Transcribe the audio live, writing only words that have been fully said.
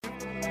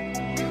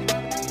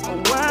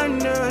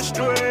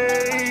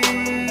astray.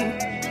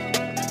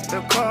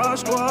 The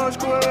cost was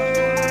great,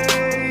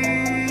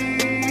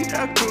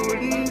 I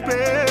couldn't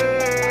pay.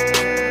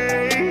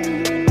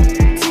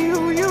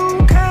 Till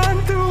you can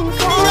do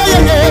for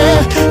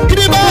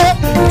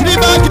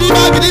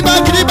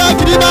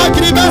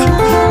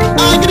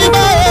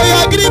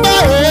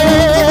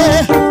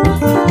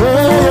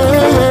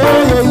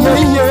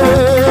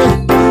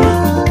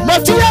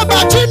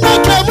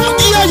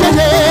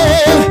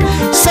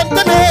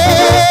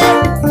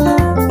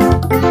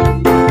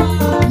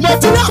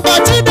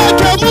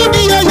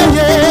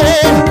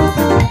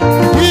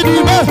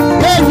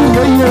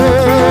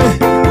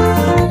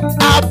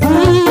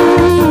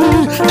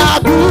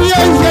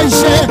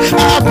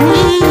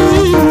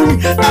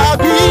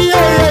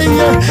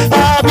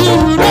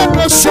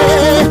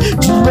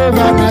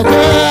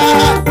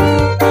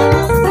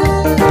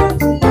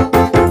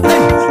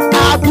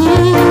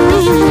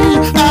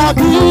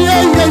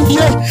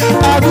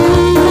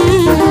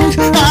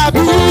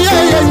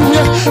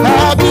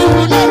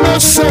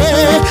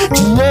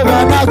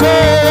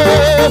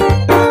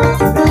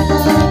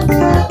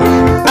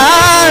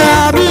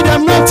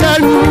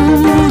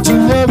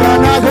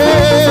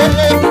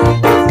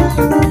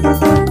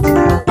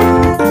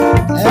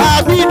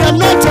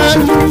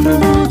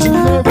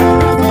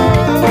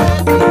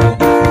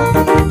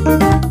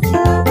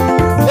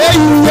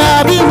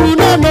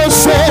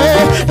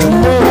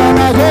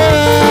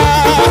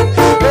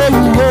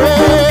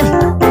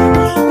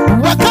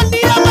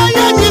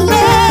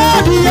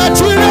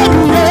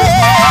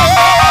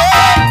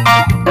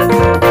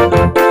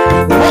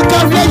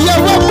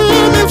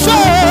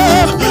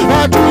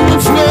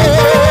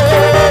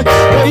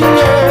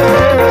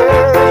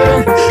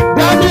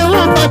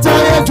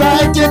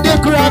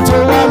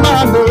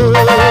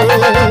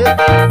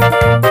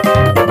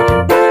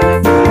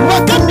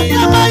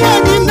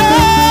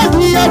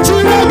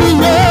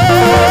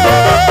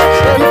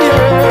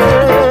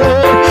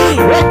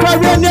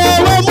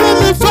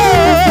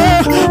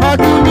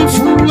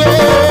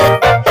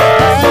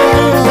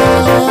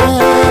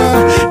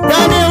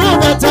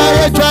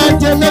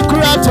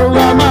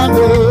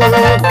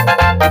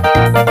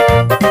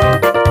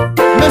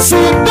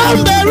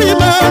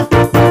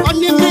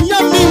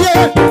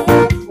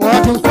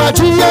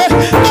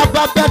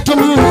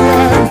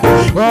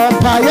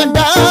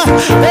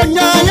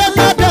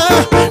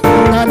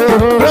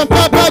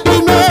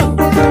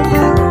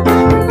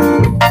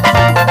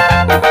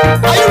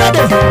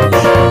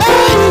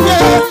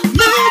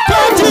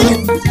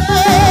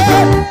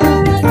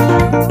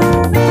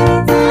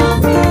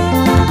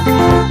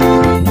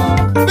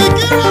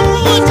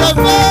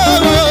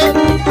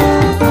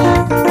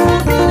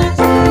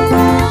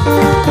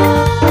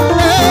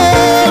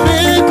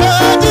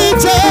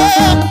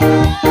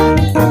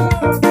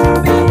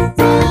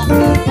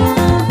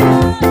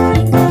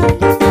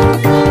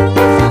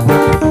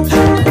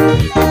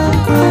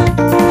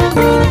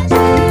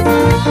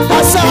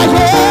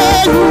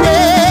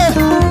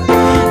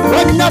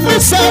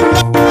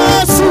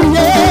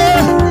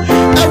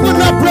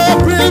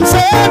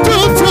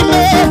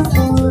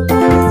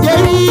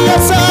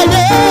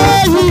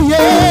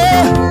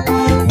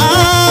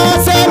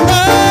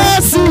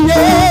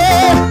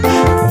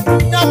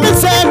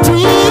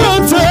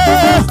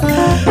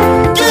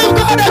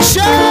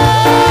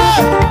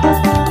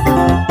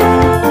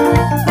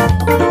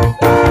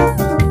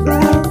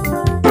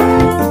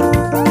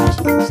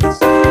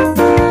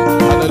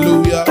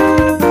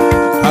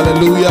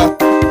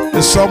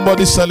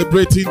somebody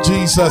celebrating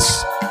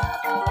Jesus.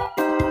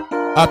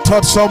 I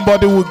thought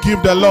somebody would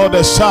give the Lord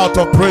a shout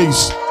of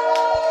praise.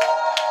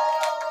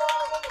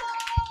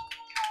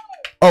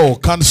 Oh,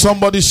 can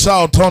somebody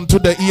shout onto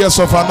the ears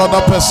of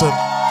another person?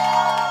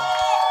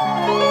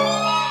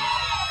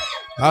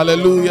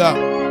 Hallelujah.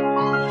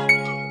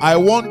 I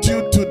want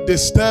you to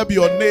disturb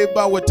your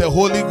neighbor with a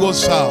Holy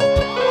Ghost shout.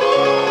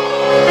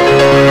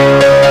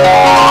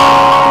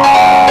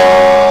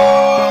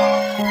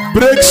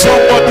 Break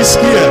somebody's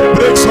ear.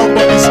 Break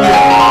somebody's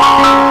ear.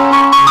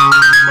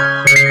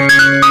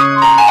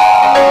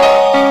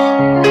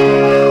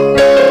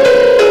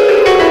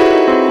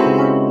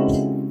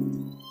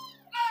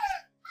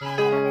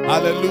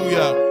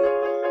 Hallelujah.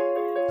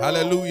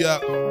 Hallelujah.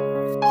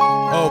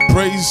 Oh,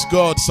 praise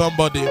God,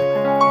 somebody.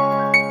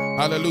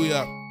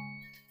 Hallelujah.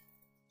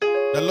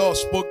 The Lord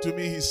spoke to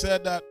me. He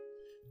said that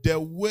the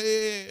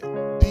way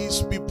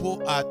these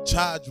people are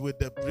charged with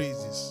the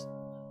praises,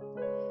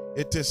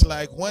 it is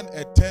like when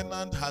a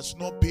tenant has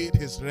not paid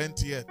his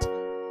rent yet,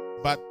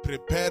 but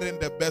preparing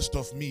the best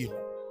of meal.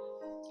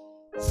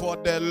 For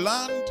the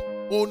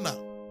landowner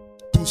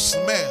to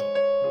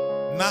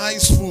smell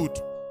nice food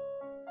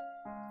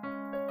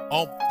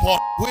upon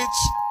which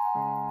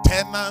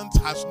tenant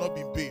has not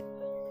been paid.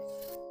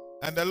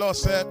 And the Lord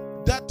said,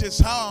 that is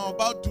how I'm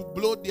about to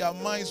blow their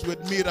minds with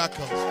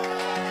miracles.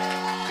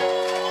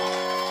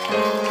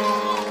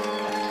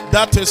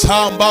 That is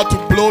how I'm about to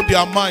blow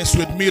their minds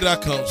with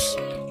miracles.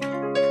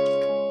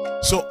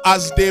 So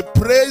as they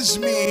praise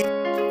me,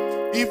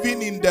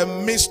 even in the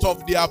midst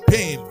of their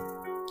pain,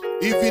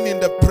 even in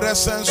the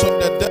presence of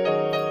the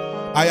devil,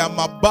 I am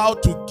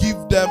about to give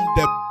them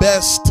the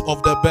best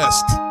of the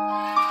best.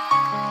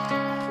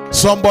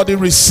 Somebody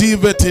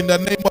receive it in the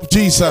name of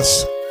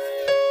Jesus.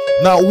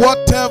 Now,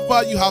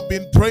 whatever you have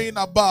been praying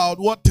about,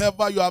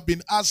 whatever you have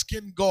been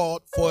asking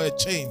God for a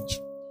change,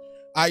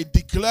 I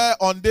declare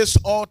on this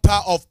altar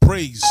of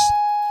praise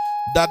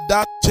that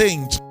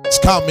change has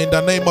come in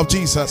the name of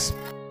Jesus.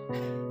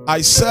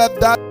 I said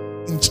that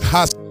change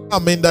has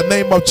come in the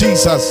name of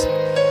Jesus.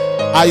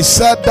 I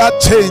said that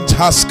change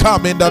has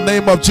come in the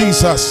name of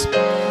Jesus.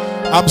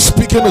 I'm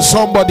speaking to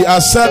somebody. I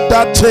said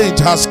that change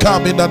has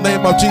come in the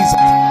name of Jesus.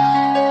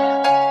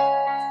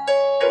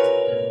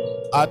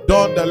 At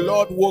dawn, the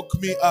Lord woke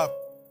me up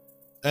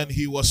and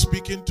he was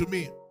speaking to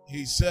me.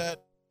 He said,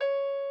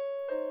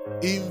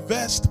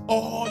 invest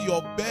all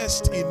your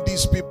best in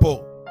these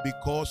people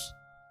because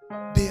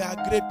they are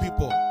great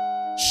people.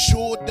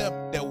 Show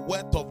them the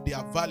worth of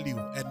their value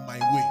and my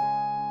way.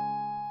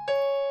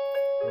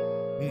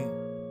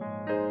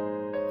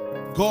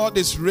 God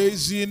is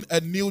raising a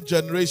new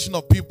generation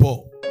of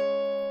people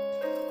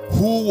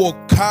who will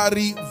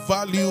carry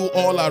value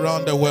all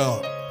around the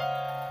world.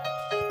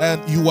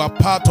 And you are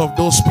part of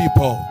those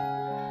people.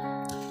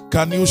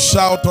 Can you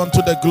shout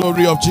unto the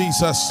glory of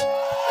Jesus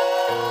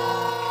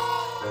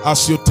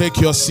as you take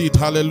your seat?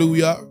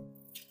 Hallelujah.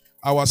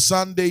 Our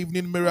Sunday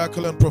evening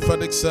miracle and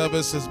prophetic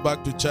service is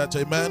back to church.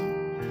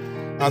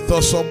 Amen. I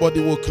thought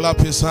somebody will clap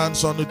his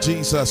hands unto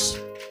Jesus.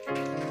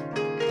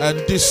 And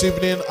this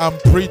evening I'm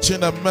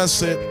preaching a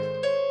message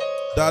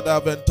that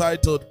I've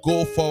entitled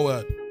Go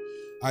Forward.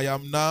 I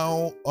am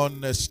now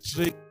on a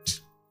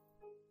strict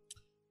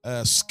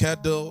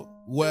schedule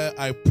where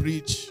I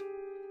preach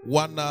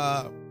 1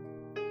 hour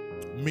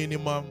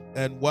minimum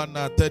and 1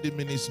 hour 30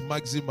 minutes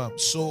maximum.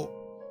 So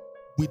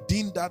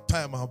within that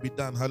time I'll be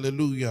done.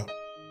 Hallelujah.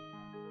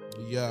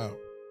 Yeah,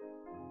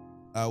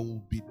 I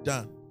will be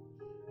done.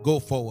 Go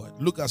forward.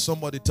 Look at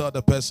somebody, tell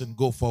the person,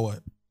 go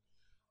forward.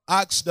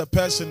 Ask the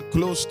person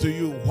close to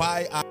you,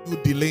 why are you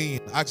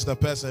delaying? Ask the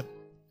person,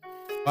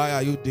 why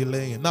are you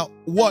delaying? Now,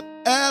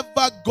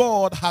 whatever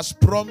God has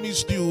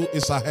promised you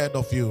is ahead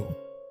of you.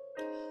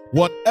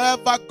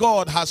 Whatever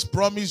God has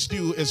promised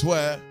you is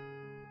where?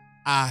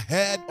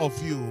 Ahead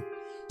of you.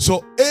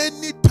 So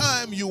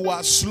anytime you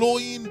are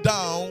slowing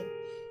down,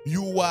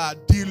 you are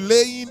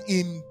delaying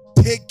in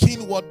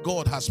taking what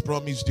God has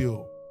promised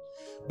you.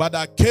 But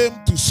I came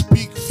to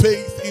speak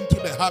faith into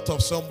the heart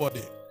of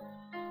somebody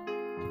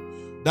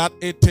that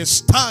it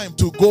is time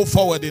to go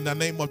forward in the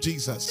name of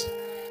Jesus.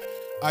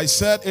 I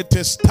said it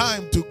is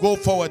time to go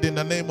forward in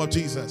the name of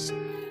Jesus.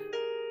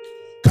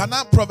 Can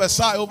I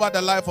prophesy over the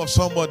life of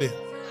somebody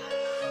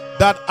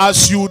that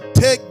as you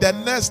take the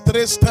next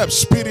 3 steps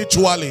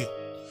spiritually,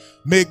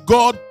 may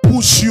God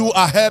push you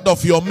ahead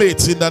of your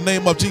mates in the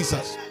name of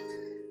Jesus?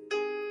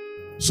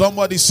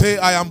 Somebody say,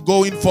 I am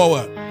going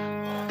forward.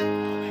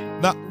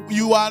 Now,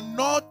 you are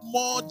not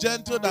more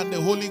gentle than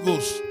the Holy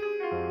Ghost.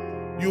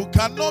 You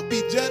cannot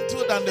be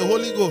gentle than the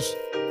Holy Ghost.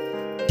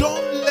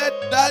 Don't let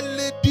that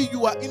lady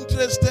you are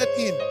interested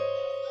in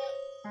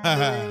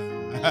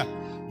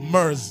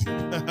mercy.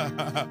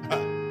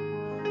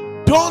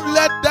 Don't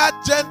let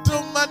that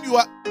gentleman you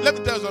are. Let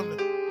me tell you something.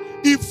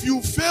 If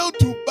you fail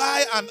to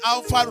buy an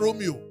Alfa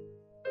Romeo,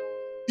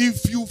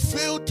 if you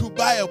fail to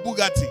buy a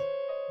Bugatti,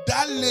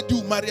 that lady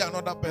will marry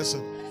another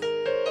person.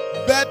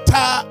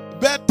 Better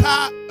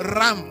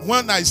run.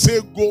 When I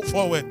say go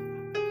forward,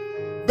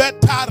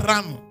 better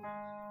run.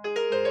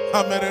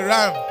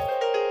 Run.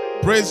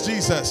 Praise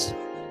Jesus.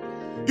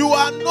 You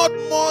are not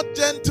more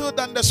gentle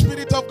than the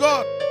Spirit of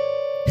God.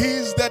 He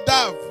is the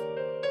dove.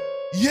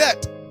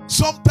 Yet,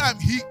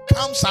 sometimes he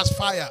comes as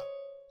fire.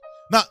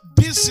 Now,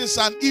 this is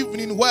an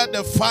evening where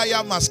the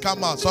fire must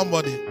come out.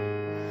 Somebody.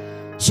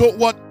 So,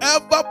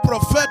 whatever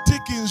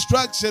prophetic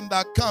instruction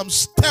that comes,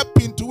 step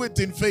into it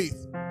in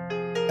faith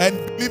and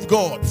believe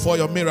God for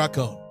your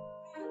miracle.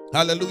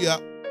 Hallelujah.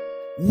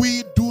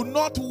 We do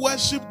not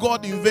worship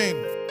God in vain.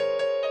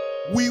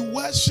 We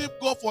worship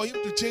God for him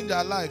to change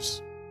our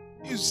lives.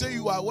 You say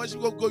you are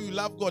worshiping God, you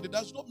love God. It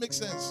does not make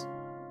sense.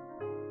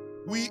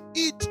 We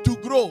eat to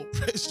grow.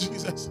 Praise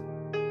Jesus.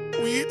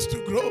 We eat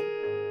to grow.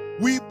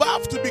 We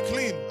bath to be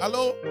clean.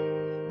 Hello?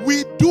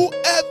 We do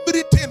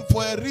everything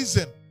for a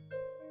reason.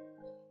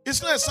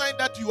 It's not a sign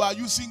that you are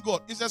using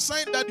God. It's a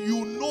sign that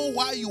you know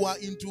why you are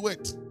into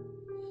it.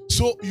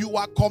 So you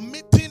are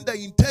committing the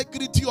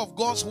integrity of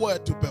God's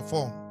word to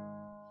perform.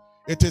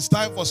 It is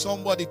time for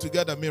somebody to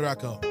get a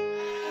miracle.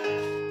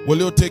 Will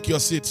you take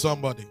your seat,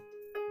 somebody?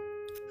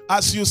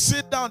 As you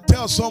sit down,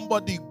 tell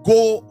somebody,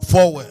 go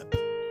forward.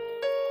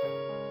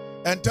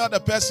 And tell the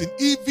person,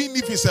 even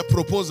if it's a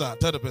proposal,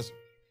 tell the person.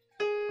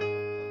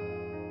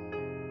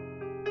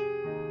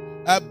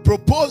 A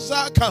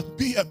proposal can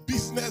be a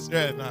business.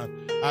 Yeah, no,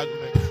 I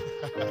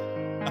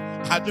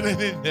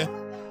didn't in there.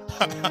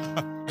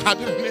 I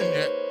didn't in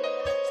there.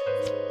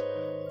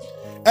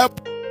 A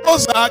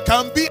proposal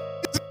can be a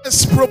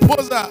business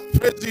proposal.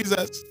 Praise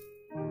Jesus.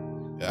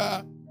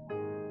 Yeah.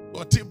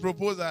 What team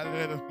proposal?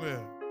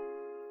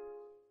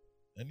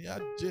 And yeah,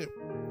 Jim.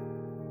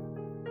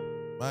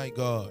 My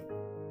God.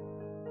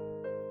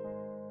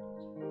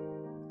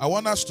 I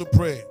want us to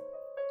pray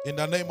in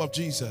the name of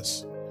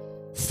Jesus.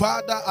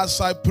 Father, as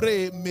I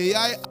pray, may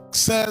I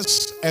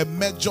access a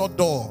major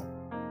door.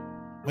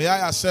 May I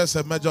access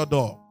a major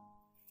door.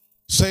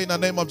 Say in the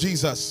name of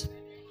Jesus.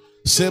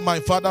 Say, my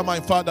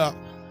Father,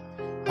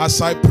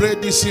 as I pray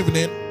this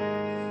evening,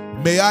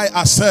 may I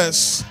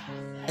access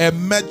a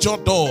major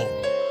door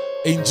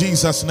in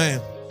Jesus' name.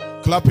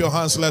 Clap your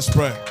hands, let's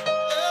pray.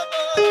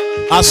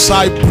 As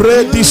I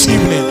pray this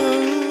evening,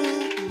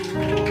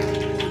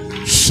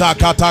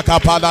 Shakataka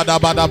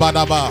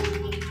Padadabadabadaba.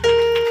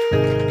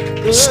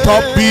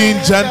 Stop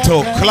being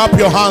gentle. Clap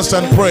your hands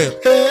and pray.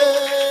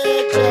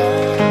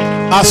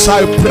 As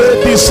I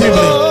pray this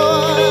evening,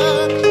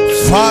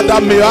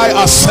 Father, may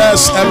I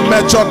access a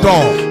major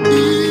door.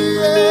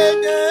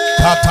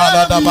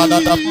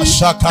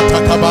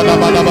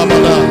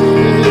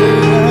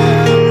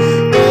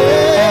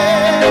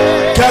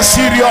 Get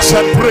serious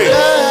and pray.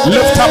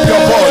 Lift up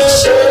your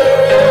voice.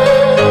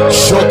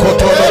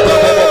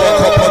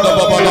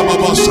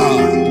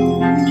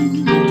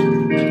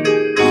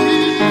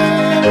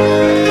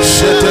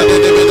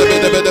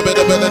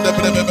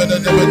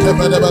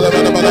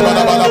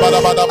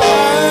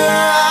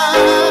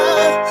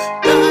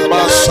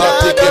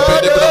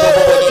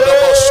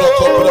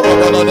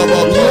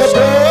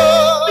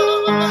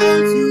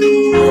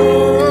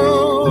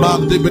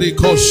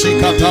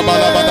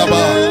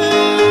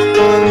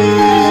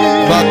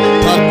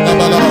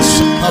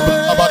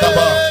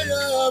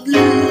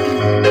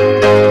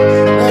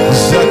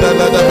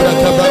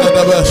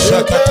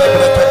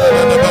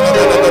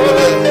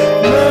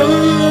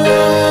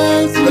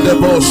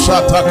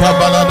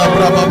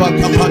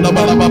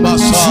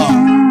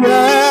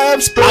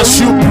 As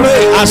you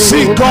pray, I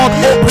see God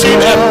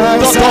opening a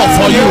door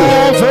for you.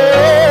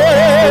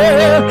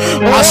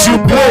 As you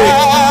pray,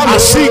 I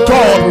see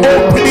God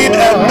opening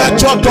a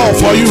major door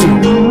for you.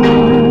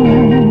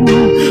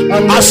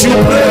 As you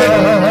pray,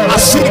 I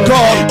see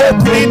God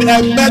opening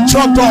a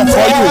major door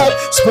for you.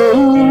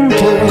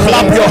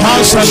 Clap your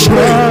hands and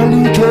pray.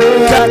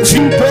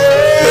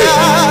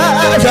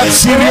 Get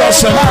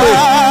serious and pray.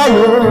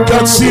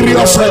 Get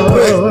serious and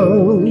pray.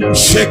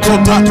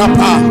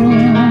 Shekotakapa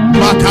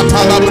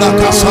Makatala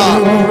Brakasa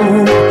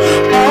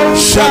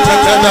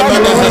Shatakana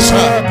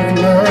Badahasa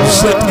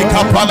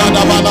Zetikapala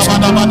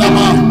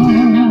Dabadabadabadaba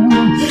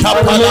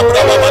Kapala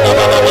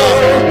Brababadabadaba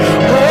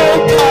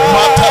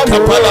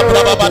Matakapala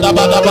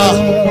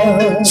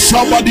Brababadabadaba.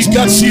 Somebody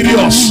get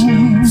serious.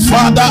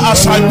 Father,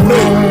 as I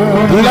pray,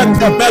 let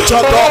the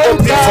major door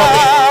open for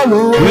me.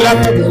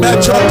 Let the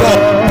major door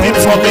open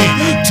for me.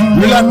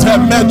 Let the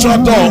major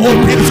door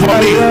open for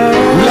me.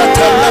 Let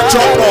the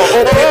major door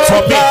open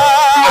for me.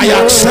 I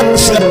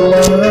access a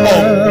major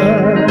door.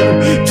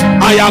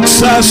 I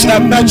access a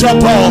major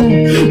door.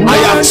 I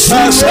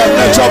access a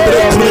major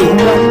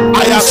breakthrough.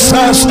 I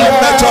access a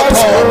major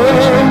door.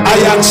 I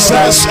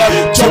access a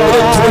major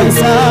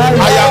breakthrough.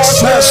 I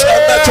access a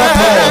major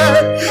door.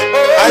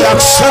 I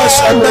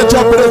access a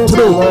major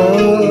breakthrough.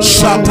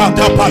 Shata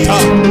kapata.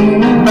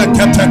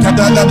 Mekete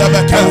kadala da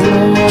beke.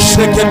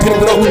 Shekete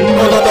broku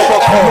nola da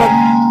boko.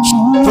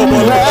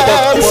 Tobola da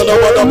bola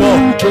da bo.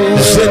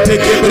 Shete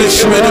kebre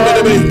shmene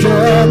bebe.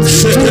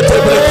 Shekete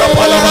breka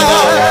palamada.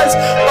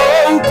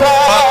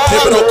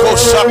 Matebroko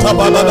shata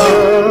balada.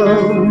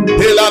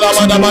 Hilala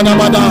bada bada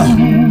bada.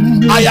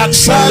 I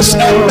access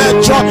a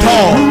major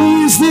door.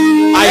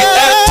 I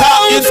enter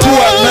into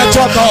a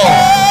major door.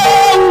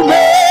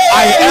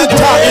 I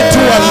enter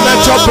into a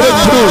major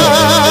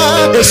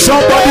breakthrough. Is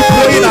somebody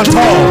praying at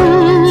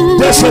all?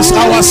 This is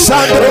our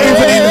Sunday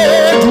evening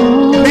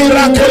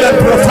miracle and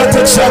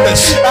prophetic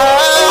service.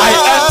 I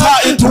enter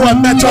into a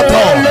major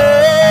door.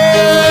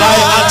 I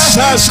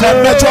access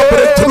a major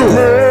breakthrough.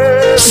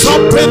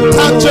 Something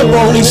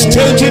tangible is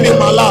changing in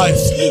my life.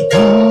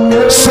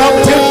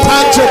 Something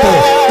tangible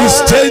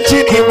is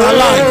changing in my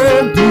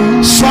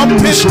life.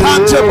 Something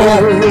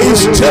tangible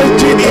is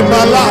changing in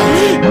my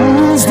life.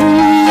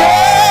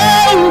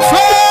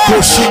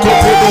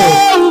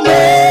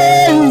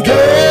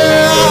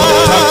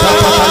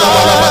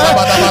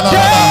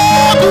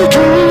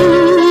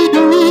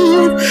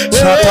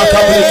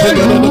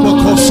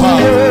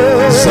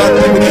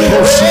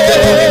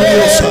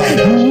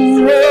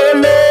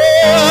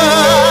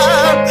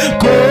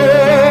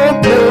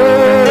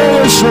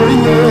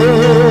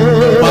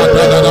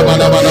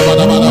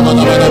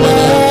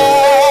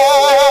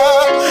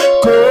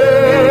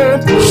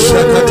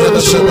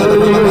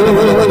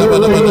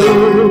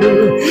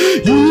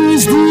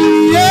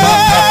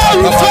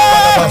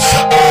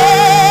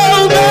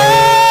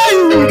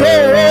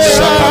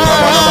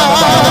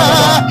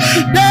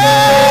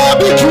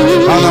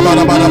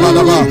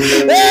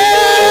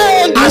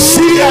 I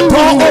see a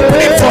door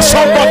opening for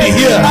somebody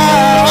here.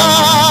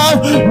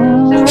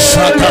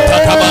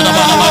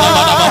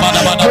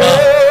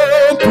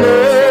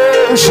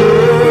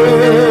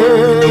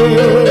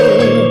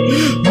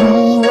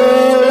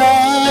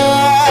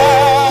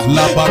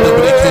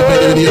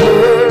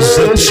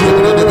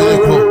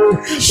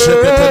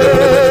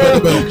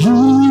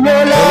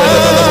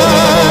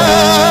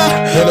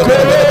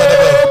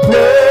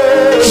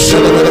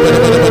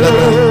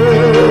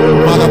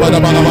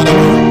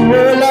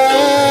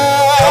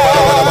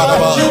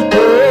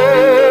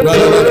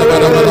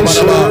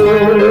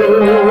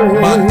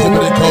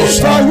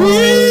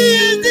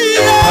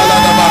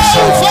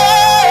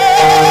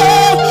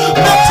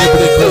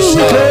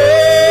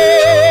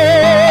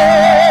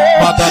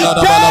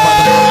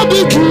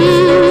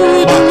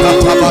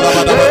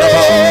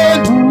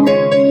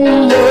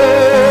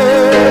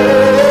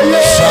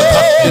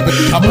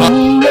 Amen.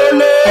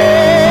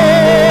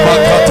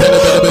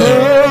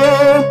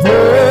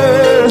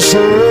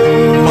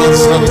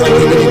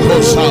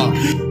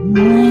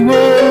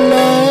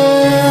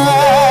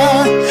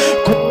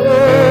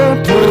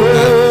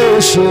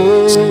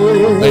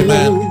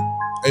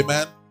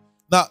 Amen.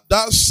 Now,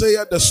 that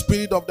saith the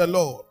Spirit of the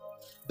Lord,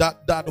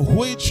 that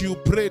which you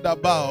prayed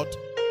about,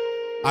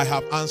 I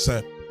have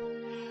answered.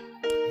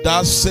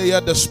 That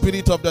saith the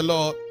Spirit of the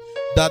Lord,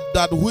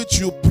 that which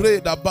you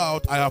prayed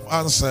about, I have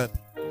answered.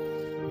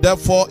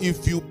 Therefore,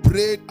 if you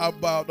prayed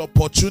about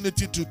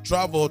opportunity to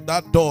travel,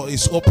 that door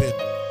is open.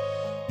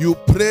 You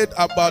prayed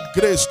about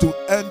grace to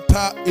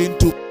enter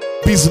into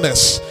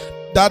business,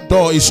 that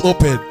door is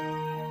open.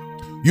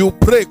 You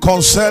pray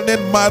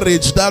concerning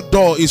marriage, that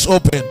door is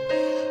open.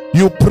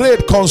 You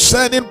prayed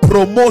concerning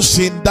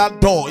promotion, that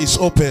door is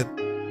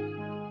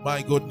open.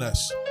 My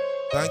goodness.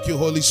 Thank you,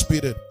 Holy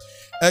Spirit.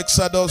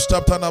 Exodus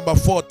chapter number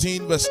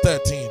 14, verse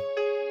 13.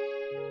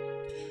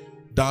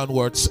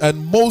 Downwards.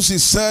 And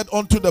Moses said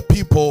unto the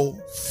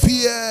people,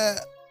 fear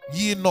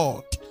ye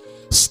not,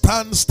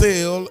 stand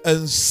still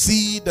and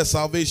see the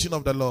salvation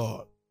of the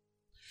Lord,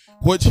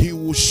 which he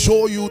will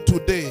show you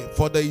today.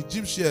 For the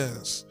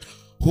Egyptians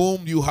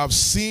whom you have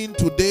seen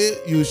today,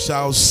 you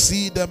shall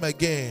see them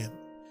again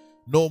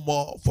no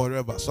more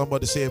forever.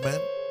 Somebody say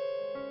amen.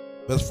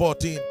 Verse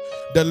 14.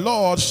 The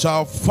Lord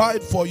shall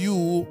fight for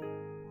you,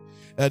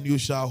 and you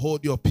shall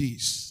hold your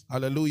peace.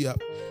 Hallelujah.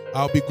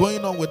 I'll be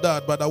going on with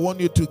that, but I want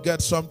you to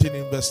get something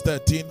in verse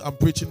 13. I'm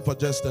preaching for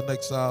just the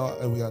next hour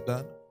and we are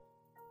done.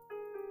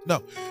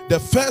 Now, the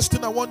first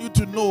thing I want you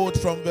to note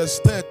from verse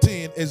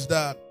 13 is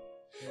that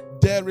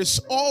there is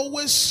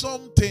always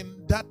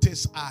something that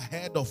is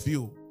ahead of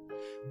you.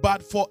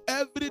 But for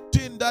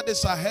everything that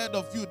is ahead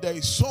of you, there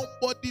is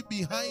somebody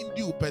behind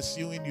you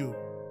pursuing you.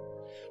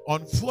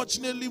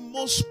 Unfortunately,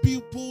 most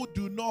people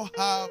do not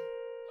have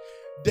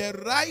the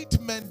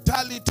right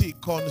mentality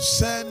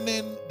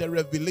concerning the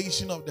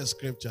revelation of the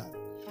scripture.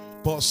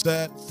 Paul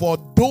said, for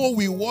though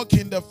we walk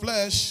in the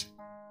flesh,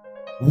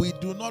 we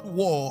do not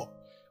war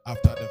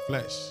after the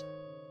flesh.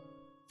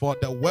 For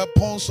the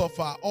weapons of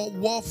our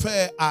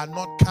warfare are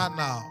not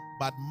carnal,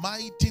 but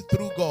mighty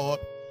through God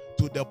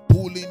to the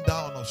pulling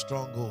down of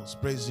strongholds.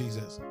 Praise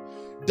Jesus.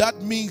 That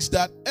means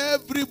that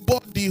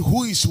everybody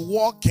who is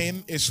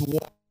walking is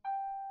walking.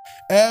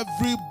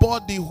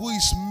 Everybody who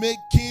is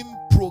making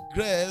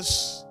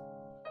progress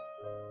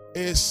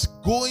is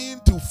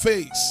going to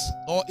face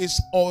or is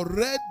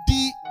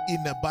already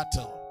in a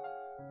battle.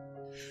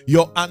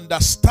 Your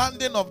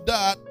understanding of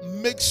that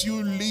makes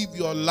you live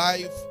your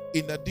life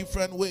in a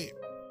different way.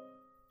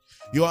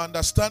 Your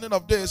understanding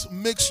of this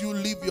makes you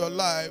live your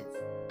life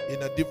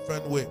in a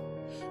different way.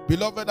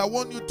 Beloved, I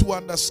want you to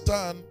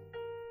understand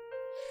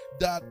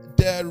that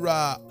there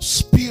are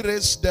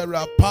spirits, there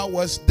are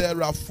powers,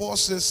 there are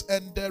forces,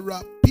 and there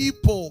are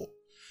people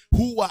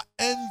who are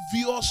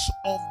envious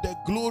of the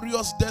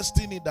glorious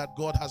destiny that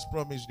God has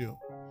promised you.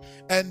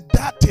 And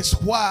that is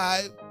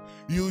why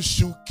you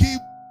should keep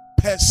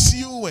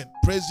pursuing.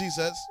 Praise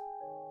Jesus.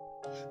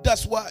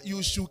 That's why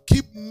you should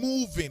keep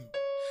moving.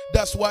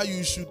 That's why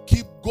you should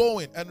keep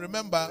going. And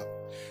remember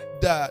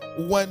that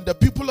when the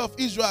people of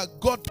Israel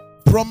got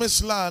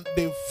promised land,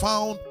 they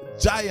found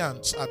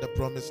giants at the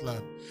promised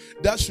land.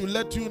 That should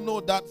let you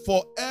know that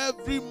for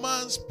every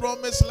man's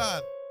promised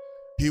land,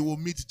 he will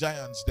meet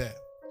giants there.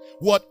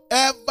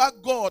 Whatever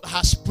God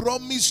has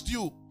promised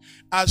you,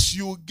 as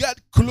you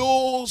get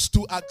close to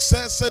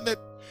accessing it,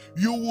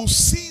 you will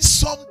see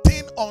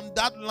something on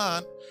that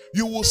land.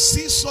 You will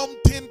see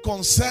something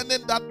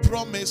concerning that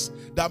promise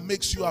that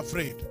makes you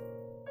afraid.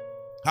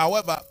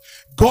 However,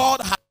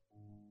 God has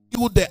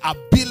given you the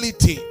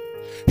ability.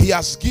 He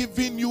has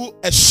given you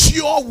a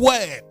sure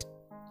word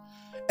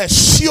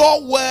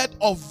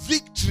of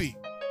victory,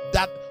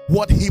 that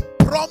what he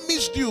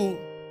promised you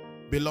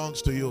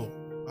belongs to you.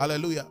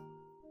 Hallelujah.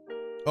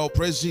 Oh,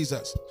 praise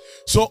Jesus.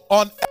 So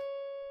on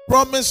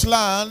promised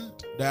land,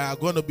 there are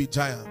going to be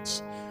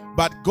giants,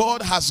 but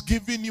God has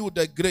given you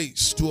the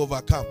grace to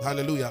overcome.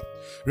 Hallelujah.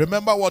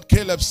 Remember what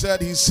Caleb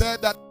said. He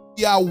said that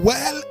we are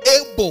well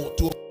able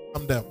to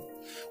overcome them.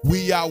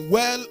 We are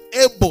well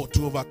able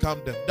to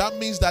overcome them. That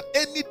means that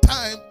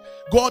anytime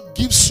God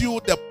gives you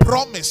the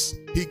promise,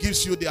 he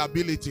gives you the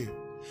ability.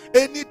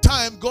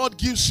 Anytime God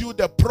gives you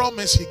the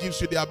promise, he gives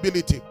you the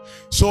ability.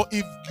 So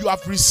if you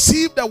have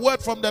received the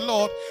word from the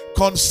Lord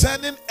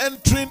concerning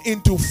entering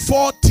into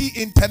 40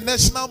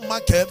 international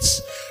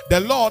markets,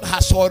 the Lord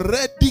has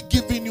already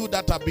given you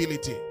that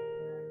ability.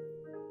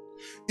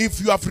 If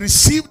you have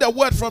received the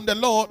word from the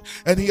Lord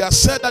and he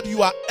has said that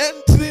you are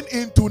entering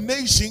into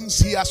nations,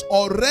 he has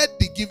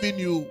already given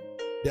you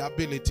the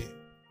ability.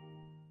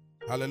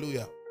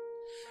 Hallelujah.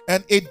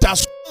 And it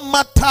does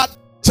not matter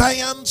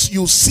giants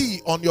you see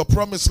on your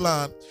promised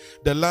land,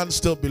 the land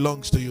still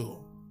belongs to you.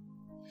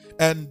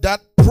 And that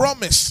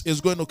promise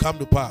is going to come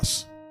to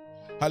pass.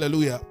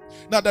 Hallelujah.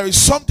 Now there is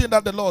something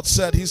that the Lord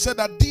said. He said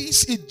that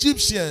these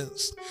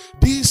Egyptians,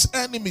 these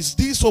enemies,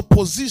 these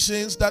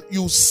oppositions that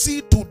you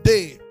see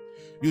today,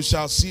 you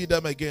shall see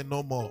them again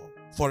no more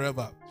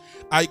forever.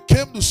 I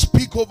came to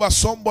speak over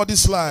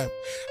somebody's life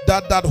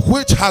that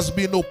which has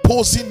been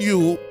opposing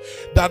you,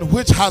 that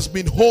which has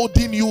been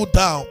holding you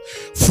down,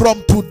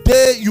 from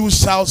today you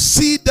shall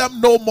see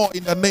them no more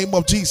in the name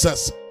of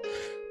Jesus.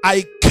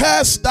 I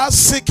curse that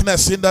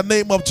sickness in the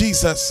name of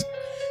Jesus.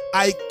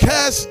 I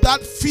curse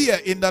that fear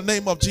in the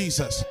name of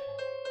Jesus.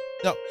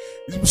 Now,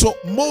 so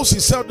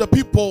Moses said to the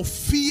people,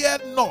 fear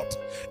not.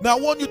 Now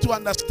I want you to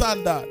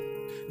understand that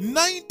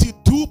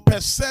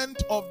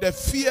 92% of the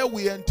fear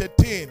we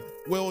entertain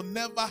will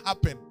never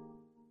happen.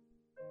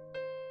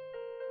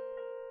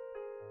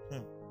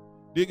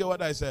 Do you get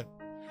what I said?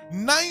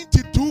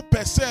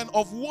 92%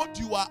 of what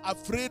you are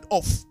afraid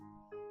of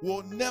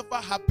will never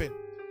happen.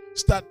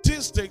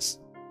 Statistics,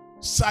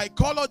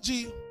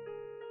 psychology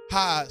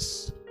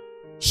has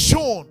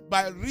shown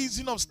by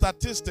reason of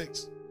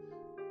statistics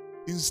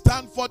in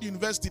Stanford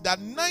University that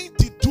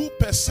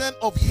 92%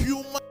 of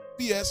human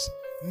fears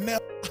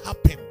never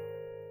happen.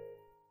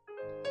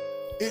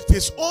 It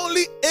is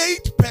only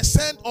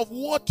 8% of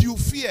what you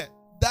fear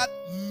that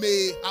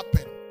may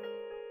happen.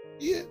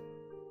 Yeah.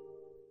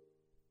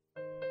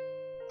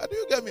 How do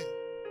you get me?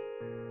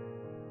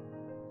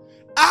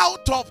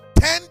 Out of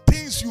 10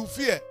 things you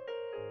fear,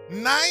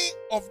 9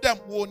 of them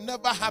will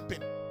never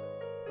happen.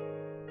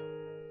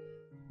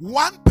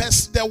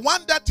 1%, the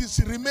one that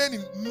is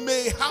remaining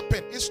may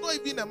happen. It's not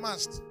even a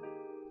must.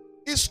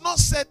 It's not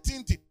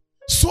certainty.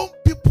 Some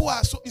people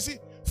are so, you see,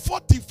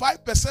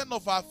 45%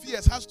 of our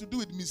fears has to do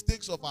with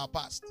mistakes of our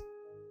past.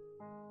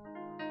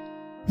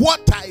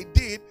 What I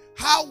did,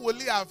 how will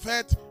it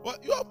affect? Well,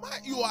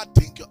 you are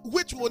thinking,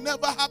 which will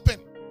never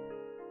happen.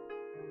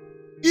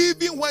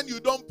 Even when you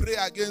don't pray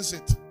against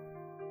it.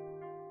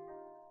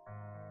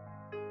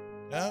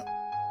 Yeah?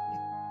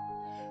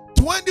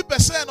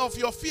 20% of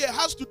your fear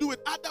has to do with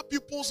other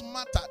people's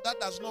matter that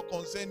does not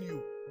concern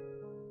you.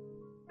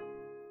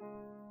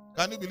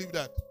 Can you believe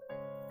that?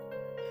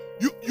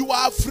 You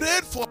are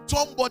afraid for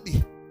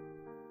somebody,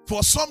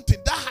 for something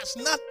that has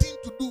nothing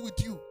to do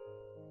with you.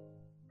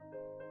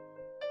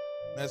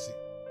 Mercy.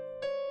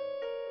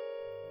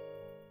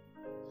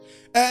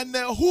 And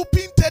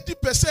whooping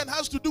 30%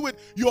 has to do with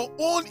your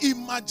own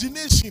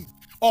imagination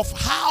of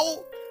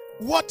how,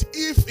 what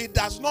if it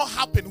does not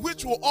happen,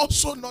 which will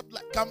also not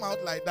come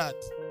out like that.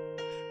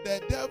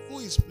 The devil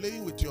is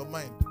playing with your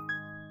mind.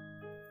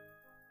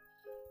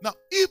 Now,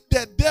 if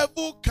the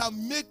devil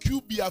can make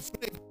you be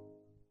afraid,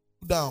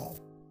 down.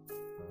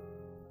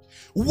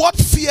 What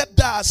fear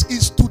does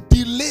is to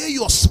delay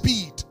your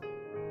speed.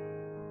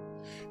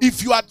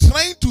 If you are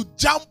trying to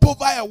jump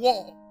over a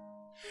wall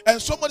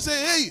and someone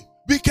say, hey,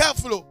 be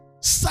careful,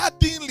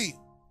 suddenly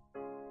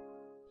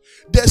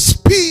the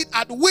speed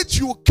at which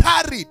you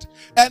carried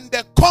and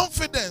the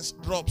confidence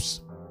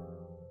drops.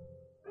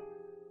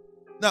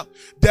 Now,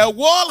 the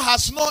wall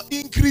has not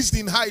increased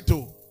in height,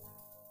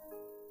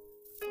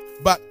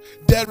 but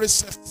there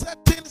is a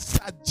certain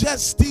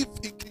suggestive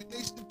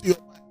inclination to your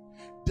mind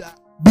that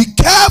be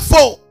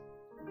careful.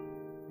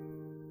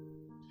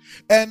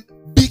 And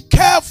be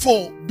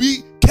careful,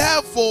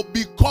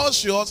 be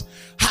cautious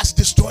has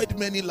destroyed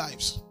many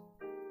lives.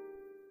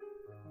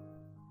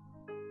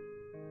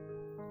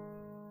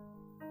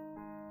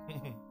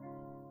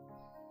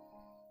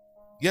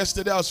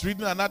 Yesterday I was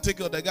reading an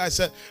article. The guy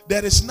said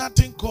there is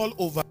nothing called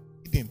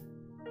overspeeding.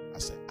 I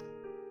said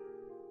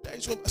there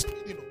is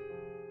overspeeding.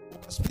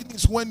 Overspeeding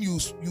is when you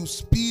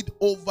speed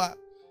over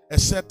a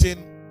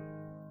certain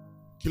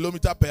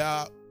kilometer per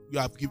hour you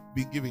have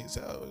been given.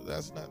 So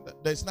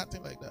there's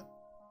nothing like that.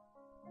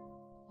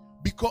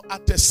 Because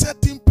at a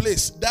certain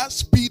place, that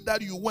speed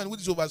that you went,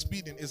 which is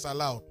overspeeding, is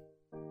allowed.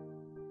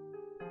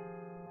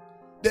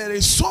 There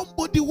is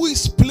somebody who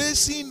is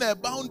placing a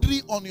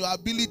boundary on your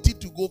ability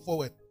to go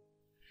forward.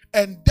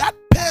 And that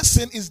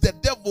person is the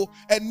devil,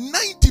 and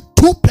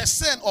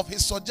 92% of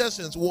his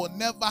suggestions will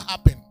never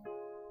happen.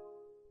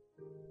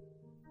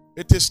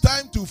 It is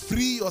time to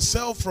free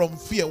yourself from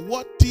fear.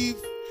 What if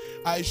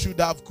I should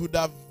have, could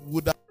have,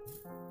 would have?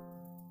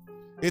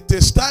 It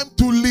is time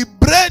to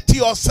liberate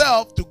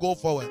yourself to go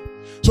forward.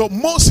 So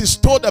Moses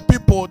told the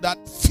people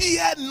that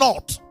fear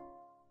not.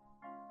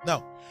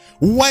 Now,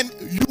 when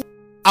you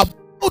are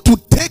about to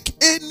take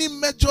any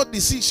major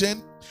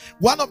decision,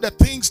 one of the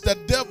things the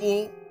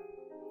devil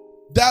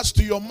does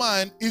to your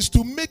mind is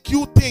to make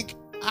you think,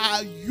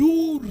 are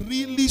you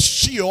really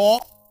sure?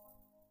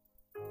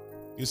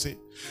 You see?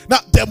 Now,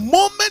 the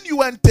moment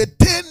you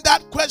entertain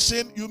that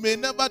question, you may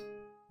never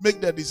make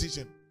the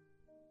decision.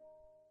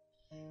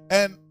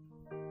 And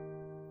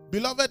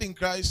beloved in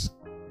Christ,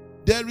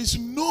 there is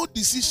no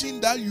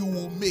decision that you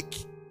will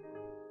make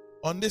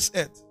on this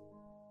earth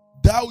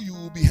that you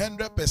will be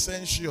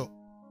 100% sure.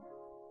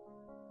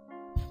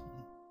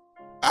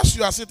 As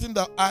you are sitting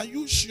down, are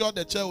you sure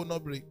the chair will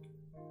not break?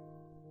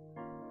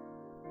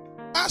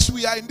 As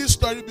we are in this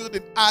story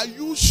building, are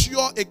you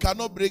sure it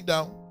cannot break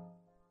down?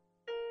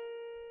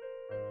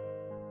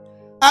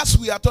 As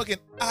we are talking,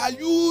 are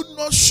you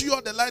not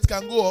sure the light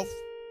can go off?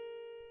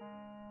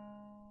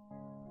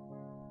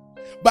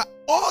 But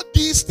all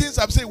these things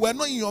I'm saying were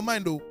not in your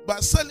mind though. But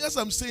as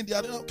I'm saying, they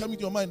are not coming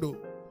to your mind though.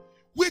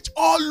 which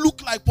all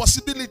look like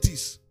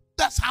possibilities.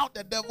 That's how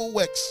the devil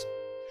works.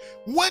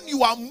 When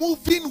you are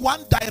moving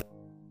one direction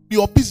in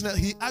your business,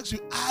 he asks you,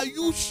 are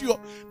you sure?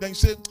 Then you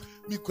say,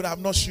 me could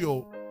I'm not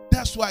sure.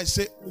 That's why I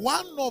say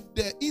one of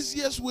the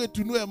easiest way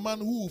to know a man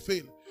who will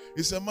fail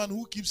is a man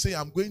who keeps saying,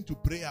 I'm going to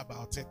pray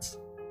about it.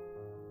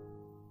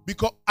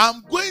 Because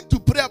I'm going to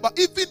pray about,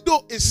 even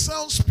though it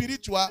sounds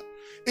spiritual,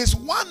 it's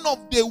one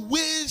of the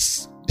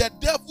ways the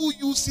devil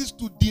uses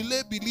to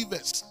delay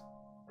believers.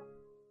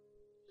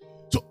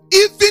 So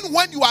even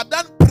when you are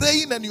done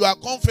praying and you are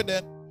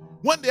confident,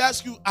 when they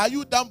ask you, are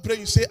you done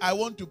praying? You say, I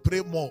want to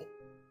pray more.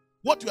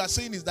 What you are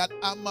saying is that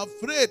I'm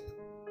afraid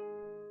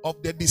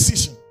of the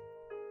decision.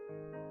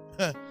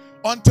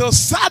 Until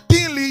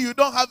suddenly you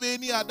don't have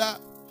any other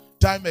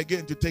time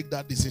again to take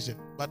that decision.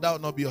 But that will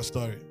not be your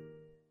story.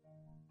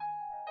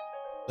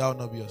 That will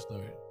not be your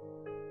story.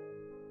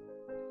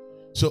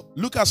 So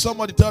look at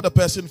somebody, tell the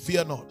person,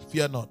 fear not,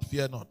 fear not,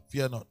 fear not,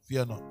 fear not,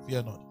 fear not,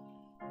 fear not.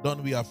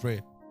 Don't be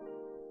afraid.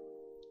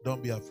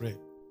 Don't be afraid.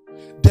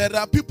 There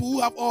are people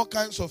who have all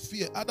kinds of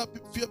fear.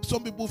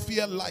 Some people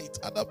fear light,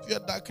 others fear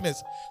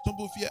darkness. Some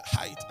people fear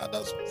height,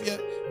 others fear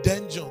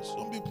dangers.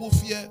 Some people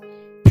fear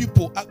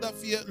people, others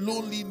fear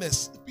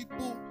loneliness.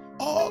 People,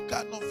 all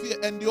kinds of fear,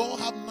 and they all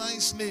have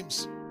nice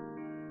names.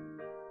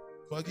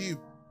 Forgive.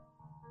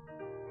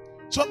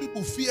 Some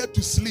people fear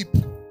to sleep.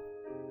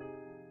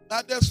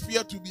 Others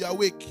fear to be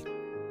awake.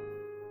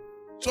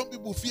 Some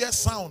people fear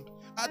sound.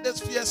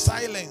 Others fear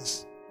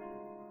silence.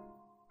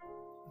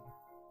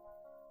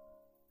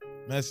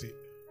 Mercy.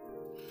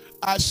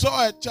 I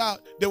saw a child.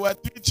 There were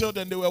 3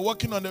 children. They were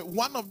walking on it.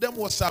 One of them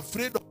was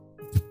afraid of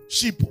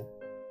sheep.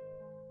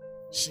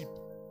 Sheep.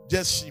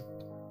 Just sheep.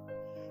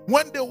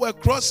 When they were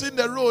crossing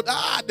the road,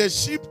 the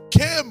sheep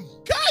came.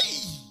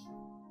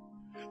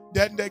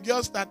 Then the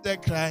girl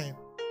started crying.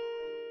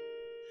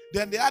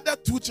 Then the other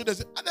 2 children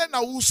said,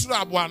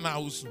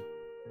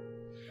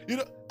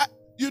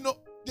 you know,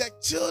 the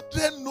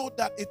children know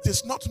that it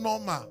is not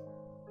normal.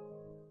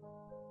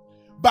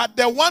 But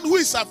the one who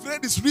is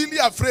afraid is really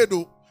afraid,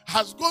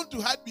 has gone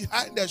to hide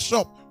behind the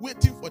shop,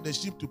 waiting for the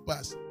sheep to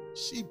pass.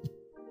 Sheep.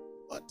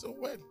 Until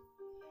when?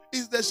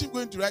 Is the sheep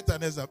going to write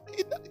an exam?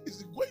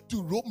 Is it going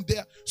to roam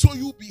there? So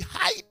you'll be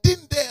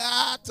hiding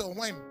there till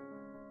when?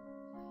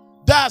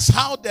 That's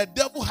how the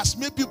devil has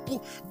made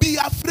people be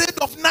afraid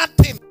of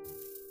nothing.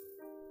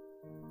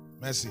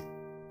 Mercy.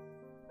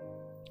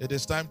 It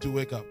is time to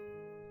wake up.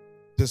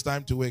 It is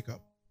time to wake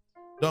up.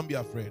 Don't be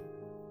afraid.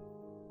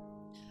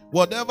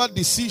 Whatever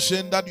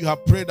decision that you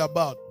have prayed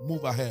about,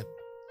 move ahead.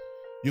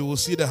 You will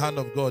see the hand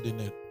of God in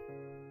it.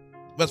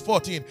 Verse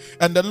 14.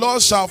 And the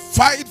Lord shall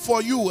fight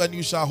for you, and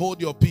you shall hold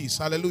your peace.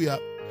 Hallelujah.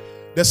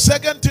 The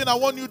second thing I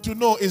want you to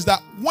know is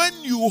that when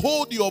you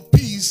hold your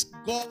peace,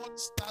 God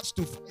starts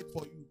to fight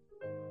for you.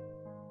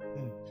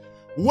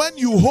 When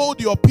you hold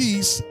your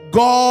peace,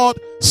 God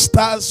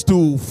starts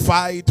to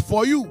fight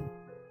for you.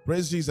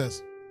 Praise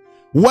Jesus.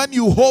 When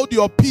you hold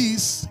your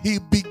peace, He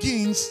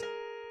begins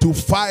to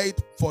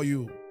fight for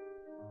you.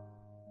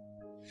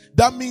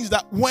 That means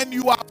that when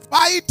you are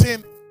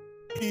fighting,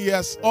 He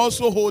is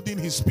also holding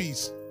His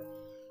peace.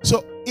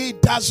 So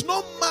it does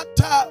not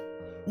matter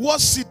what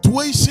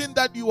situation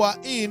that you are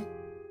in,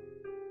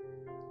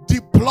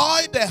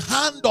 deploy the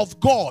hand of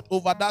God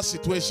over that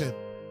situation.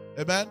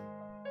 Amen.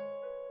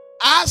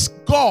 Ask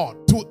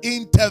God to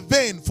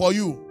intervene for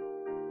you.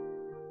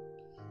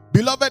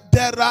 Beloved,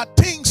 there are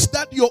things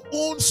that your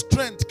own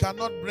strength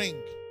cannot bring.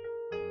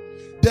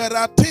 There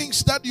are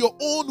things that your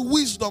own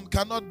wisdom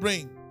cannot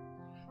bring.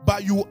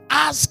 But you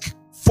ask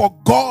for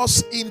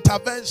God's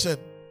intervention,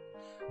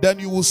 then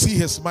you will see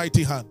His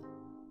mighty hand.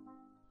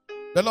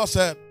 The Lord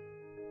said,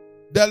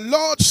 the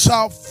Lord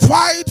shall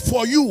fight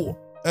for you,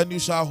 and you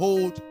shall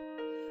hold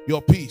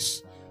your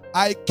peace.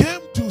 I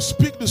came to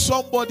speak to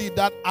somebody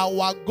that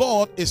our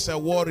God is a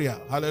warrior.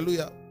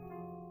 Hallelujah.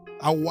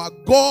 Our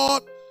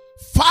God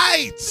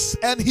fights,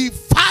 and He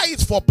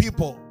fights for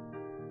people.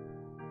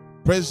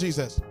 Praise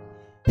Jesus.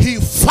 He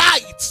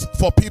fights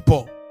for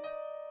people.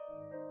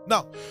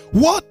 Now,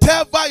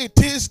 whatever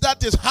it is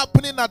that is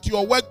happening at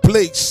your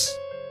workplace,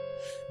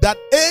 that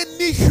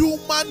any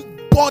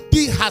human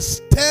body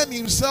has turned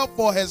himself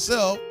or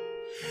herself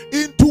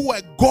into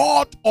a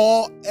god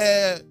or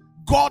a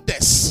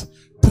goddess,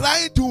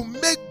 trying to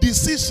make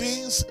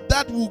decisions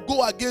that will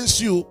go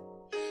against you,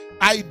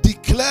 I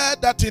declare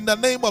that in the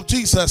name of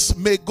Jesus,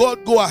 may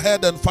God go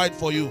ahead and fight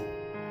for you.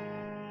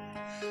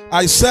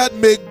 I said,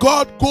 may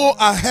God go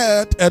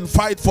ahead and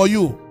fight for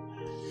you.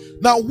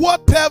 Now,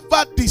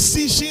 whatever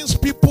decisions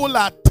people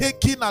are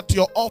taking at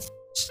your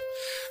office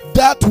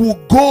that will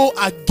go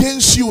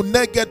against you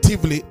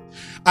negatively,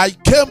 I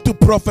came to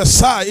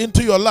prophesy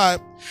into your life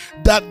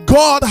that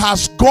God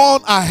has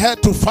gone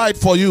ahead to fight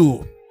for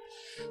you.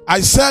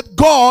 I said,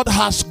 God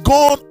has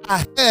gone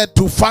ahead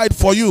to fight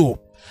for you.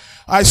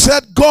 I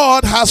said,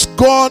 God has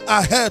gone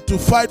ahead to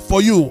fight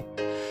for you.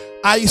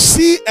 I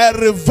see a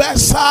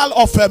reversal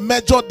of a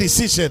major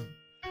decision.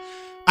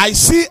 I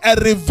see a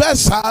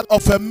reversal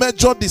of a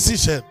major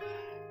decision.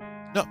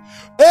 Now,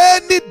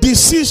 any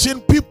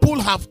decision people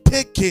have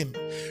taken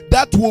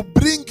that will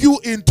bring you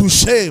into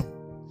shame,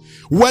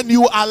 when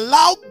you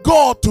allow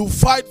God to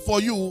fight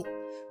for you,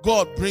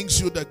 God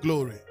brings you the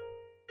glory.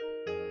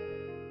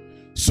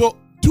 So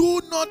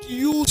do not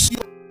use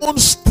your own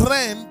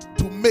strength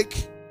to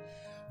make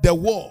the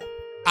war.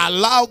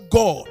 Allow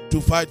God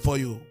to fight for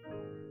you.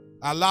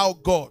 Allow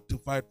God to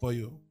fight for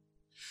you.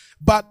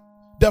 But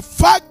the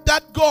fact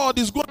that God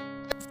is going to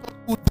fight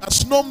for you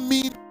does not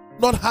mean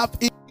not have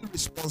any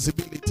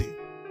responsibility.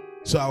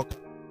 So I'll come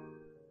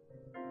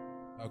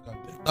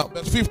there. Now,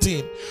 verse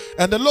 15.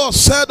 And the Lord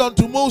said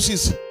unto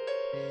Moses,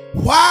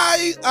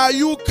 why are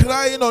you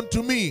crying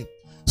unto me?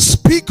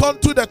 Speak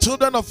unto the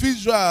children of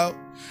Israel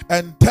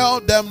and tell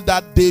them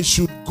that they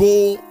should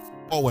go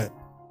forward.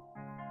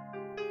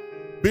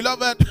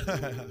 Beloved,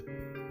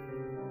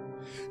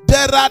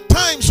 there are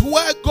times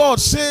where God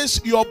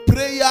says your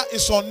prayer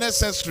is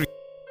unnecessary.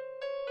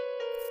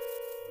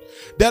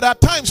 There are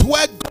times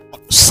where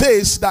God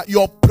says that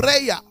your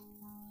prayer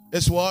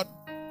is what?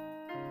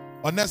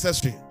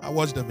 Unnecessary. I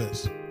watch the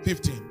verse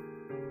 15.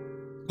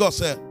 God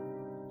said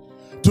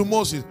to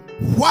Moses,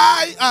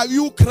 why are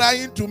you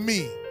crying to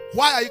me?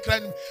 Why are you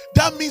crying?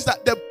 That means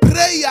that the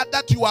prayer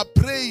that you are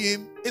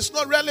praying is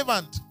not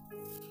relevant.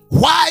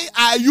 Why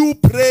are you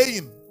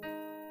praying?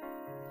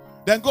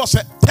 Then God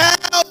said,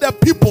 tell the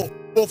people,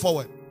 go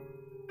forward.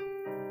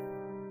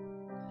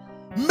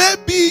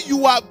 Maybe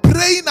you are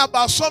praying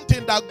about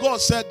something that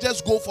God said,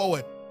 just go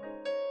forward.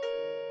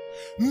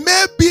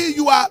 Maybe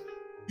you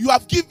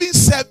have given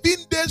 7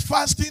 days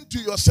fasting to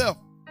yourself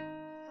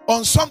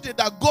on something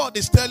that God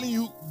is telling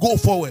you, go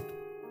forward.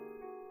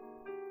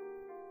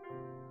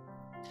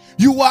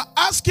 You are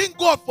asking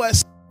God for a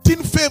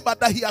certain favor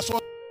that He has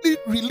already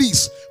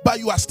released, but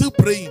you are still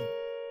praying.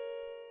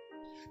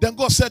 Then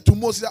God said to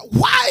Moses,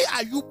 why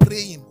are you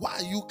praying? Why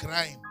are you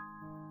crying?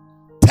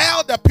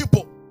 Tell the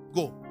people,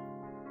 go.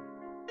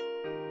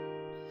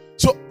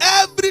 So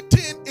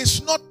everything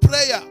is not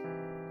prayer.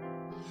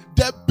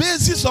 The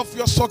basis of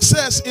your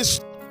success is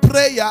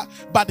prayer,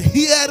 but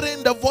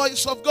hearing the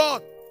voice of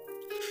God.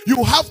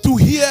 You have to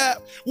hear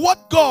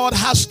what God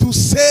has to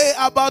say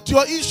about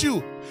your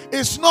issue.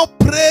 It's not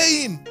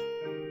praying.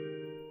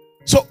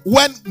 So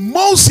when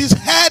Moses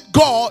heard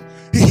God,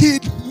 he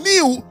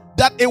knew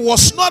that it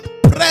was not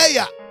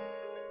prayer,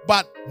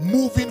 but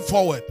moving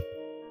forward.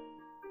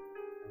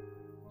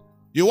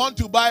 You want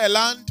to buy a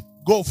land?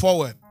 Go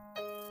forward.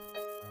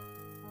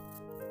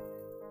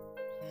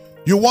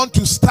 You want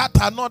to start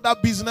another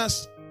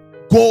business?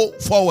 Go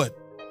forward.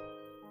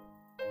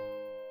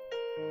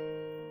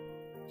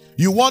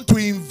 You want to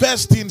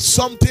invest in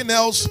something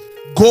else?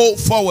 Go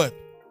forward.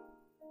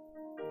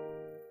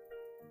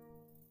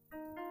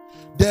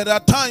 There are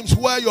times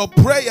where your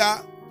prayer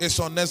is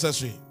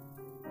unnecessary.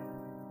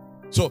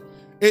 So,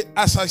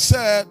 as I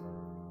said,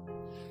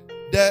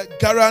 the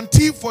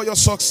guarantee for your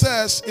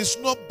success is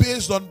not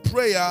based on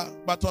prayer,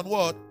 but on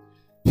what?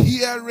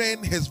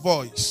 Hearing His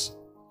voice.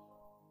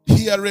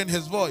 Hearing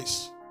His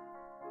voice.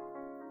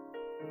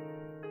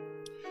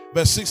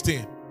 Verse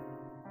 16.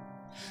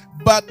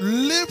 But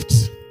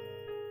lift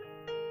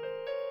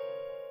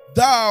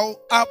thou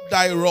up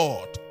thy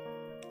rod,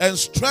 and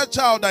stretch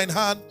out thine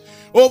hand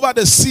over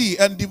the sea,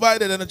 and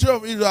divide it, and the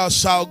children of Israel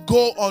shall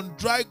go on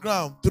dry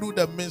ground through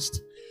the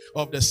midst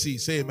of the sea.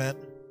 Say amen.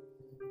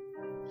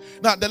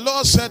 Now the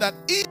Lord said that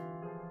if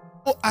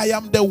I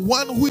am the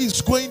one who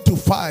is going to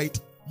fight,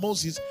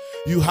 Moses,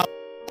 you have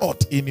a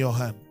rod in your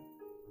hand.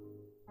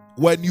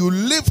 When you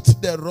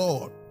lift the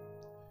rod,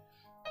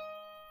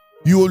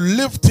 you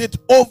lift it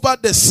over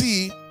the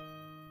sea,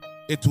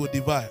 it will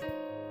divide.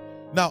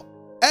 Now,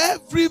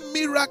 every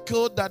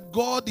miracle that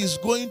God is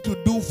going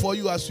to do for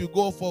you as you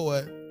go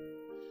forward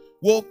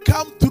will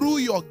come through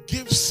your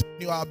gifts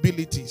and your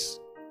abilities.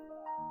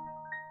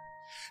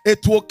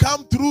 It will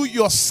come through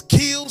your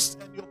skills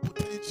and your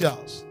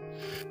potentials.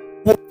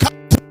 It will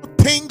come through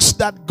things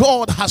that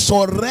God has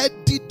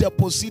already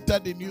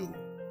deposited in you.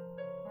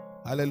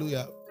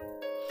 Hallelujah.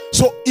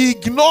 So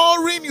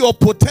ignoring your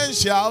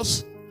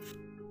potentials,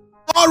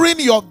 ignoring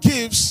your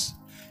gifts,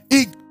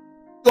 ignoring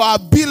your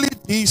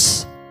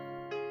abilities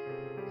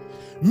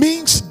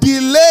means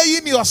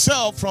delaying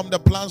yourself from the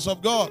plans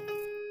of God.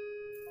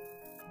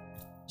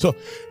 So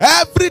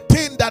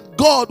everything that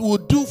God will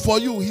do for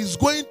you, He's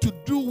going to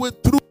do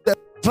it through the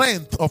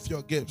strength of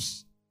your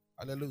gifts.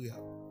 Hallelujah.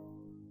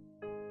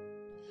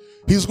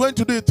 He's going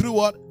to do it through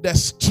what? The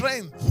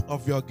strength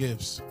of your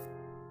gifts.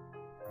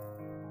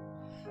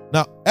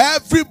 Now,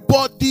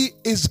 everybody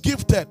is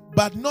gifted,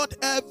 but not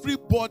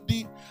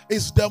everybody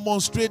is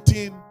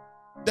demonstrating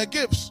the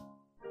gifts.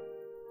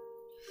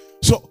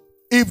 So,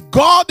 if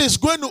God is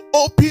going to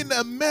open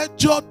a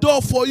major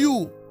door for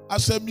you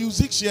as a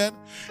musician,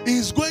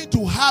 it's going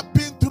to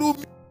happen through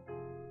me.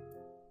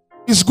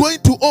 It's going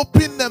to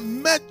open a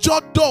major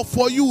door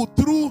for you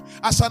through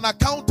as an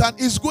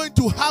accountant. It's going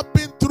to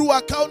happen through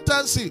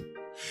accountancy.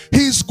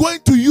 He's going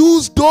to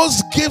use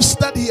those gifts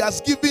that He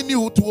has given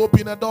you to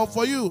open a door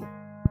for you.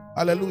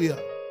 Hallelujah.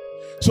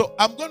 So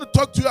I'm going to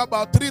talk to you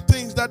about 3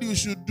 things that you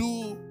should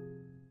do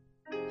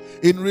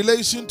in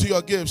relation to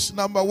your gifts.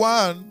 Number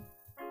one,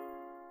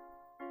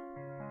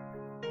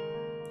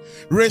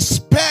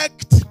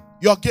 respect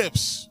your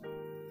gifts.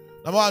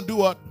 Number one, do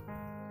what?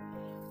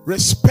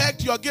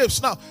 Respect your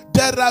gifts. Now,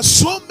 there are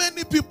so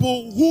many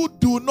people who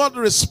do not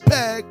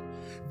respect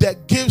the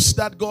gifts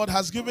that God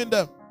has given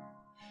them.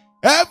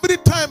 Every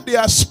time they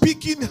are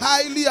speaking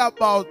highly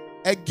about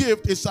a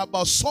gift, it's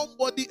about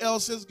somebody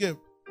else's gift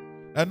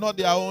and not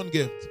their own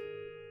gift.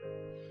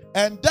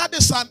 And that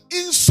is an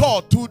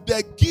insult to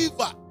the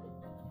giver,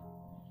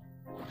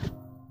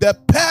 the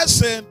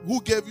person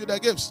who gave you the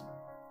gifts.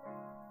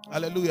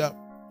 Hallelujah.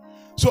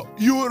 So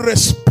you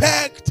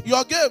respect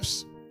your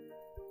gifts.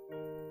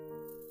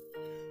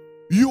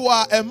 You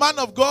are a man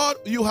of God.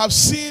 You have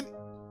seen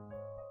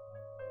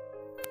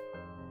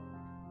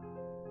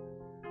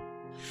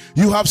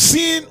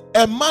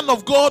a man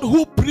of God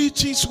who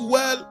preaches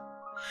well.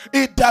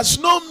 It does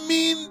not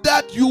mean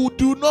that you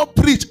do not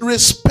preach.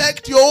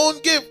 Respect your own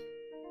gift.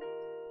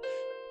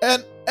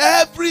 And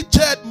every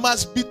church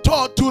must be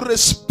taught to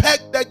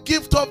respect the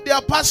gift of their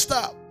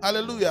pastor.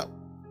 Hallelujah.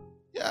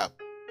 Yeah.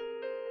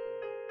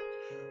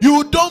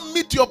 You don't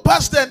meet your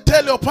pastor and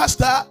tell your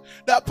pastor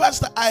that,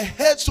 pastor, I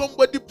heard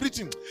somebody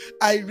preaching.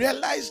 I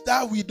realized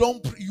that we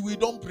don't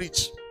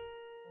preach.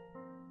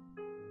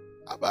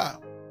 Abba.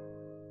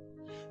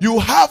 You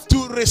have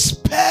to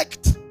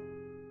respect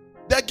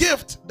the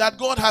gift that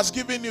God has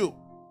given you.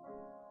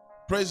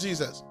 Praise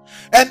Jesus.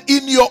 And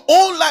in your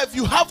own life,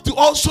 you have to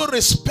also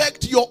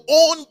respect your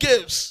own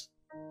gifts.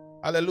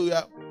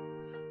 Hallelujah.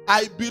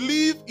 I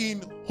believe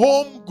in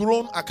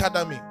homegrown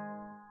academy.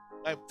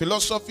 My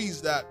philosophy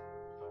is that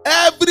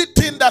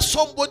everything that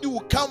somebody will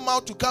come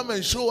out to come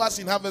and show us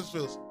in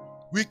Harvestfields,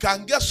 we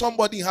can get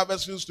somebody in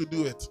Harvestfields to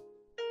do it.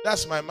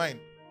 That's my mind.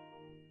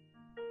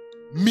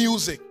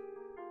 Music.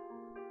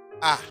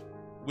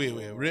 Wait.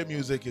 Ray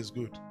music is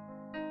good.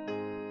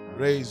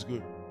 Ray is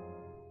good.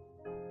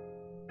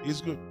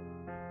 He's good.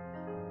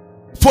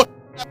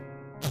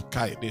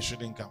 They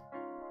shouldn't come.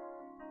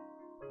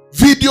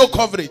 Video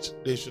coverage,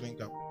 they shouldn't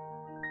come.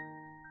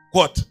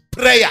 What?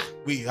 Prayer,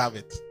 we have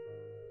it.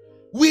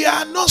 We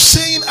are not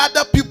saying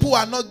other people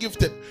are not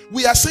gifted.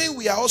 We are saying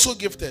we are also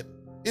gifted.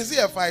 Is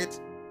it a fight?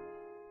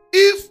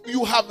 If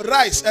you have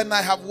rice and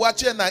I have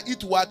wache and I eat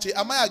wache,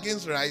 am I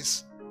against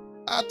rice?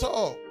 At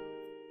all.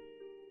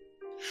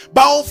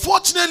 But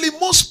unfortunately,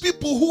 most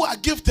people who are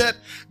gifted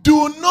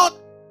do not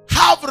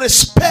have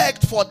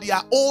respect for their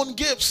own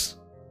gifts.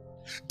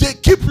 They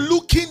keep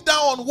looking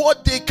down on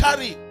what they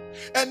carry,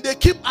 and they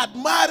keep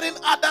admiring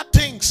other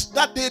things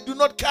that they do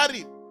not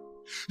carry.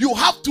 You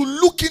have to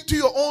look into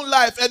your own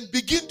life and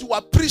begin to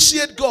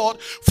appreciate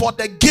God for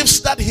the gifts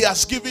that He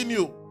has given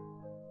you.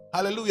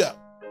 Hallelujah.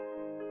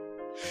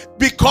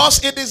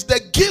 Because it is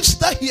the gifts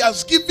that He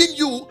has given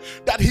you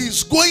that He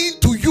is going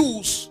to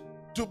use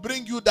to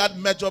bring you that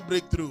major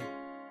breakthrough.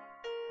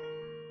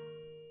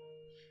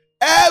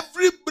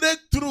 Every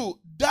breakthrough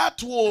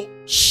that will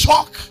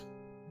shock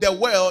the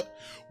world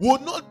will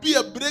not be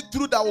a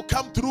breakthrough that will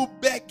come through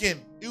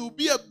begging. It will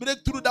be a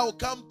breakthrough that will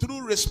come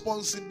through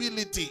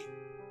responsibility.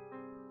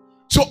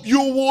 So you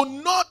will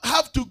not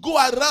have to go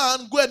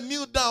around, go and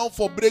kneel down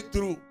for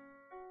breakthrough.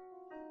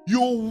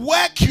 You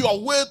work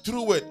your way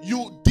through it.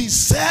 You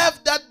deserve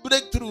that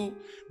breakthrough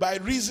by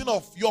reason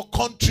of your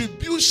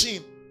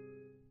contribution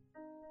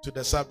to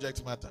the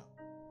subject matter.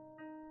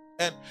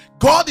 And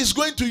God is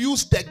going to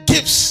use the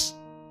gifts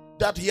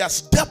that He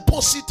has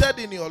deposited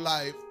in your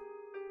life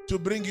to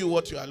bring you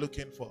what you are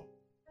looking for.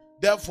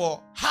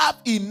 Therefore, have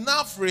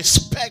enough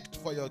respect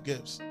for your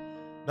gifts.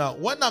 Now,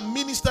 when I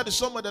minister to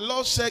someone, the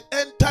Lord said,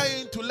 enter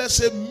into, let's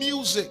say,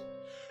 music.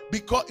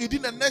 Because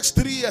within the next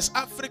 3 years,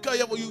 Africa,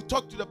 you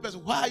talk to the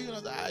person, why?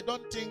 I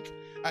don't think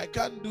I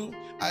can do,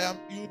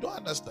 you don't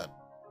understand.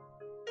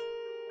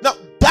 Now,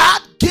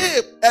 that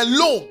gift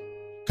alone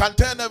can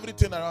turn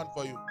everything around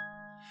for you.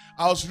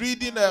 I was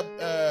reading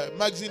a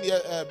magazine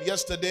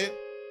yesterday,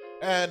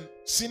 and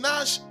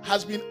Sinach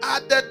has been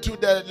added to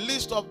the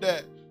list of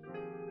the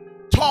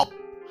top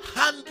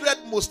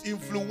 100 most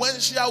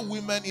influential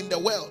women in the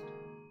world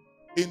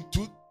in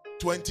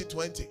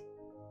 2020.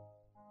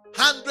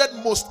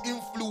 100 most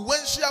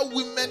influential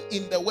women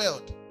in the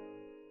world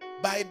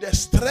by the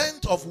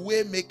strength of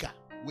Waymaker.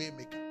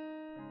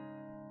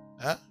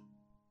 Huh?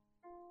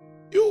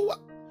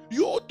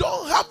 You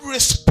don't have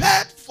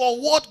respect for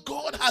what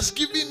God has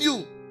given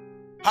you.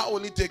 How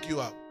will He take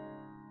you out?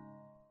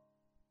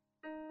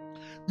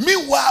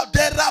 Meanwhile,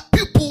 there are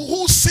people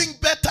who sing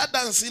better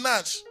than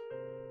Sinach.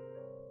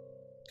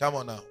 Come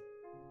on now.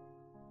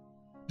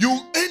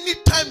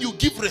 Anytime you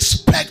give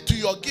respect to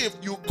your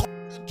gift, you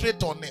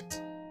concentrate on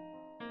it.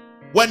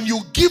 When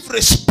you give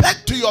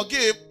respect to your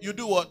gift, you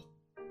do what?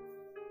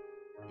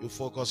 You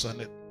focus on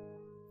it.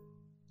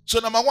 So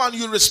number one,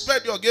 you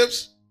respect your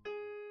gifts.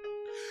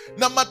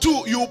 Number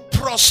two, you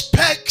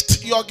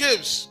prospect your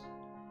gifts.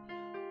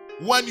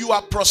 When you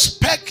are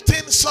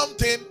prospecting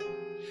something,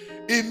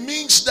 it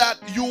means that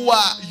you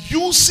are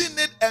using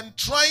it and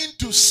trying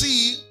to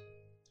see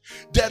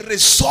the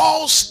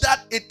results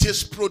that it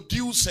is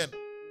producing.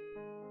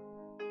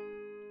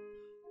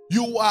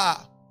 you are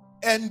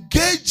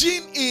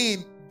engaging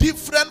in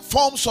different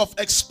forms of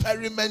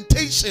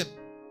experimentation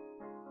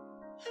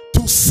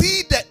to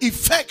see the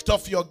effect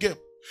of your gift.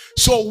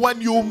 So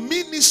when you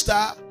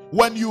minister,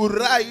 when you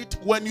write,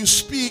 when you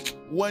speak,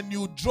 when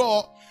you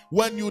draw,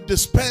 when you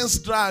dispense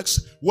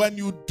drugs, when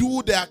you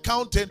do the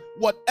accounting,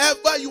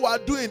 whatever you are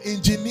doing,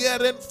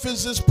 engineering,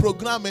 physics,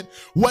 programming,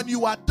 when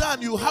you are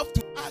done, you have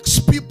to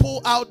ask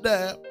people out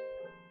there,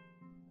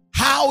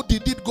 how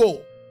did it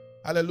go?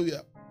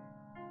 Hallelujah.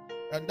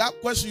 And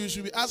that question you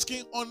should be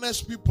asking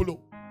honest people.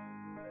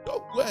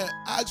 Don't go and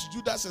ask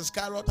Judas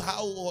Iscariot,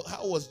 how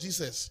was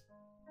Jesus?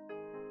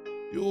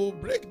 You will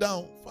break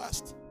down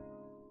fast.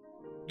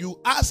 You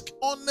ask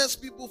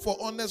honest people for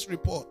honest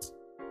report.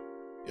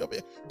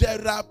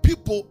 There are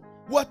people,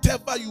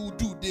 whatever you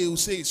do, they will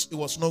say it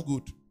was not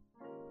good.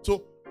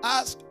 So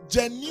ask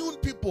genuine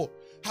people.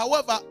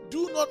 However,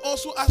 do not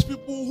also ask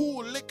people who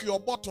will lick your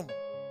bottom.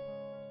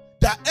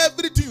 That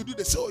everything you do,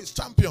 they say, oh, it's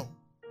champion.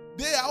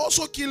 They are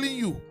also killing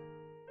you.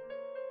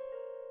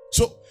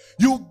 So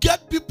you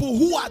get people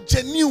who are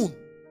genuine.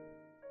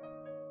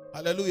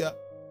 Hallelujah.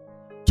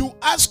 To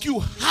ask you,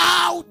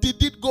 how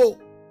did it go?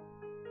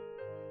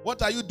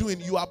 What are you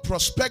doing? You are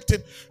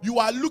prospecting. You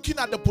are looking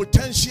at the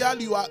potential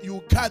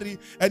you carry,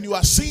 and you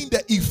are seeing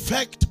the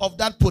effect of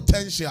that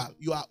potential.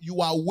 You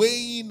are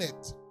weighing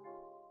it.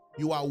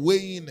 You are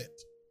weighing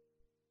it.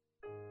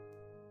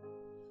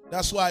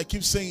 That's why I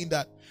keep saying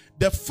that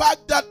the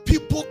fact that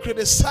people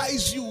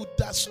criticize you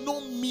does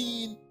not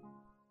mean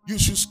you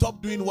should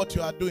stop doing what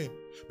you are doing.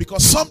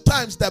 Because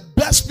sometimes the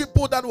best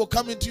people that will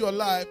come into your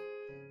life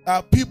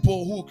are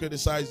people who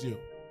criticize you.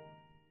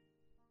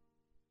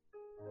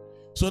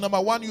 So number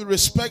one, you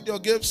respect your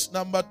gifts.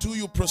 Number two,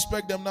 you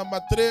prospect them. Number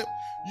three,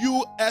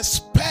 you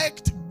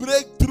expect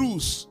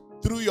breakthroughs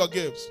through your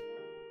gifts.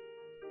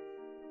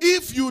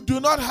 If you do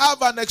not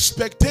have an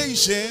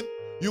expectation,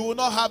 you will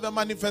not have a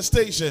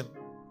manifestation.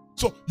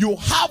 So you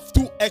have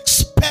to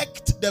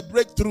expect the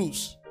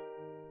breakthroughs.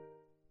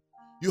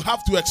 You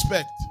have to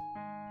expect.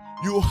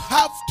 You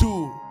have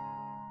to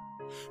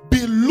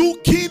be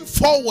looking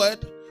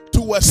forward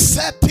to a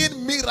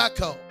certain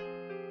miracle,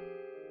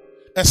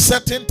 a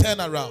certain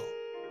turnaround.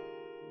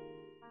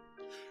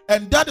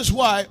 And that is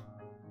why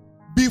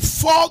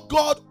before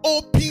God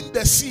opened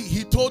the sea,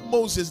 he told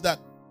Moses that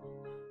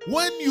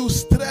when you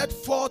spread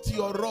forth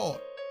your rod,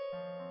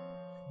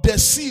 the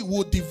sea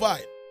will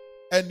divide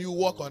and you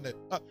walk on it.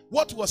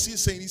 What was he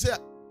saying? He said,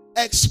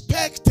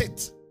 expect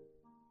it.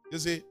 You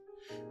see,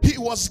 he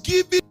was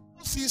giving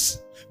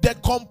Moses the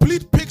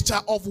complete picture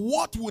of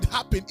what would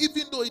happen,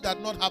 even though it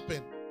had not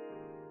happened.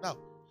 Now,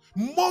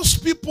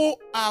 most people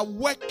are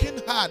working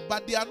hard,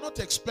 but they are not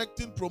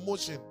expecting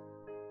promotion.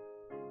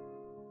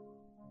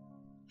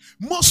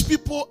 Most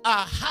people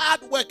are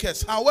hard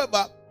workers.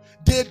 However,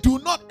 they do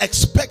not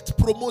expect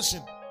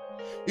promotion.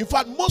 In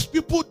fact, most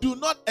people do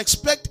not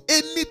expect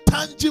any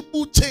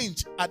tangible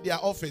change at their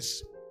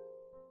office.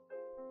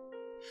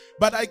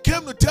 But I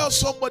came to tell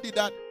somebody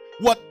that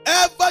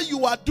whatever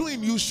you are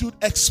doing, you should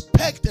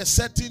expect a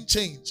certain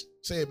change.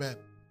 Say amen.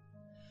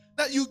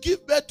 Now, you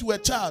give birth to a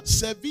child,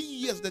 7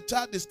 years, the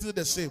child is still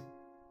the same.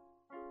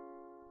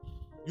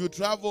 You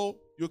travel,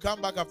 you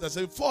come back after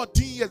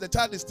 14 years, the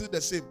child is still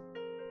the same.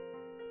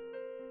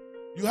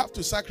 You have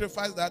to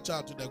sacrifice that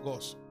child to the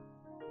gods.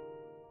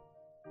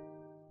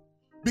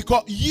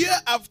 Because year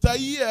after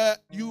year,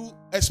 you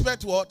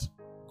expect what?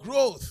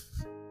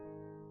 Growth.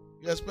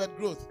 You expect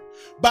growth.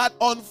 But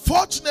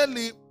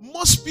unfortunately,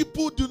 most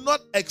people do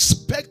not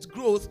expect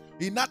growth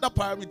in other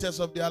parameters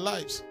of their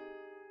lives.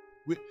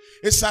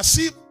 It's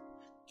as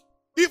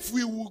if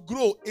we will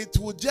grow, it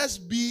will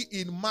just be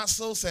in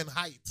muscles and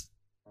height.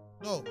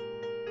 No.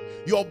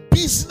 Your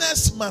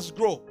business must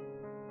grow.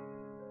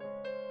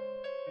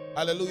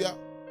 Hallelujah.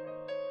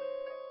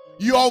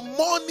 Your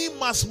money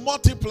must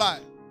multiply.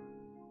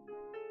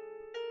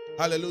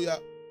 Hallelujah.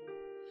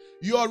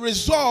 Your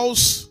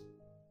results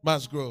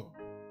must grow.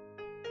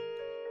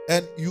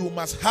 And you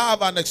must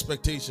have an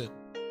expectation.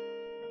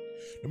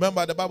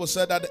 Remember, the Bible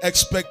said that the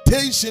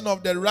expectation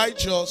of the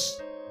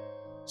righteous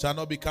shall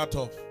not be cut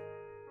off.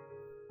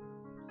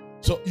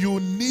 So you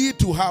need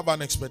to have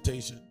an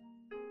expectation.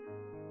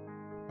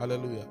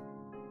 Hallelujah.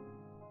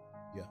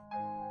 Yeah.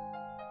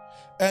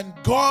 And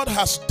God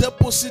has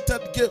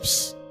deposited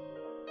gifts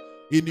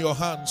in your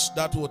hands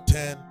that will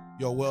turn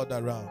your world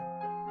around.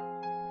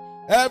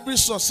 Every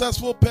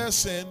successful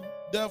person,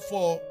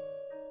 therefore,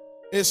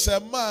 is a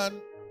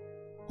man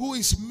who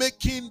is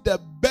making the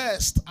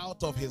best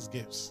out of his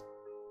gifts.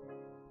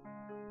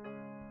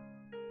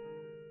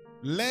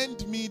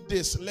 Lend me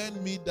this,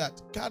 lend me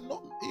that.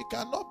 You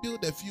cannot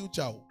build a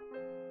future.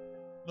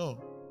 No.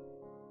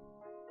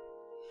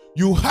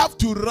 You have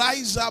to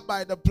rise up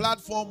by the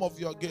platform of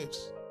your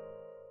gifts.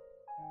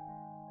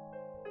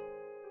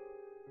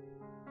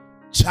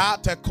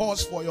 Chart a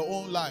course for your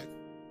own life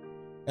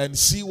and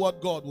see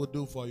what God will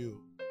do for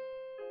you.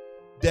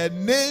 The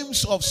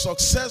names of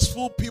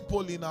successful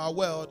people in our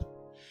world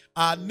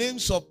are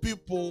names of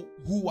people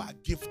who are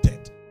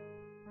gifted.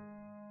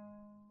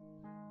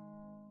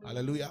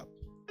 Hallelujah.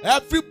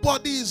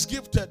 Everybody is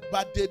gifted,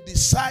 but they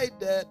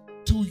decided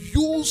to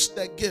use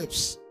the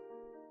gifts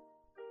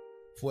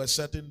for a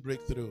certain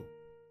breakthrough.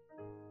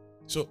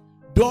 So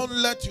don't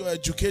let your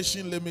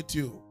education limit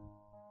you.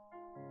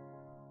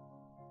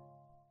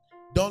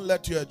 Don't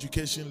let your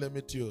education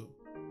limit you.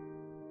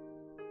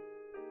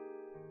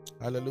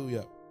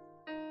 Hallelujah.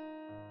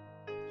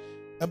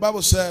 And the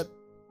Bible said,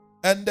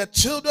 and the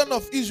children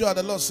of Israel,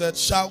 the Lord said,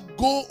 shall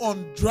go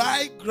on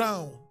dry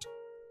ground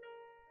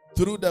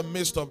through the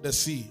midst of the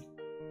sea.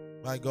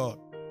 My God.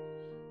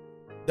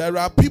 There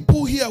are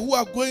people here who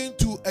are going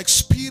to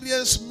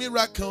experience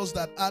miracles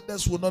that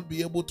others will not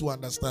be able to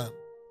understand.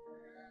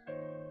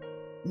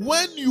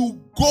 When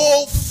you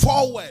go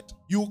forward,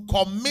 you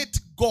commit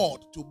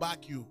God to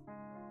back you.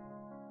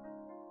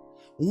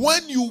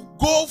 When you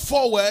go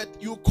forward,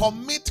 you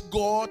commit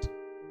God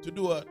to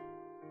do what?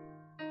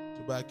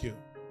 To back you.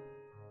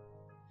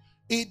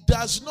 It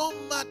does not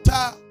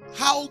matter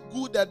how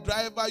good a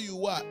driver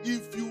you are.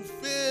 If you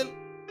fail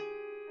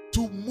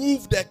to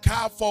move the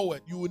car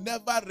forward, you will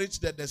never reach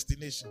the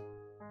destination.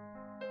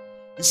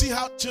 You see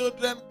how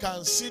children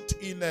can sit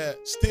in a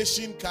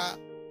station car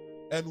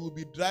and will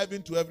be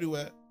driving to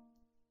everywhere?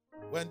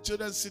 When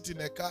children sit in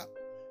a car,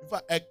 in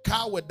fact, a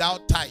car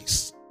without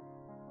tires.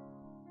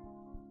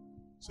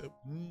 Say,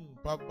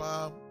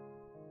 Papa,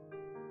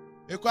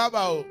 you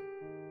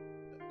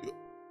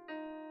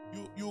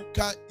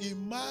can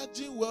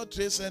imagine World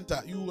Trade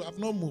Center. You have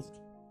not moved.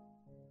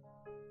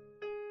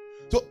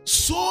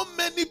 So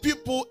many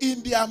people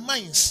in their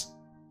minds,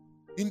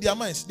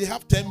 they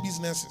have 10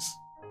 businesses.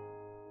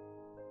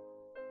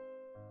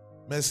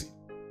 Mercy.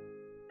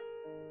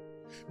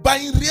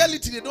 But in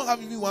reality, they don't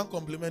have even one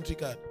complimentary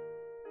card.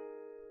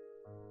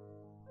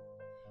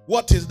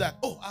 What is that?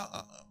 Oh,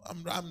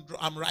 I'm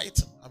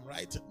writing. I'm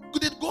writing.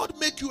 Did God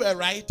make you a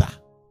writer?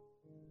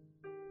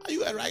 Are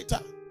you a writer?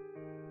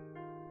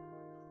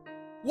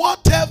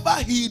 Whatever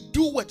he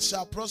doeth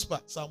shall prosper.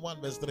 Psalm 1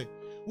 verse 3.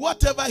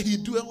 Whatever he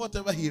do and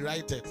whatever he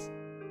writeth.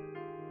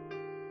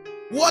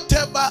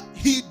 Whatever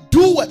he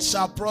doeth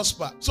shall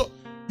prosper. So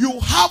you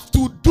have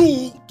to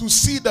do to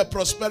see the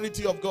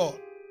prosperity of God.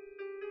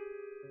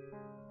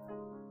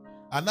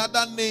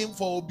 Another name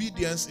for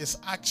obedience is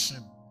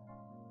action.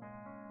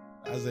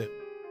 That's it.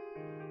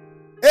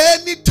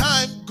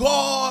 Anytime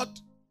God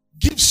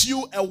gives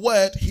you a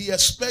word, he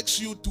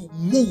expects you to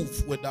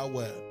move with that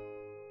word.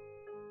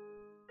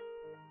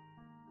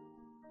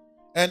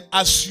 And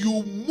as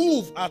you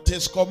move at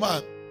his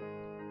command,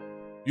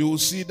 you will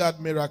see that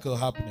miracle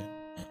happening.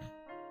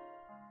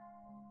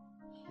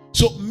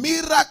 So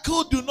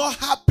miracle do not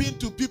happen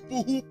to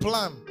people who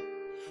plan.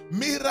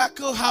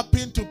 Miracle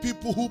happen to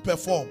people who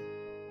perform.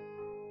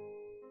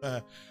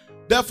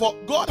 Therefore,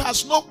 God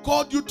has not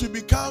called you to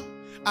become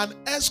an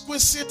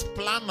exquisite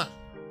planner.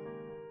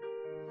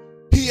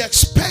 He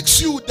expects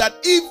you that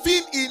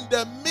even in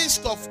the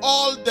midst of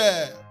all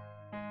the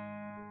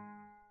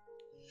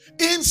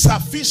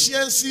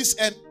insufficiencies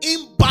and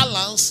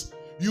imbalance,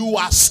 you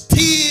are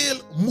still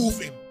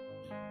moving.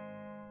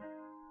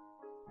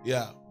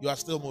 Yeah, you are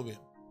still moving.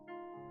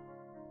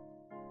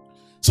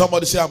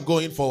 Somebody say, I'm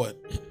going forward.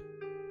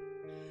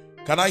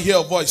 Can I hear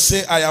a voice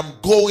say, I am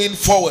going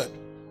forward?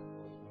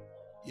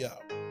 Yeah.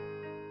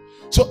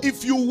 So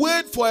if you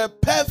wait for a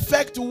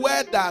perfect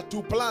weather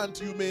to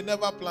plant, you may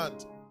never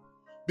plant.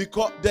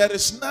 Because there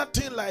is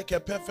nothing like a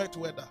perfect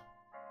weather.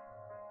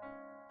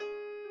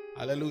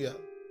 Hallelujah.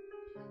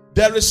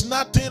 There is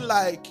nothing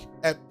like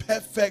a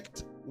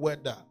perfect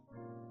weather.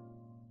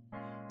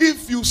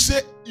 If you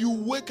say, you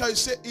wake up and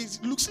say, it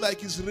looks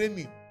like it's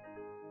raining,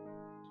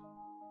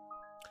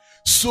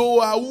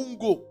 so I won't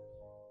go.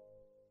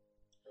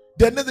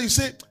 Then you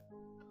say,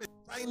 it's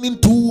shining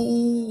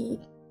too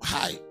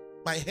high,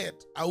 my head,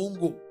 I won't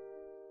go.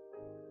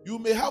 You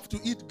may have to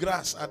eat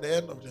grass at the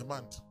end of the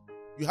month.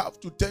 You have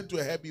to turn to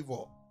a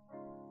herbivore.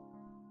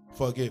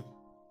 Forgive.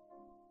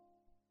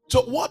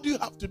 So what do you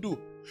have to do?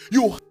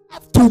 You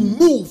have to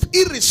move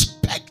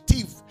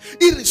irrespective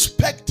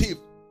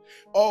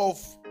of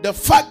the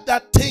fact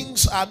that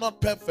things are not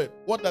perfect.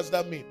 What does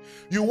that mean?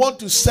 You want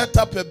to set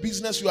up a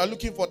business, you are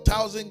looking for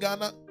 1,000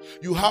 Ghana,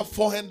 you have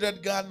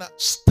 400 Ghana.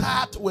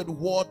 Start with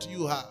what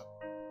you have.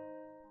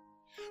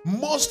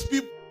 Most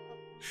people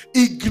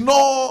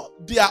ignore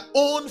their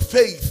own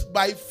faith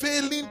by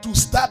failing to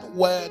start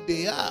where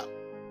they are.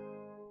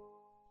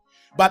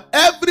 But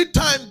every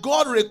time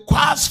God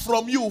requires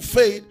from you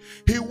faith,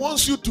 he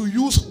wants you to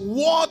use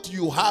what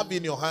you have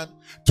in your hand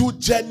to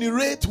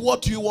generate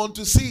what you want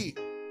to see.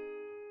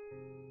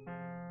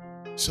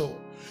 So,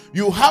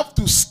 you have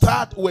to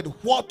start with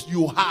what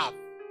you have.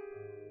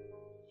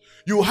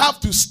 You have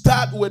to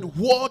start with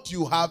what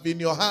you have in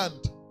your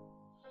hand.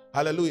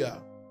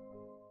 Hallelujah.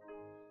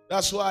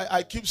 That's why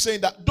I keep saying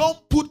that don't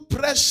put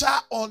pressure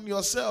on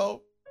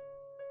yourself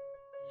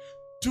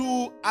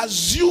to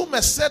assume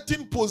a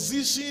certain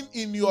position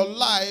in your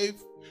life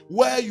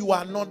where you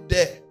are not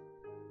there.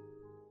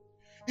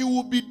 It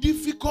will be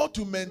difficult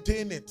to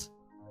maintain it.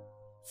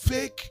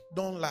 Fake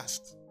don't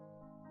last.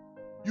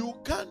 You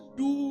can't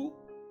do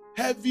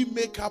heavy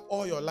makeup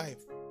all your life.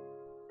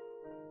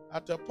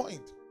 At a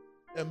point,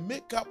 a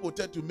makeup will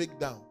tend to make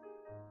down.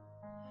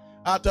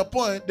 At a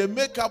point, the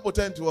makeup will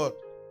tend to what?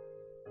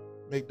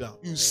 Make down.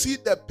 You see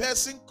the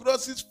person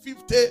crosses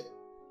 50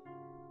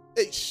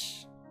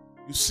 age.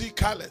 You see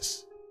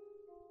colors.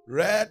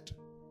 Red,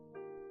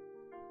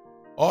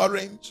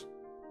 orange,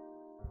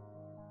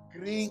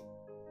 green,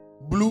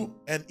 blue,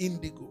 and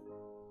indigo.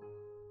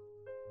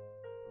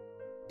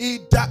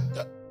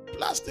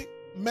 Plastic,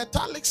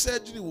 metallic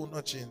surgery will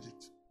not change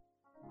it.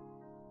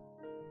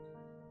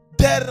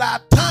 There are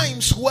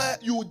times where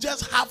you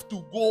just have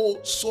to go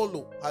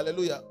solo.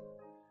 Hallelujah.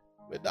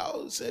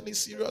 Without any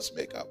serious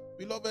makeup.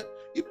 Beloved,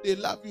 if they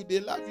love you, they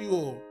love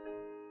you.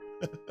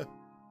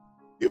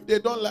 If they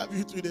don't love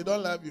you too, they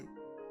don't love you.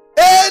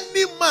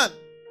 Any man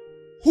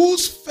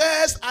whose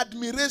first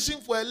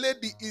admiration for a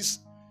lady is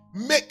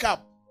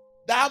makeup,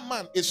 that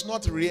man is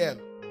not real.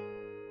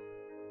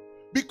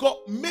 Because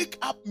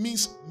makeup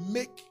means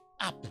make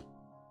up.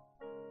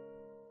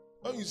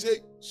 When you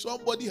say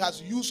somebody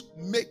has used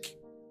make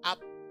up,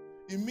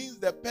 it means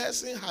the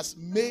person has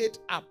made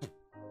up.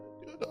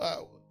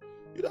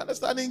 You don't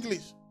understand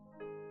English.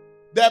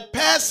 The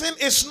person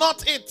is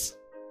not it.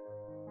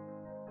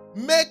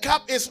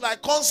 Makeup is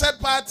like concert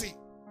party.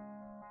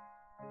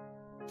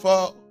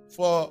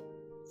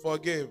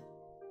 Forgive.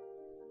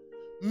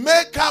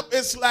 Makeup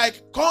is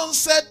like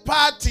concert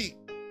party.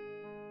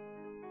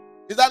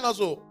 Is that not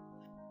so?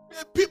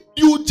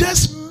 You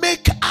just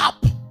make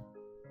up.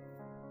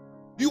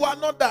 You are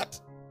not that.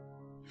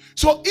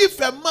 So if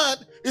a man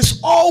is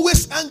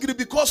always angry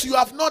because you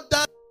have not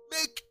done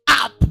make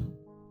up,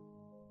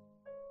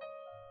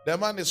 the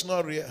man is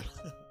not real.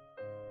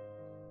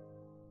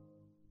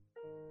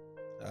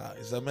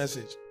 It's a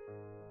message.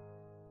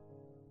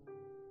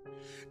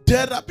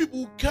 There are people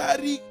who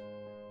carry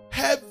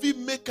heavy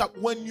makeup.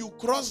 When you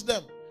cross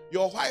them,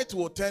 your white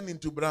will turn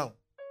into brown.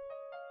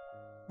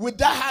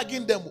 Without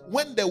hugging them,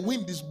 when the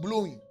wind is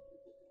blowing,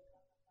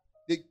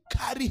 they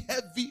carry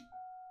heavy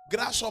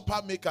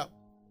grasshopper makeup.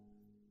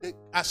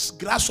 As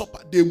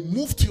grasshopper, they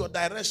move to your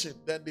direction,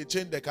 then they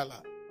change the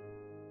color.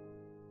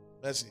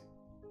 Let's see.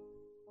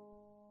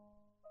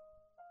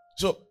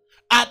 So,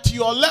 at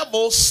your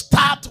level,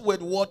 start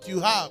with what you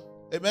have.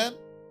 Amen.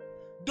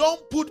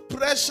 Don't put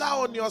pressure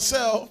on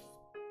yourself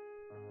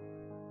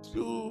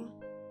to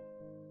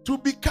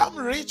become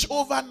rich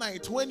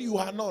overnight when you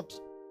are not.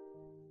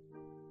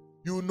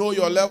 You know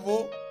your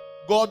level.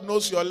 God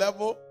knows your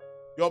level.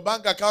 Your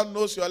bank account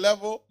knows your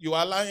level. You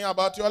are lying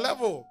about your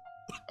level.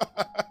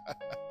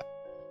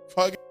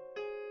 Forget.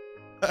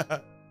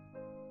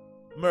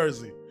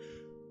 Mercy.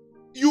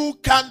 You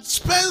can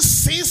spend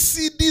 6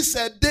 CDs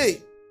a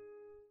day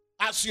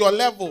as your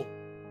level.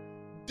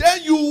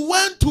 Then you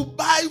went to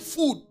buy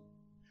food.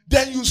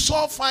 Then you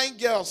saw fine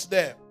girls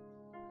there.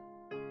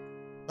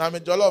 I'm a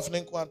jollof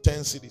ninkwa 10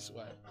 CDs.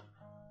 Why?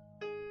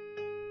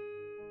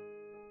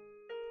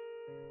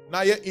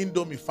 Now you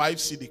Indomie 5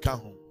 CD come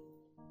home.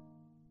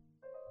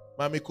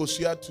 Mami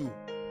Kosia 2.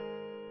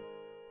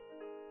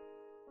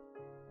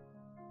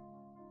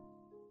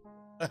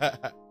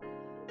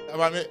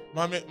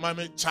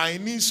 Mami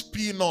Chinese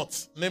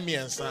peanuts. Name me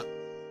answer.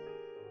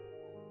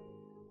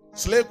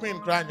 Slave queen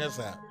crying, yes,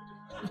 sir.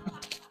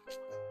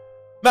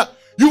 Now,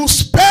 you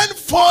spend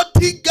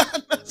 40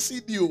 Ghana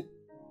CD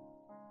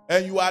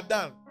and you are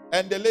done.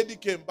 And the lady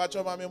came, but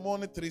your mommy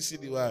only 3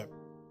 CD.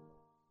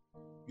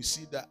 You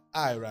see the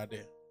eye right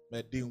there.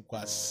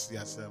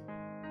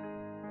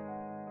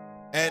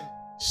 And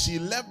she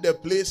left the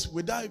place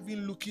without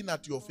even looking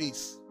at your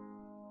face.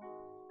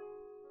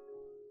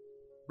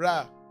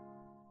 Bruh,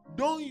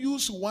 don't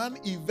use one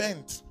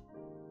event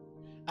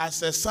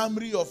as a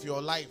summary of your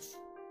life.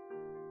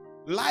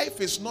 Life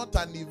is not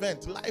an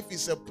event. Life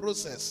is a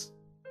process.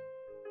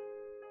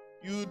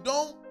 You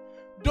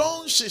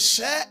don't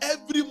share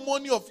every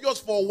money of yours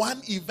for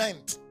one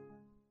event.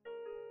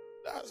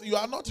 You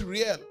are not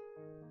real.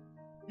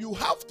 You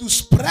have to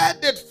spread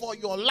it for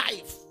your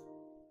life.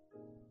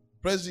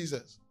 Praise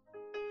Jesus.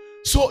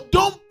 So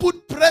don't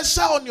put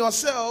pressure on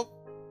yourself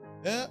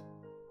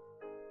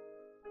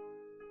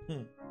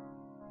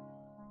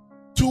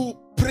to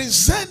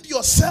present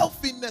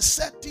yourself in a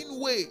certain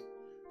way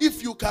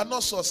if you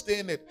cannot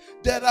sustain it.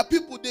 There are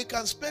people, they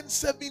can spend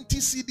 70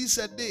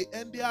 CDs a day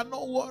and they are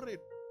not worried.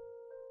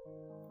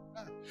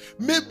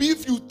 Maybe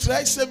if you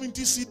try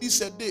 70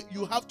 CDs a day,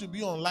 you have to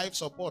be on life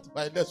support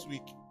by next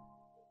week.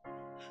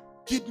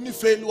 Kidney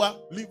failure,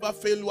 liver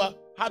failure,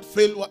 heart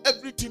failure,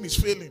 everything is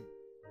failing.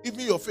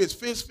 Even your face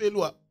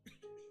failure.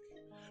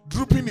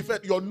 Drooping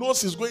effect, your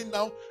nose is going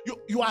down.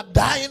 You are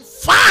dying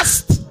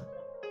fast.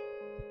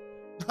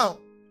 Now,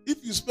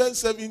 if you spend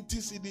 70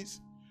 CDs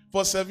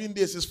for 7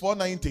 days, it's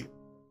 490.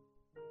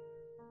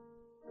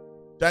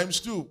 Times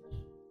 2.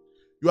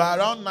 You are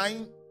around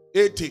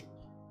 980.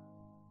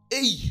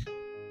 Hey!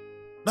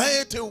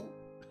 980.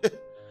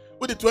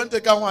 With the 20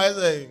 count, I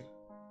say,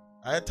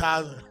 I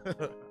 1,000.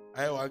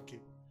 I 1K.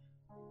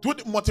 2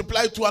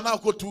 multiply 2 and now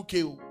go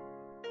 2K.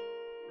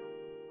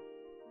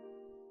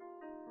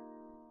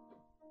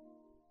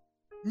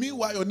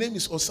 Meanwhile, your name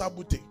is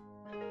Osabute.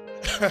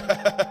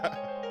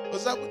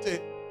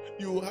 Osabute,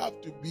 you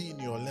have to be in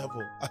your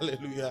level.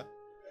 Hallelujah.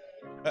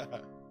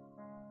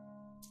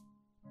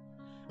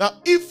 Now,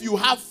 if you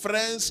have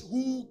friends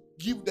who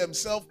give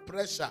themselves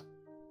pressure,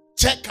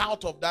 check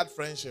out of that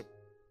friendship.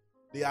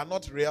 They are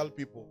not real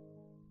people.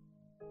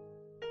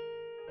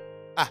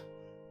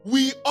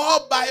 We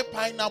all buy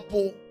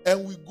pineapple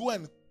and we go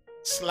and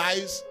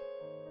slice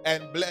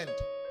and blend.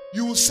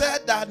 You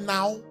said that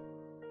now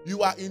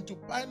you are into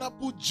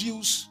pineapple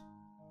juice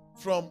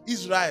from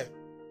Israel.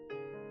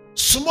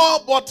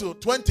 Small bottle,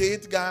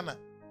 28 Ghana.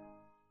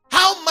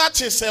 How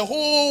much is a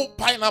whole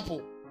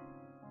pineapple?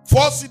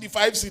 4 cedi,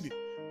 5 cedi.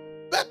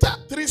 Better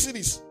 3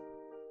 cedis.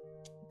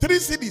 3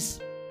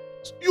 cedis.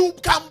 You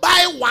can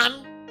buy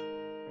one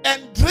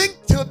and drink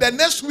till the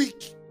next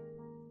week.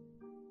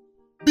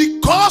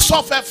 Because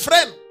of a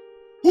friend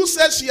who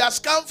says she has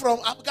come from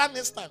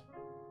Afghanistan.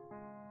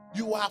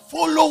 You are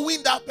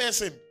following that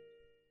person.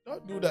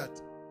 Don't do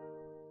that.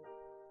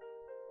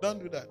 Don't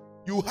do that.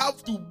 You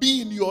have to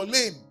be in your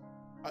lane.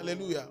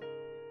 Hallelujah.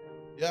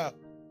 Yeah.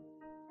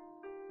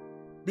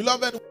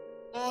 Beloved, we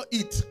all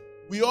eat.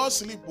 We all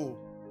sleep. Oh.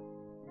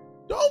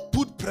 Don't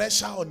put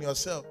pressure on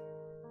yourself.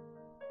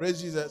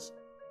 Praise Jesus.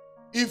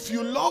 If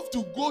you love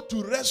to go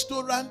to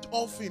restaurant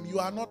often, you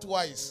are not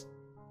wise.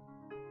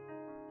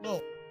 No.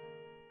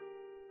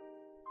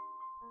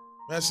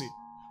 Mercy.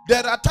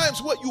 There are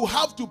times where you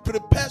have to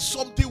prepare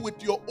something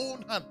with your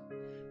own hand.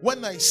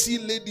 When I see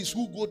ladies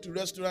who go to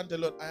restaurant a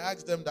lot, I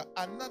ask them that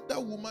another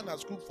woman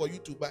has cooked for you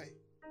to buy.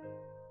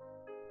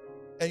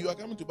 And you are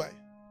coming to buy.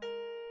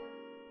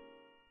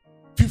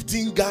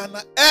 15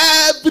 Ghana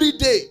every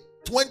day.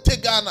 20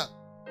 Ghana.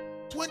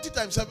 20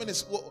 times 7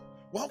 is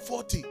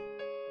 140.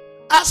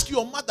 Ask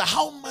your mother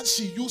how much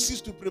she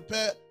uses to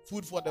prepare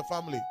food for the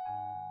family.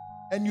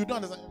 And you don't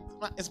understand.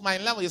 It's my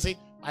level. You say,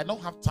 I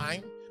don't have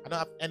time. I don't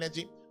have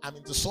energy. I'm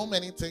into so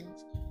many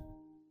things.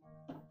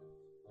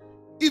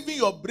 Even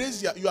your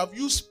brazier, you have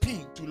used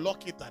pin to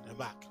lock it at the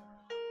back.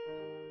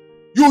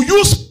 You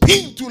use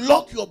pin to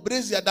lock your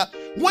brazier that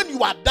when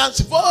you are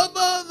dancing,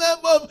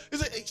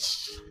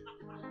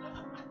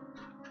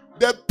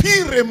 the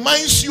pin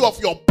reminds you of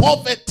your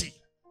poverty.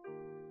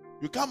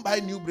 You can't buy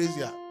new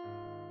brazier.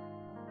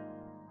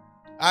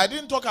 I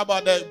didn't talk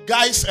about the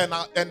guys and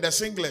the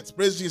singlets.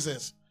 Praise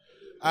Jesus.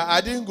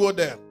 I didn't go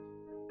there.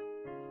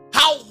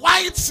 How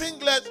white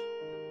singlet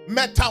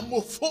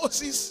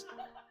metamorphoses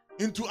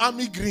into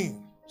army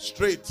green.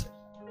 Straight.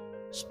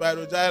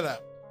 Spirogyra.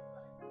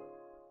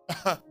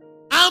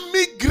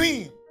 Army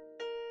green.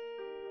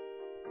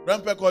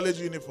 Ramper College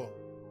uniform.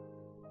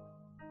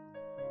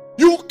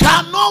 You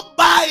cannot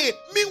buy it.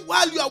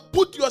 Meanwhile, you have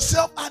put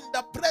yourself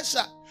under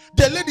pressure.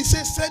 The lady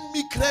says, send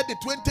me credit,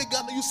 20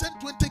 Ghana. You send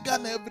 20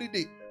 Ghana every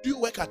day. Do you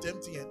work at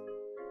MTN?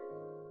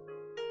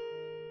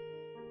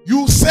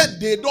 You said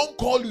they don't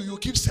call you, you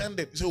keep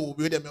sending. You say, oh,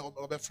 be them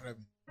friend.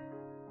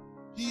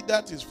 He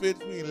that is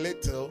faithful in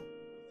little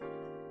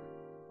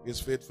is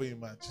faithful in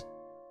much.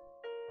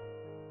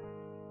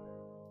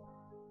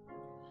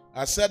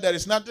 I said there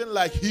is nothing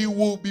like he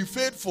will be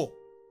faithful.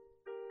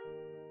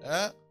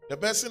 The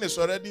person is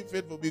already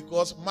faithful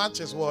because much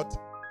is what?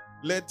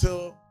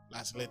 Little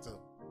plus little.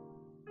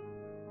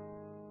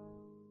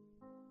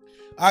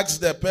 Ask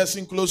the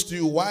person close to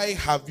you, why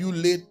have you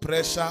laid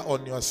pressure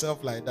on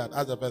yourself like that?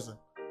 Ask the person.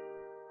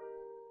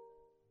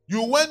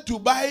 You went to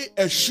buy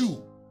a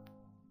shoe,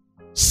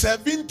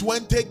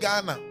 720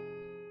 Ghana.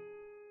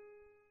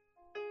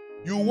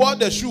 You wore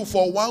the shoe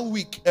for 1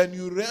 week and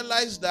you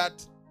realize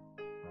that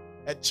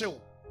a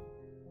chill.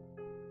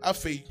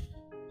 Afi.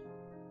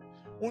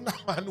 Una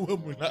manu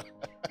emuna.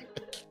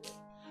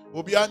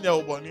 Obi anya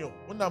obonio.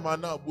 Una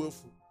mana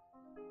abuefu.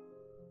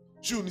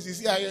 Shoe ni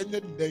sisi aye nye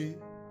ndai.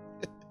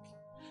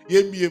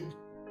 Yem.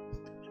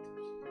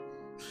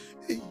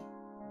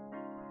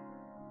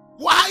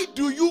 Why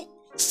do you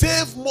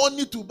save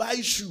money to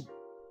buy shoe?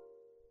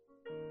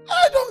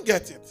 I don't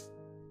get it.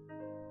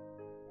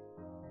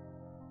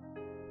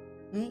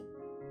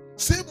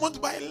 Save money to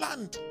buy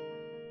land.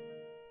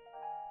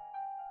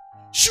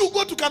 Shoe,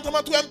 go to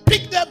Kantamatu and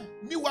pick them.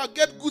 Meanwhile,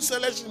 get good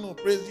selection. Oh,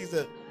 praise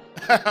Jesus.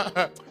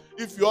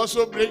 If you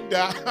also bring the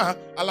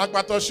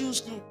Alakbato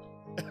shoes too,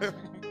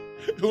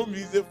 it won't be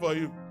easy for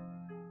you.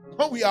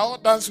 When we are all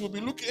dancing, we'll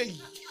be looking.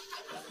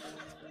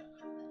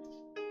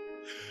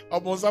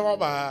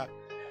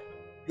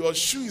 Your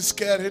shoe is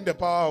carrying the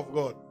power of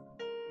God.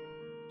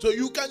 So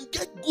you can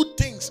get good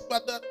things,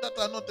 but that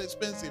are not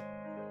expensive.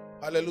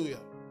 Hallelujah.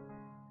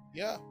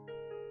 Yeah.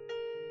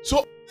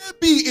 So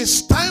maybe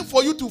it's time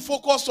for you to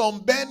focus on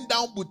bend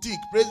down boutique.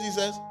 Praise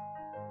Jesus.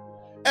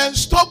 And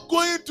stop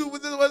going to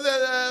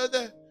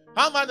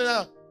how much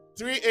now?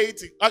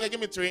 380. Okay, give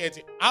me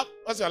 380.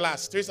 What's your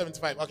last?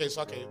 375. Okay, it's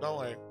okay. Don't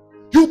worry.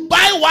 You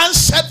buy one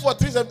set for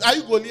 370. Are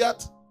you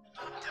Goliath?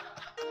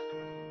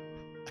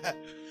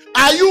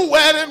 Are you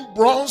wearing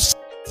bronze?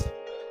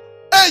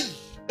 Hey!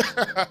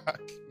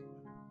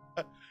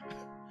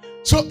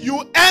 So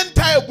you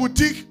enter a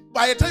boutique.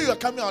 By the time you are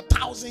coming out,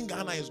 1,000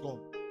 Ghana is gone.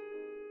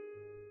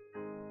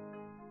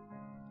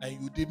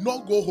 And you did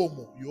not go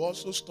home. You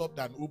also stopped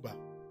an Uber.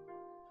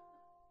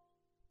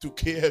 to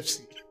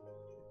KFC.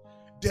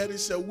 There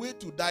is a way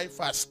to die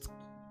fast.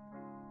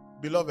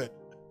 Beloved,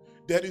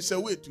 there is a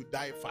way to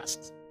die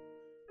fast.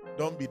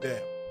 Don't be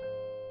there.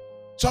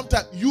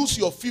 Sometimes use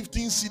your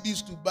 15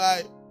 CDs to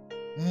buy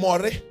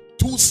more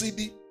 2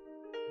 CD,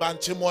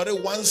 Banche more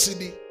 1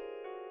 CD,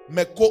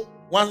 Meko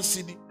 1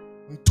 CD,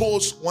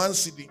 Toast 1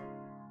 CD.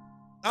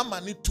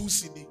 Amani 2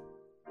 CD.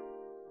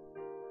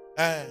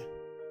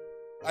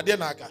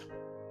 Adenaka.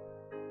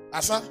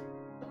 Asa?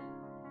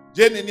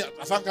 Jenny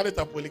Asan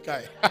Kaleta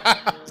Polikai.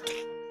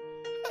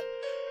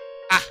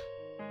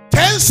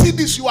 10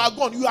 CDs you are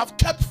gone. You have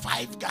kept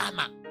 5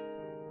 Ghana.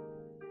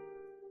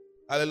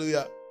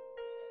 Hallelujah.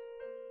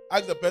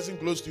 Ask the person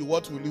close to you,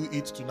 what will you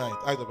eat tonight?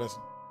 Ask the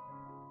person.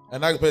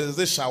 And ask the person, is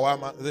this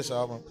shawarma? Is this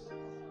shawarma?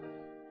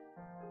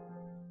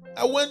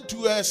 I went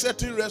to a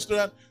certain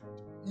restaurant,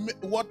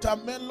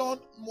 watermelon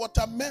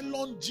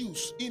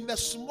juice in a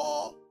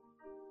small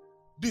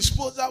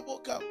disposable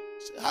cup.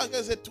 How can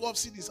I say 12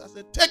 CDs? I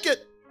said, take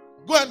it.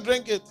 Go and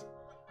drink it.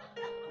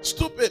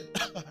 Stupid.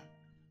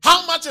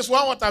 How much is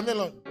one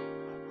watermelon?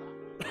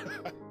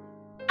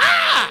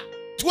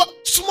 12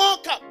 small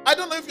cup. I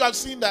don't know if you have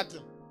seen that.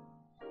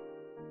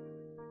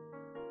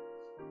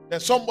 Then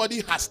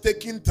somebody has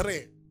taken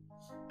 3.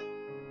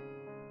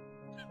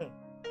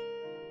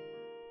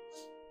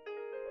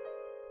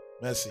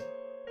 Mercy.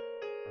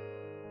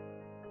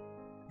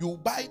 You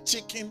buy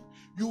chicken,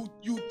 you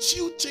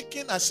chew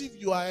chicken as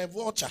if you are a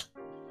vulture.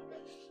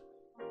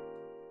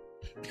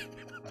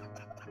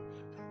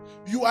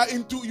 You are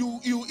into you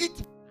eat,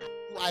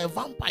 you are a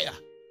vampire.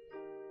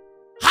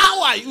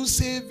 How are you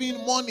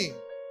saving money?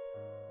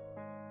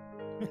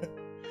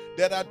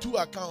 There are 2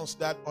 accounts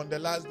that on the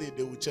last day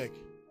they will check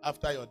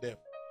after your death.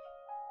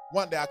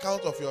 1, the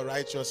account of your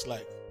righteous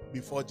life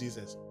before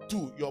Jesus.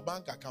 2, your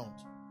bank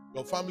account.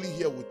 Your family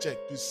here will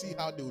check to see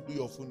how they will do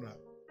your funeral.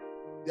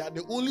 They are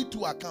the only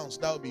 2 accounts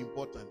that will be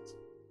important.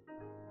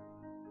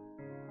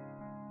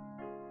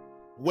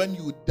 When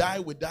you die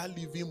without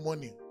leaving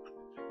money,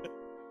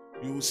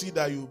 you will see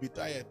that you will be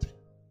tired.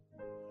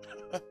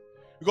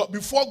 Because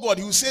before God,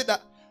 he will say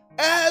that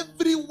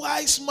every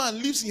wise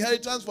man leaves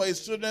inheritance for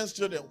his children's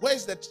children. Where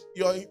is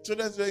your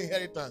children's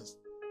inheritance?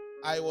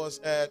 I was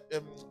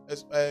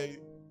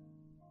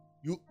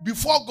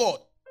before God.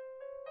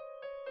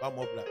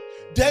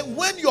 Then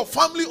when your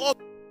family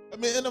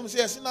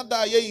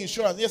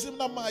insurance,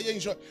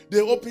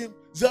 they open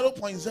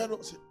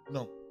 0.0.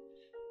 No.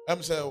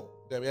 I'm saying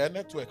there are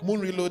network. Moon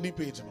reloading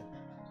page.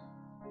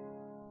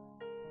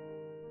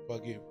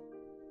 Forgive.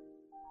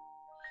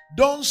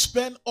 Don't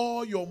spend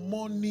all your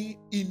money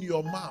in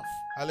your mouth.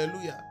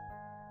 Hallelujah.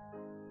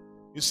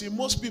 You see,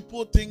 most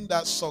people think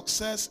that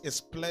success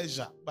is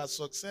pleasure, but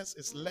success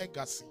is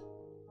legacy.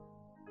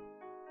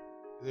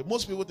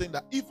 Most people think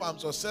that if I'm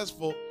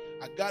successful,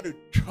 I got to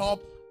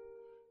chop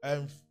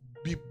and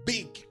be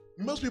big.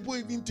 Most people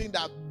even think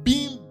that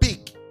being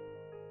big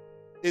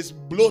is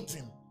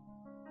bloating.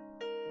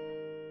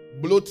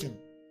 Bloating.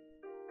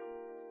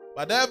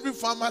 But every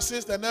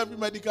pharmacist and every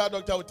medical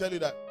doctor will tell you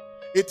that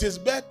it is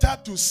better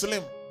to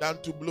slim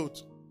than to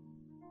bloat.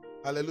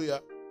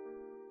 Hallelujah.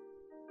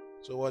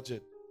 So watch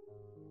it.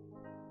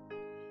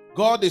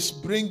 God is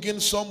bringing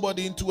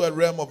somebody into a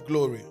realm of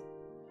glory.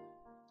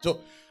 So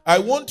I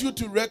want you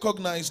to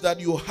recognize that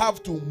you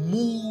have to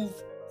move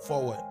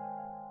forward.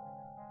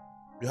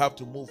 You have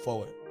to move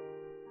forward.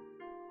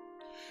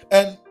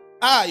 And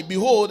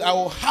behold, I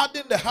will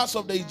harden the hearts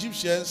of the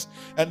Egyptians,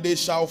 and they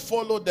shall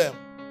follow them.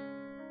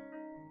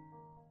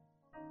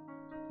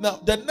 Now,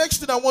 the next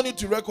thing I want you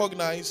to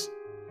recognize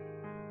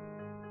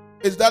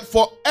is that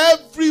for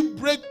every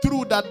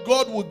breakthrough that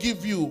God will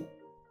give you,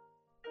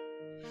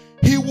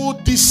 He will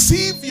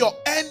deceive your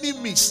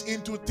enemies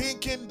into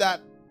thinking that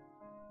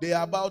they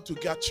are about to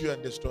catch you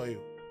and destroy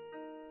you.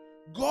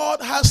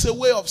 God has a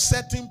way of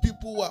setting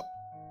people up.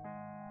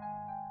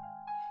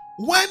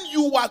 When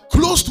you are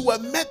close to a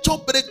major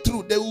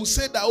breakthrough, they will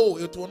say that, oh,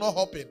 it will not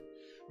happen.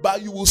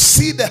 But you will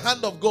see the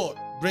hand of God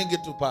bring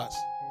it to pass.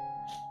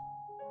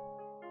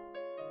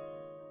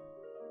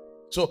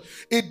 So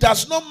it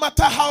does not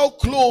matter how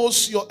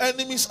close your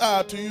enemies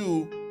are to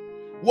you,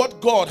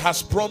 what God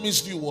has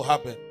promised you will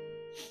happen.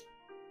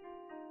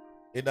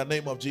 In the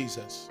name of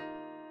Jesus.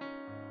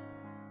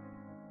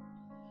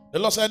 The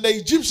Lord said, the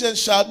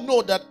Egyptians shall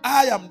know that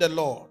I am the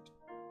Lord.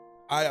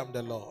 I am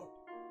the Lord.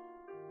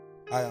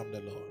 I am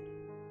the Lord.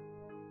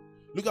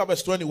 Look at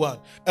verse 21.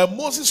 And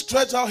Moses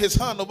stretched out his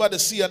hand over the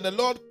sea, and the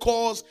Lord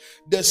caused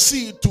the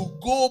sea to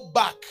go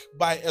back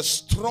by a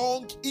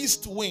strong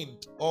east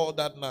wind all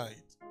that night.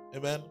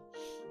 Amen.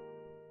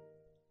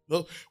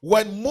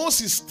 When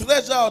Moses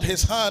stretched out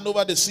his hand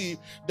over the sea,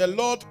 the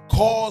Lord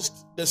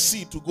caused the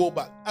sea to go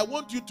back. I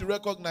want you to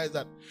recognize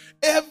that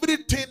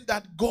everything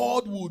that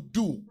God will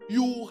do,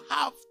 you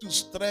have to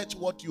stretch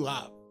what you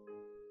have.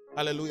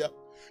 Hallelujah.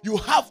 You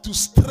have to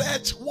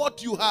stretch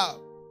what you have.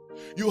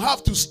 You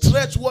have to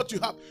stretch what you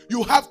have.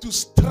 You have to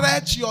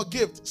stretch your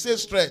gift. Say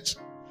stretch.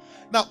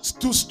 Now,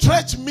 to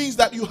stretch means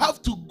that you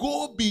have to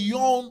go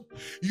beyond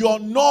your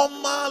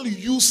normal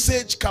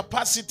usage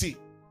capacity.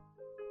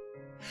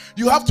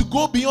 You have to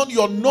go beyond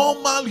your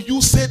normal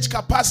usage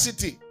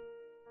capacity.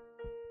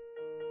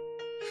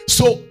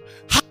 So,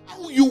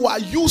 how you are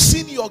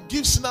using your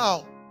gifts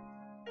now,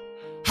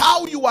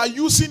 how you are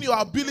using your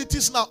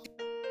abilities now,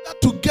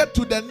 to get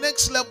to the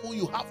next level,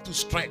 you have to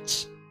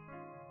stretch.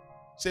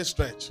 Say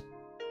stretch.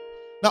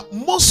 Now,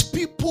 most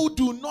people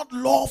do not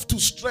love to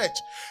stretch.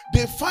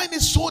 They find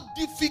it so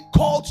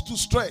difficult to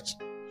stretch.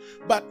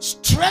 But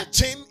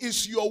stretching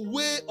is your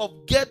way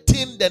of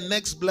getting the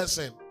next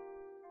blessing.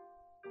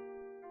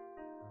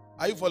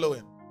 Are you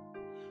following?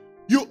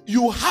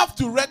 You have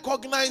to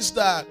recognize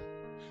that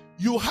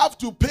you have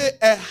to pay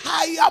a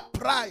higher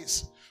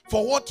price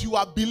for what you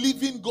are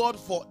believing God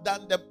for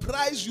than the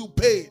price you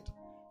paid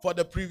for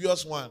the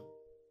previous one.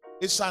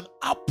 It's an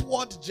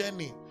upward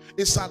journey.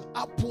 It's an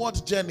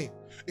upward journey.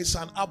 It's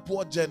an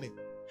upward journey.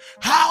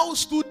 How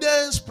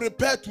students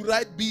prepare to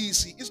write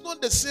BEC, it's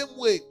not the same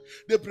way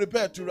they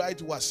prepare to write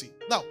WASI.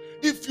 Now,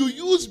 if you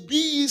use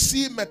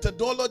BEC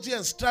methodology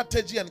and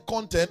strategy and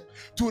content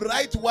to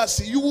write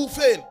WASI, you will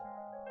fail.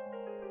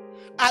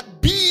 At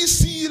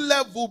BEC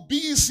level,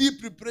 BEC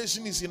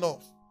preparation is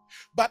enough.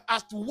 But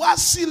at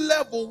WASI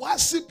level,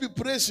 WASI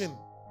preparation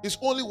is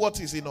only what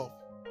is enough.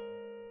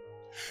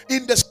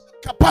 In the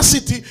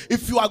capacity,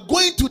 if you are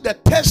going to the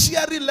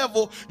tertiary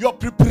level, your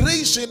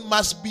preparation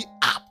must be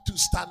up to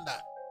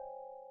standard.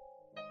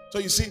 So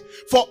you see,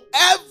 for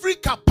every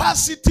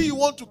capacity you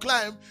want to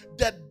climb,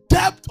 the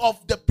depth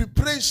of the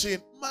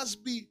preparation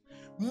must be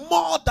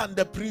more than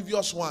the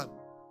previous one.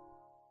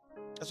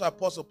 That's why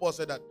Apostle Paul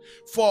said that.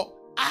 For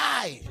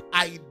I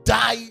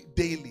die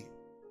daily.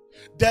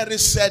 There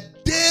is a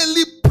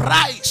daily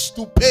price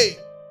to pay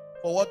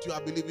for what you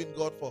are believing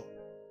God for.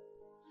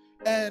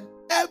 And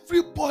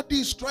everybody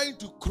is trying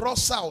to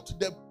cross out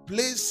the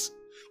place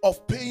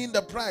of paying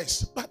the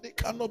price, but they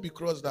cannot be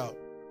crossed out.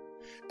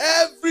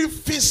 Every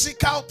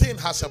physical thing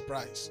has a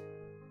price.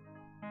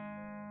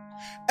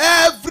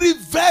 Every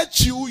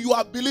virtue you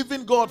are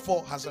believing God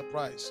for has a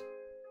price.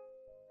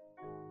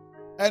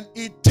 And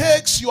it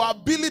takes your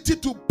ability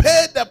to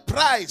pay the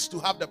price to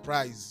have the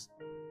prize.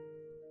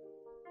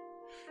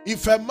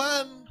 If a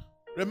man,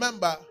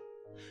 remember,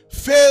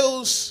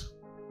 fails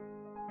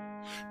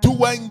to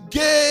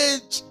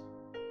engage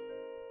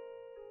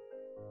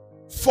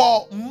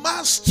for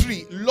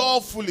mastery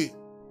lawfully,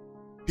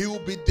 he will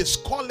be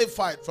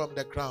disqualified from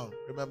the crown.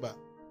 Remember.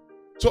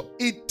 So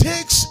it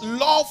takes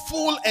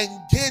lawful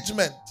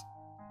engagement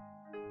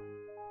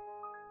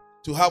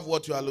to have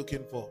what you are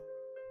looking for.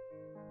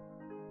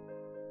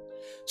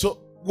 So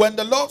when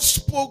the Lord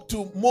spoke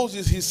to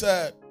Moses, he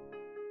said,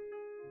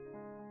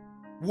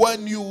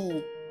 when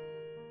you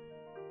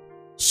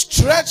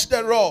stretch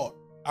the rod,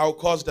 I'll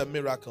cause the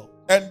miracle.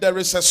 And there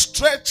is a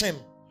stretching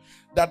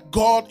that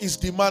God is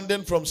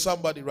demanding from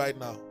somebody right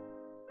now.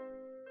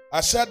 I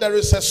said there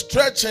is a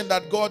stretching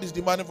that God is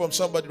demanding from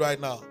somebody right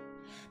now.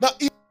 Now,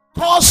 in the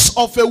course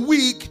of a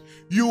week,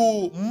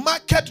 you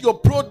market your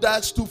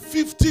products to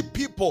 50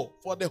 people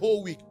for the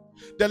whole week.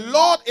 The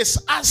Lord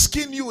is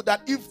asking you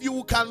that if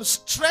you can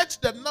stretch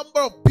the number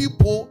of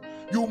people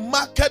you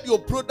market your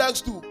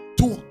products to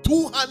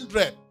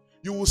 200,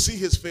 you will see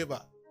his favor.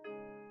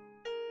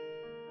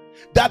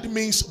 That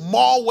means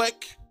more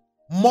work,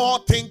 more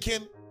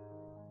thinking,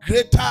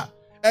 greater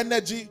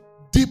energy,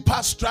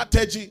 deeper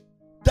strategy.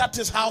 That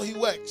is how he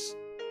works.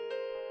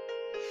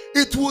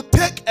 It will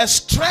take a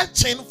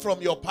stretching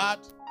from your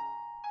part.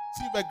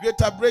 See a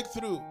greater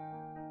breakthrough.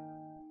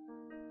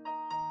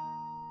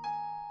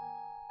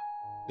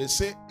 They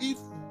say if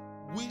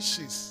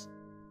wishes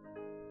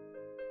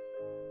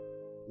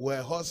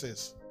were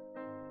horses,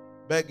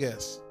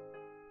 beggars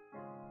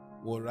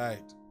will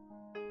ride.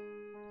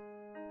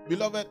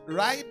 Beloved,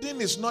 riding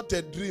is not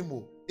a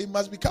dream. It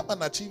must become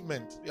an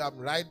achievement. I'm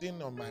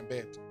riding on my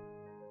bed.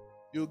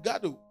 You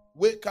got to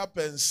wake up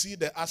and see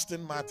the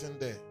Aston Martin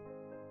there.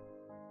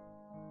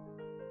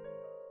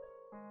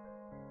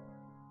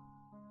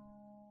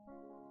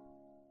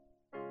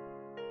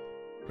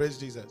 Praise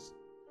Jesus.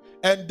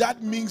 And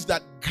that means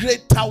that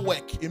greater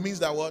work. It means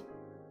that what?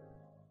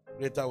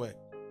 Greater work.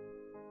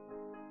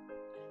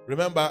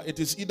 Remember, it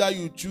is either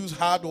you choose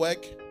hard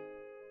work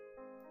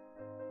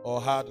or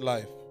hard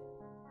life.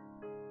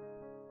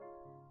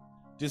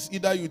 It is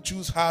either you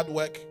choose hard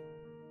work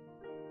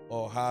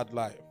or hard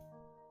life.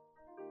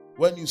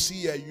 When you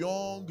see a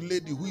young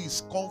lady who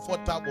is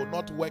comfortable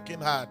not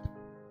working hard,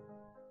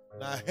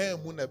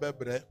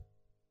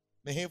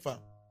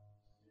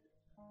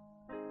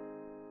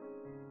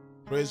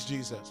 praise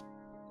Jesus.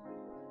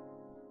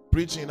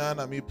 Preaching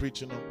and me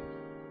preaching.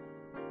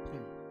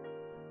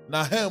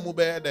 Na hemu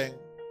be den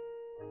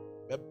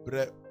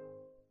bebre.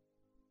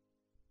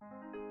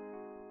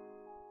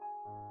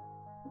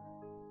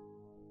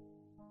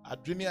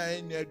 Adwene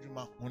a enye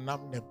adwuma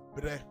honam ne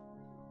bre.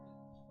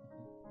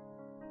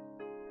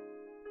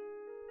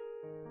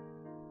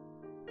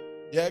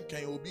 Ya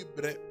kan obi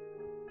bre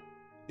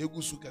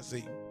egusu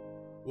kase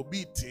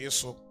obi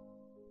teso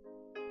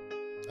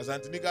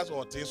azantinigas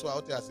or teso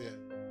out there say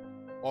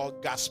or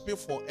gaspe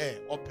for air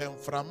or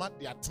penframa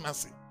de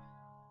atenase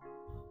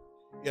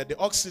Yeah, the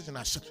oxygen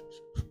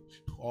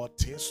or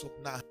taste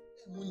na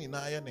muni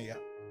na ya ne ya.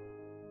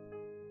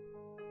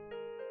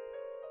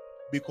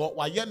 Because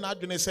why you not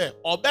gonna say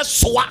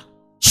obeswa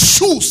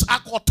shoes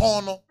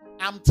akotono.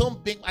 I'm too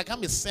big. I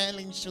can't be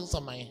selling shoes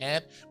on my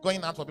head,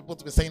 going out for people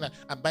to be saying that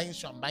I'm buying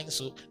shoes, I'm buying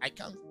shoes. I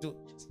can't do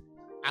it.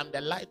 I'm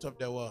the light of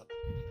the world.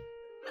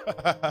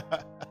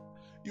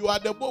 You are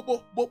the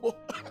bobo.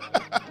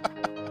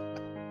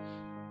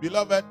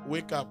 Beloved,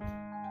 wake up.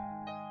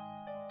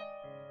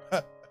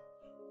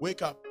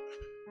 Wake up.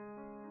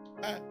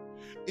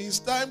 It's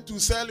time to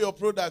sell your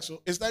products.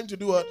 So it's time to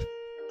do what?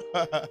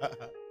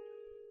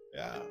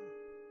 Yeah.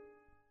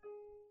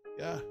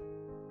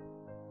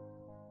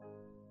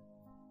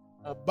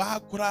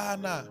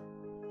 Obakrana.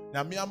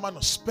 Na me ama no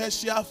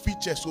special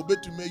features so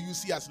to me you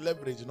see as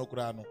leverage no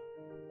krano.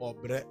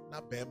 Obre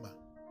na bema.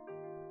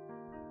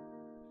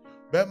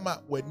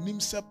 Bema when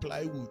nim se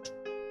plywood.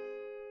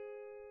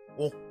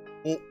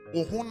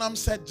 Ohunam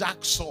se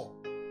jacksaw.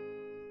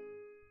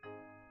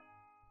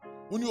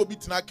 Uni obi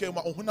tina ke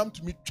ma ohunam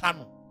tumi twa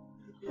no.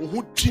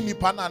 Ohu twi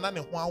nipa na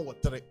ne ho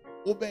awotre.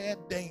 Obeye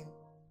den.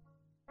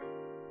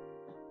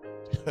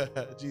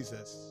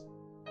 Jesus.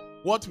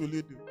 What will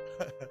you do?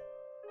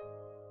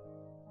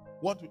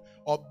 What will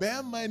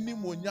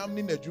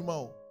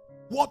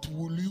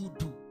you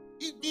do?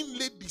 Even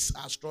ladies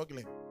are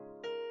struggling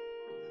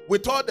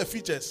with all the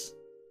features.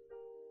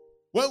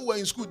 When we were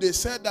in school, they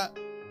said that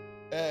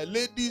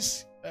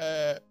ladies,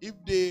 if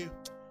the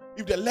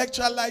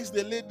lecturer likes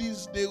the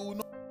ladies, they will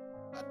not.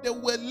 But there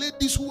were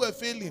ladies who were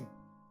failing.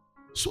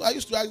 So I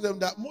used to ask them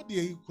that,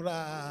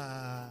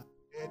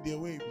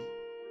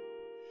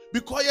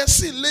 because you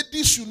see,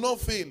 ladies should not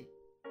fail.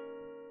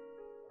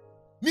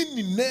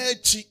 Nini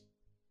nechi,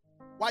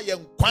 why you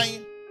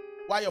quine,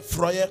 why you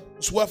froye,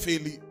 swa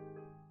faili.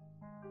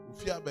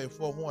 Ufia by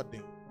 4 more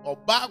day. Or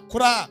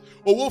bakra,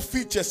 or what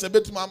features a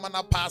bit mama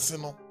na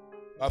passing no,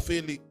 a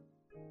faili.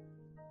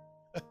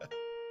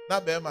 Na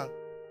bema.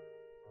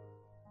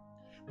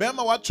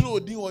 Bema what true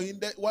di or in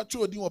the what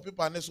true di or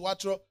people and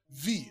what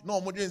V. No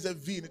more than say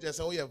V, and just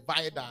say, oh, yeah,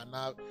 Vida.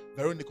 Now,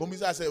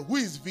 Veronica, I say, who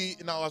is V?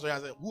 Now, I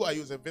say, who are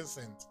you? Say,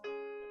 Vincent.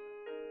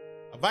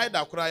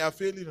 Vida, could I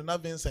failing,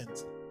 not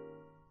Vincent?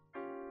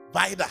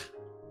 Vida.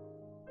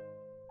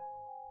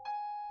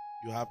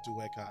 You have to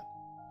work hard.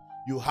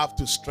 You have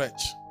to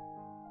stretch.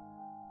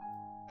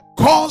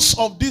 Course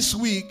of this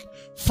week,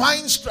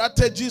 find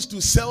strategies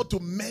to sell to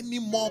many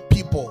more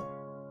people.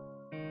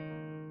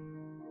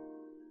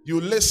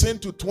 You listen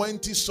to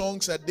 20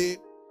 songs a day,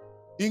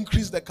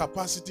 increase the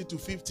capacity to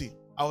 50.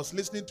 I was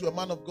listening to a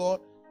man of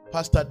God,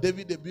 Pastor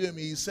David Ebiemi.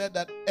 He said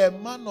that a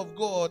man of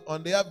God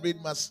on the average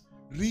must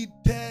read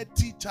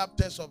 30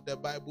 chapters of the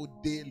Bible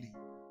daily.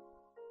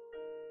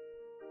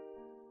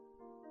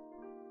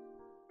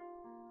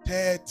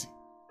 30.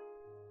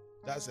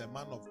 That's a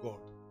man of God.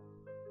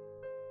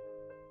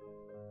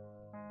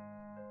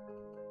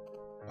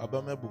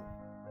 Abamebu.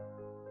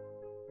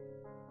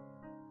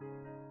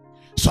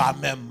 So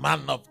I'm a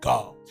man of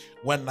God.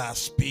 When I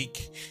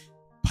speak,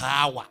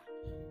 power.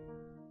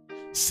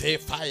 Say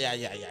fire.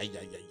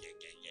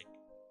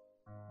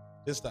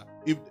 Sister,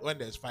 when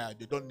there's fire,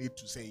 they don't need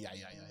to say yeah.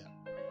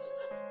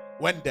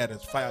 When there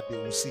is fire, they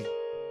will see.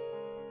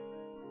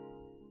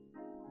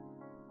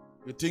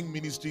 You think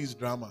ministry is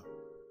drama?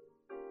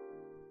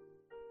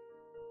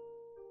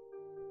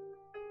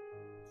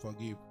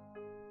 Forgive.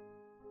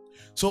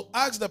 So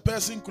ask the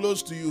person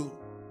close to you,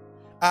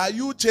 are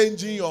you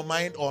changing your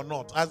mind or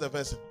not? Ask the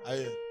person.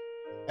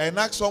 And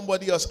ask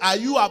somebody else, are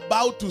you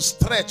about to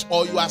stretch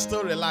or you are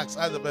still relaxed?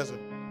 Ask the person.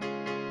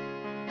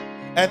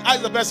 And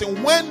ask the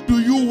person, when do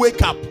you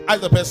wake up?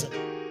 Ask the person.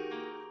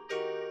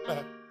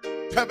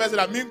 Tell the person,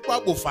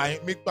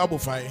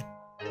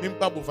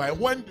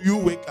 when do you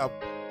wake up?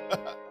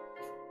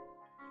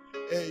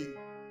 Hey.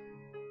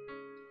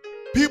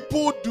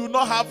 People do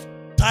not have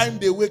time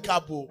they wake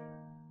up.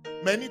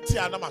 Many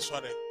tia na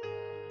masore.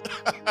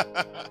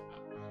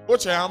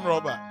 Oche am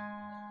robber.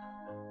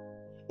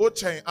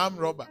 Oche am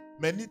robber.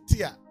 Many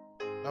tia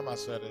na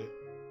masore.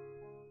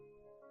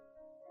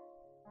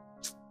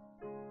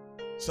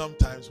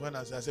 Sometimes when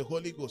I say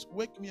Holy Ghost,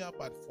 wake me up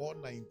at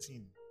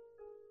 4:19.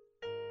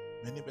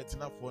 Many better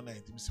not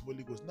 4:19. Say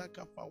Holy Ghost,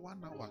 naka for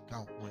 1 hour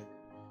count.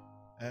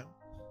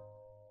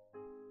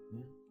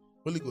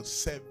 Holy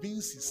Ghost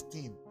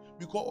 7:16.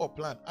 Because our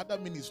plan, other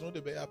minutes no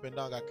they be up and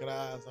down.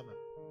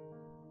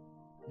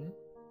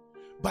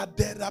 But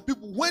there are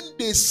people when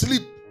they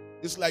sleep,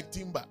 it's like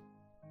timber.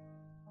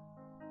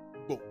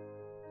 Go.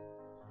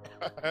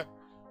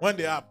 When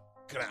they are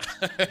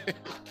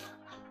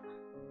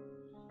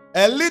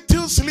a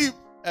little sleep,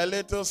 a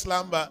little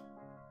slumber,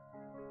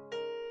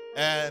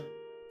 and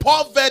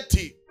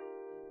poverty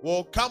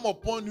will come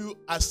upon you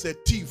as a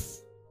thief.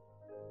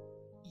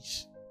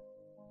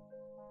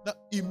 Now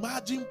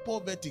imagine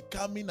poverty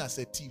coming as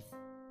a thief.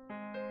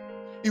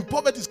 If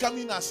poverty is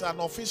coming as an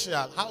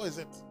official, how is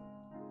it?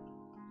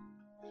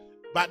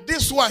 But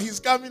this one, he's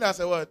coming as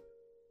a word.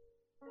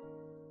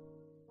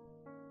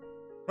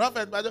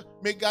 Prophet,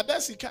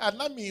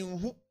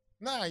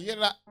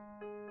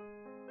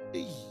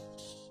 Hey.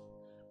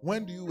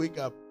 When do you wake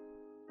up?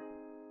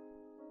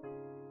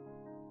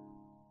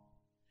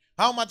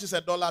 How much is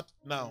 $1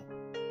 now?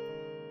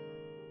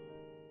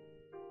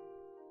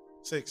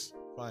 6.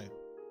 Fine.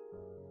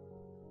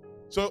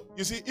 So,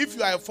 you see, if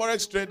you are a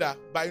forex trader,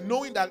 by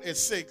knowing that it's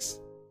 6,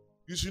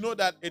 you should know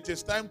that it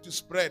is time to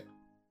spread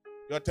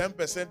your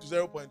 10% to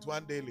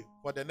 0.1 daily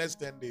for the next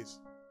 10 days.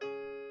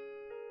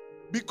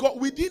 Because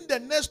within the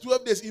next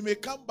 12 days, it may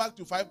come back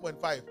to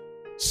 5.5.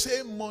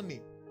 Same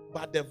money,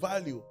 but the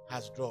value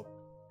has dropped.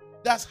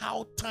 That's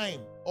how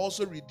time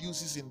also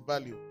reduces in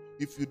value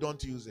if you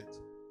don't use it.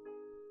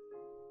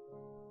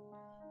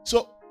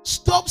 So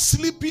stop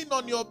sleeping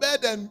on your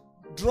bed and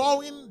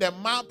drawing the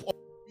map of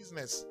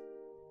business.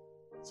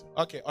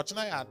 Okay,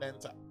 Ochinaya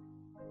Adenta.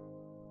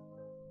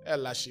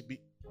 Elashibi.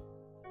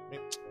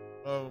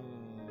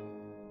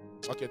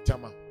 Okay,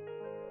 Tema.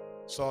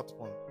 Salt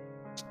one.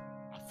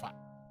 Afa.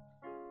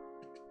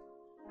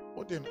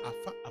 What then?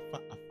 Afa.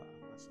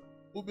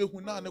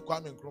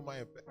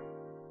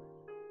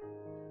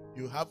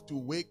 You have to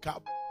wake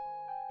up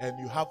and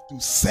you have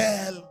to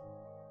sell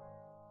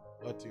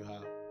what you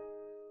have.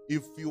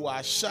 If you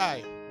are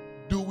shy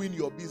doing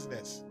your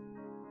business,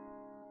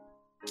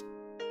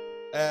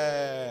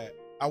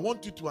 I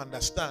want you to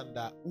understand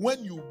that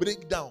when you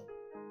break down,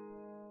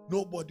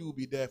 nobody will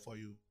be there for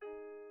you.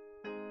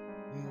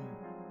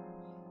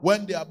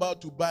 When they're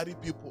about to bury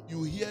people,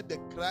 you hear the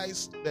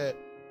cries, the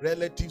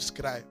relatives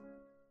cry.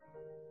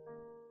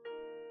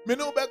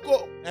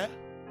 Menobeko,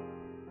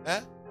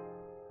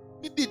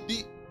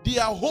 They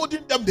are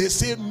holding them, they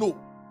say no.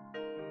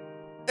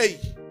 Hey,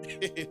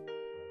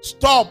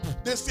 stop.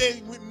 They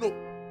say no.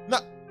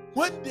 Now,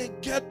 when they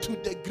get to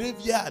the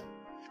graveyard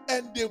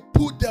and they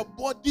put the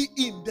body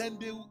in, then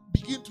they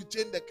begin to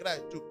change the cry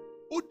too.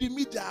 Who the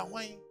media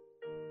wine?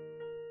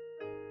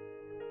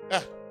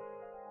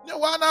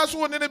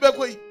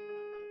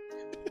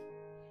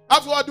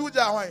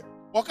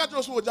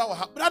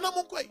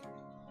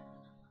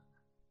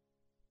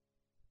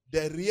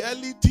 The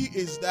reality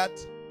is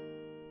that,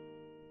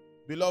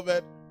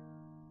 beloved,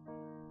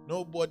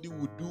 nobody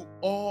will do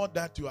all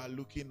that you are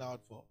looking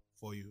out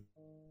for you.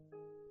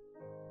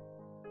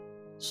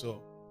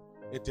 So,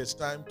 it is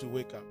time to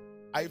wake up.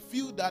 I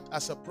feel that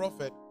as a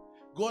prophet,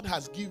 God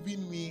has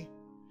given me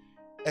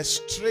a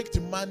strict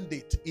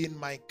mandate in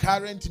my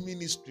current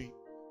ministry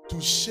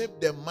to shape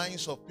the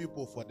minds of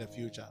people for the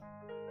future.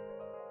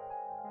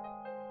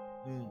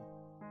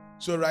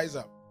 So rise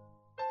up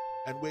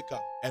and wake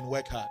up and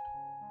work hard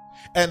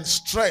and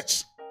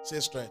stretch. Say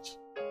stretch.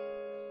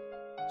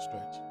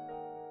 Stretch.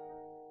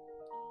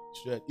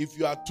 If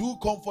you are too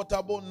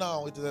comfortable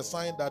now, it is a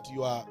sign that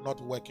you are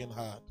not working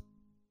hard.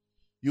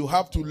 You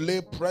have to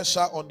lay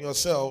pressure on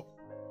yourself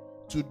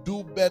to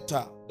do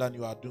better than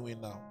you are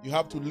doing now. You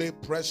have to lay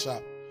pressure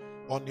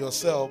on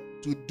yourself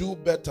to do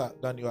better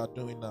than you are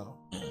doing now.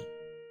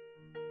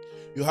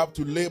 You have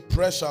to lay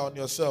pressure on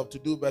yourself to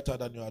do better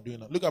than you are doing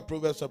now. Look at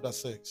Proverbs chapter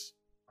 6.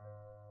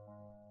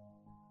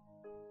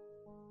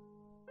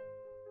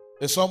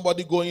 Is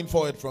somebody going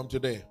for it from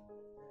today?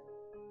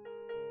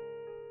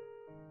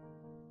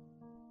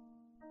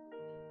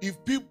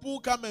 If people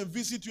come and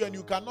visit you and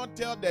you cannot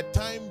tell the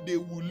time they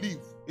will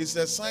leave, it's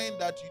a sign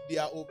that they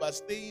are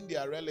overstaying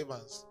their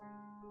relevance.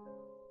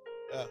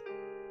 Yeah.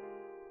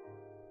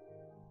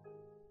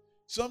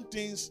 Some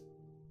things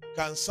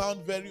can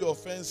sound very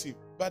offensive,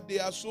 but they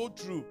are so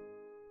true.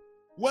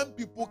 When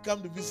people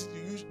come to visit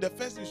you, the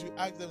first thing you should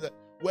ask them is,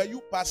 were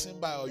you passing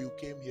by or you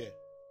came here?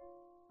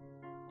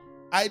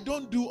 I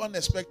don't do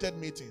unexpected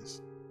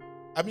meetings.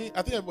 I mean,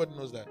 I think everybody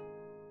knows that.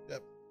 Yeah.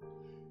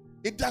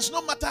 It does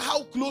not matter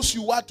how close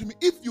you are to me.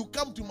 If you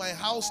come to my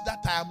house that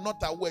I am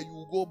not aware, you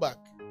will go back.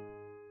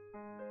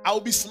 I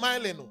will be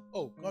smiling.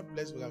 Oh, God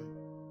bless you.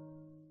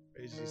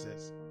 Praise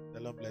Jesus. The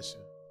Lord bless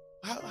you.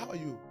 How are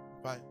you?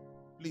 Fine.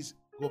 Please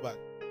go back.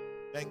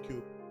 Thank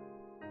you.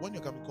 When you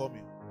come, call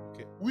me.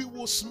 Okay. We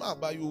will smile,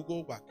 but you will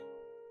go back.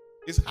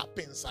 It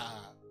happens.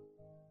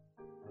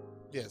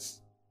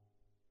 Yes.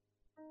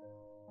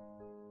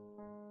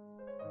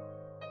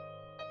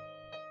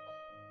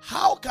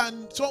 How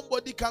can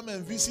somebody come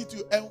and visit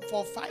you and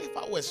for 5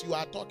 hours you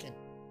are talking?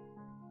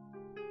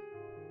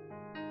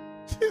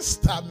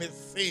 Sister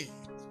Missy,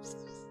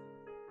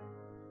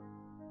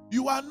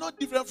 you are not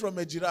different from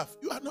a giraffe.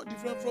 You are not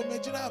different from a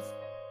giraffe.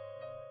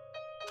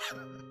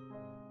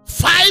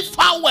 5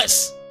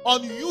 hours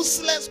on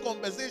useless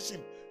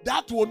conversation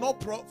that will not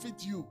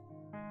profit you.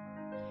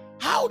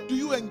 How do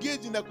you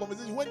engage in a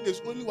conversation when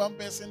there's only one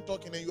person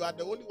talking and you are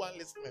the only one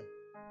listening?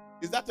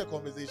 Is that a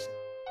conversation?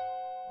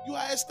 You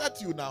are a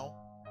statue now.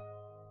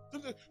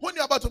 When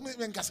you're about to make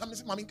 1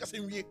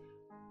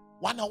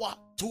 hour,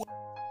 2 hours,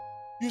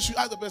 you should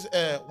ask the person,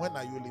 when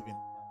are you leaving?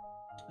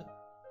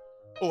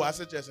 Oh, I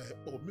suggest,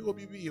 oh, me will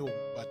be you,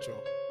 but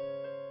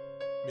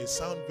may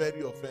sound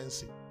very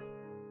offensive.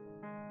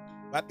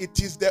 But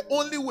it is the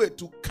only way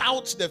to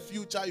couch the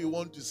future you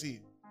want to see.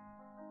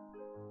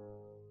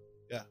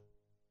 Yeah.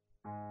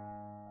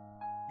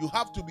 You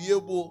have to be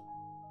able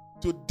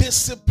to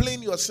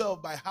discipline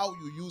yourself by how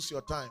you use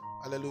your time.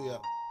 Hallelujah.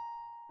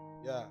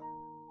 Yeah.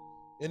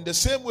 In the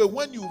same way,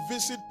 when you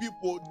visit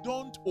people,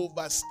 don't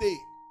overstay.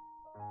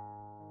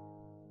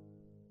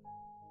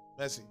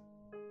 Mercy.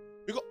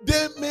 Because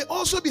they may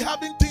also be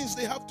having things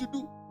they have to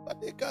do,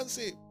 but they can't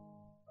say.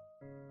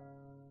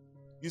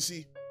 You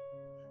see,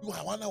 you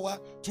are 1 hour,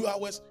 2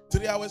 hours,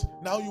 3 hours.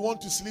 Now you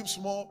want to sleep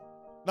small.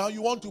 Now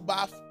you want to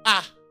bath.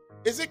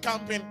 Is it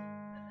camping?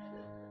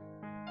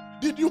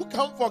 Did you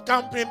come for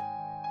camping?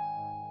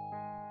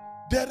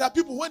 There are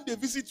people, when they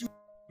visit you,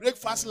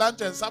 breakfast,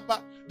 lunch, and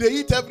supper, they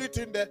eat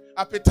everything there,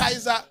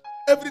 appetizer,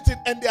 everything,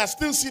 and they are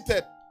still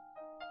seated.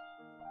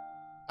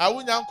 You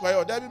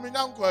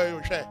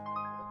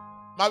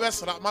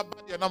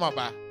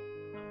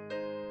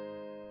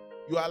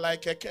are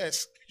like a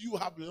curse. You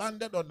have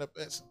landed on the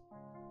person.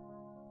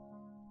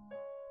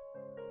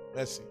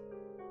 Mercy.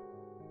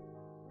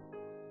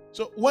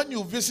 So when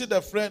you visit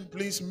a friend,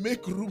 please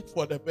make room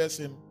for the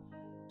person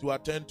to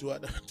attend to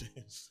other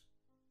things.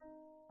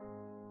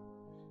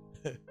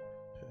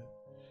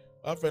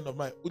 One friend of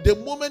mine, the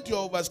moment you're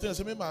overstaying,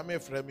 say, "Me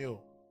friend you."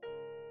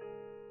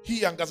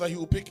 He and Gaza, he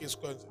will pick his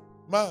coins.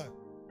 Man,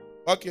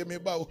 okay, me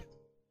bow.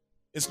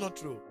 It's not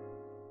true.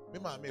 Me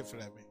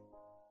friend me.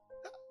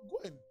 Go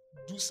and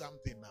do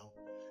something now.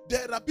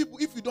 There are people,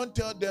 if you don't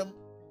tell them,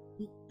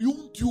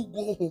 you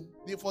go home,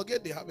 they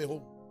forget they have a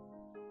home.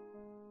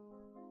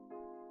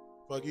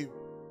 Forgive.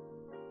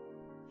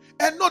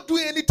 And not do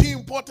anything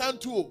important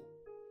too.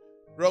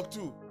 Rock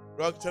 2,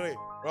 rock 3,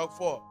 rock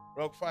 4,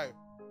 rock 5.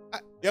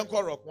 Young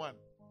call rock 1.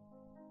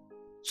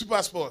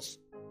 Super Sports.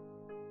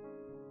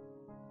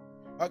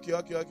 Okay.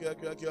 Al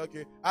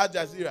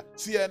Jazeera,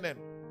 CNN.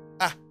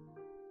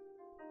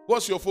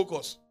 What's your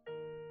focus?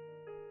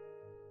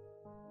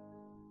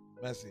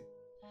 Mercy.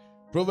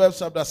 Proverbs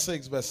chapter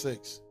 6, verse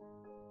 6.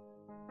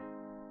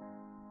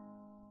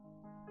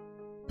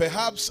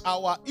 Perhaps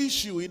our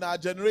issue in our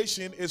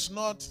generation is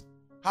not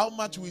how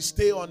much we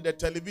stay on the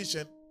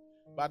television,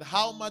 but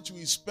how much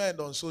we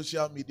spend on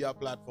social media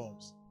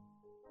platforms.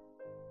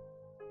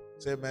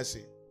 Say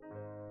mercy.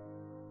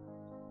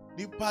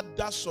 Nipa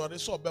daso ne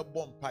so be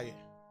bompaye.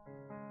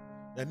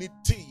 Yani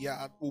ti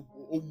ya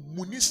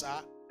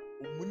omunisa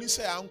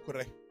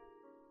ankure.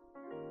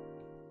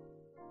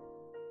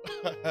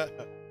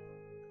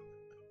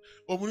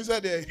 Omunisa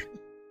de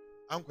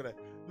ankure.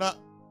 Na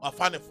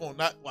afane phone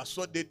na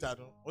waso data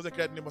no. Was the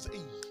credit name was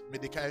me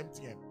de ka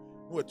MTN.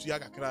 No etu ya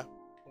kakra,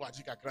 no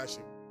aji kakra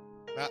she.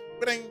 Na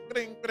bring.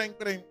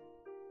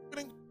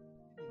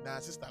 Na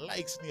sister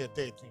likes near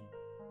 13.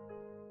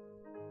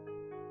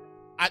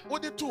 At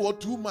only 2 or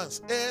 2 months,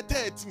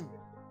 13.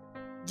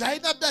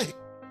 Jaina die.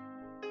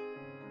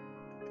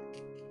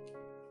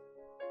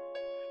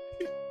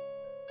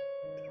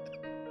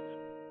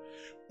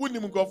 When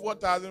you go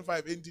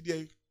 4,500 into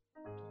the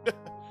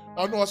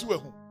I know what's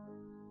well.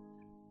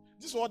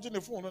 Just watching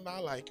the phone and I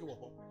like you.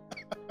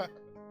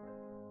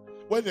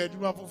 When they do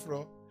not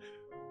for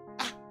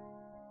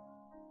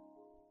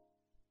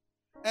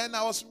and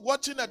I was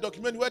watching a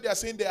documentary where they are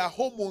saying there are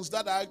hormones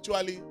that are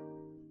actually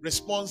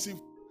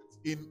responsive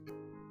in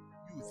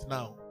youth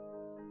now.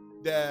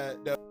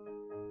 The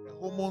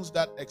hormones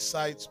that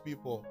excites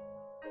people.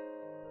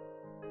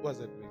 What's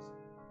that, please?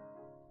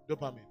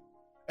 Dopamine.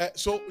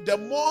 So the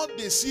more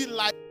they see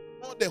life,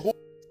 the more the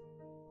hormones.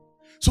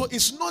 So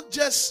it's not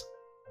just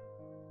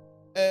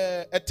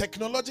a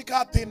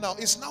technological thing now.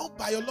 It's now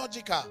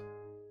biological.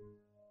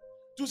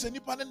 To say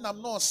nipanen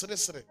nam no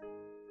sere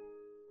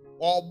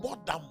or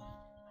bodam.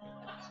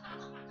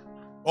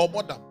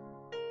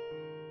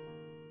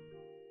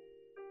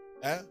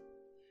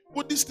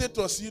 Put this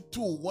status here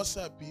too. What's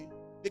up?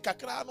 The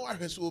kakra no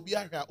ahwe so obi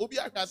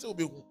ahwa say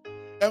obi hu.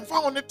 And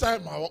found the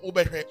time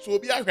obi ahwe so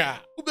obi ahwa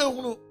obi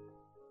hu.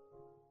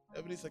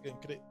 Every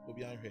second kre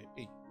obi ahwe.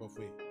 Hey, go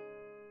for it.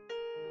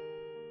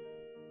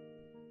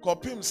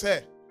 Kopim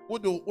say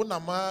wodo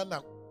unama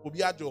na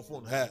obi ajo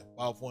phone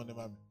wa phone ne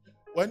mama.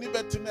 When you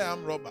bet me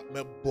am robber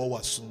me bo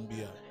wasum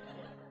bia.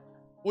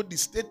 What the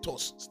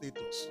status?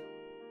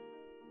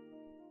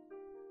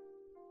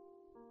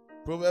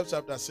 Proverbs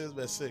chapter 6,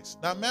 verse 6.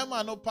 Now,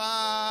 member no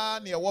pa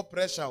near what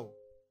pressure.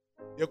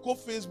 You go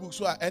Facebook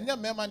so and your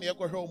member near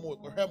go home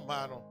or her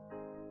man.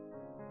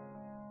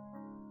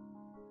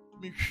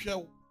 Me share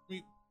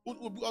me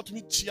would be out to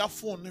me cheer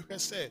phone. Never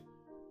say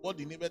what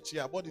the neighbor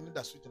cheer, what the need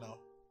that switch now.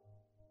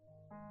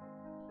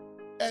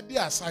 And the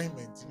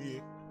assignment.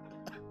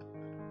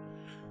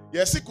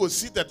 Yes, you could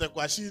sit at a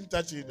question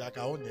touching like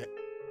I own it.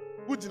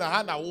 Put in a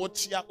hand, I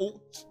watch cheer,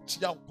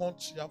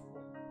 punch your phone.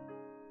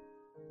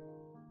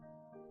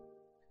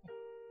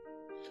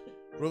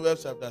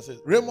 Proverbs chapter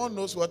 6. Raymond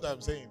knows what I'm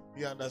saying.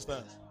 He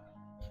understands.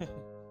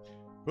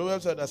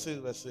 Proverbs chapter 6,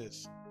 verse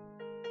 6.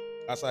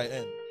 As I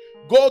end.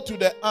 Go to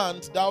the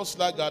ant, thou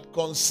sluggard,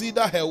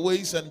 consider her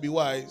ways and be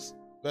wise.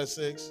 Verse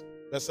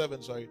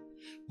 7, sorry.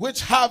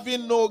 Which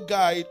having no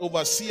guide,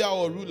 overseer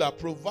or ruler,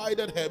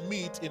 provided her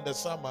meat in the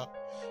summer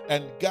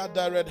and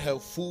gathered her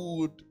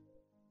food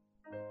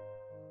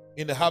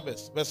in the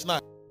harvest. Verse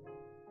 9.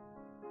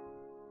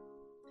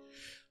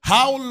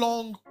 How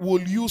long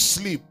will you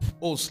sleep,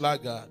 O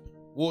sluggard?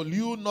 Will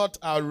you not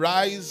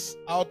arise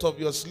out of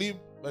your sleep?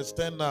 Verse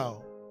 10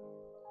 now.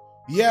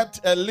 Yet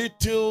a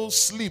little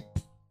sleep,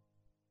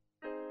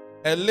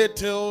 a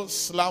little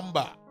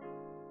slumber,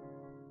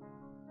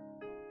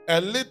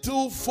 a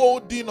little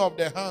folding of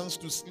the hands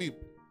to sleep.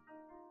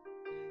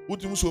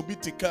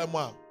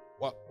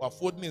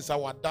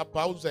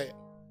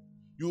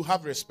 You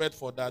have respect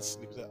for that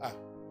sleep. You're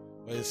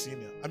a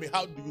senior. I mean,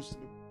 how do you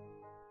sleep?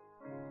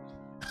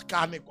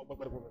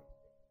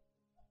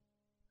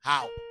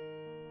 How?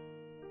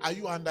 Are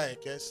you under a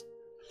curse?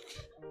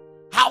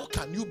 How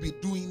can you be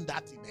doing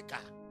that in a car?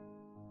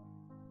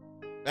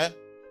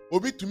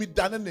 Obi to me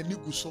dana na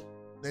niguso.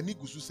 Na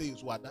niguso say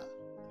is wada.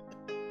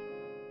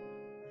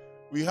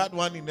 We had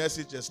one in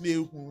SHS near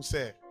who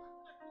said,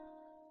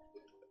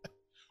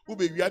 Ube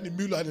we had the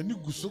mule and the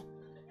niguso.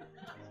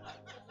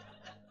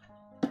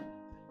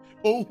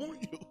 Oh, who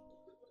you?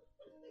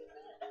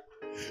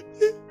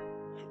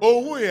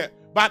 Oh, who you?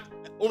 But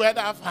over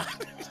that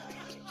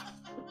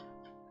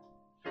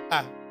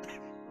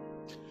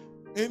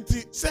in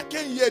the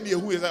second year,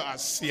 who is a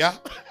seer?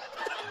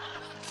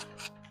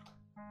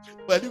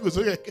 When he goes,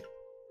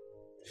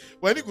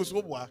 when he goes,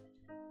 what?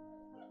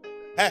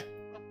 Hey,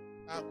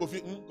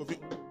 coffee,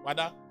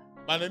 wada,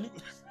 man.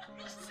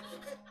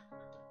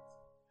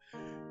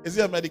 Is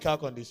it a medical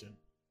condition?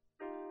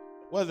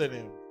 What's the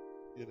name?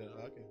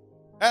 Okay.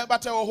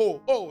 But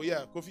oh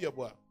yeah, Kofi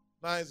Abua,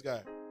 nice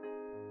guy.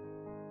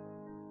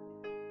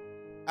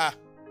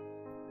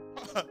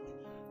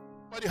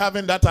 What you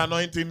having that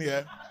anointing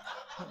here?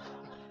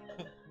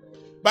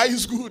 But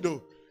it's good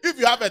though. If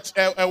you have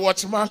a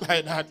watchman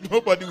like that,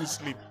 nobody will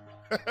sleep.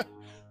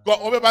 Go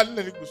over by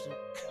the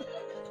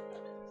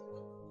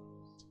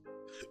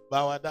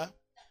Bawada.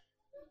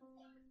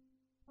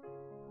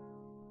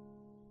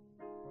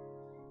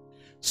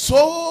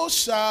 So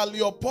shall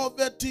your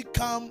poverty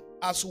come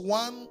as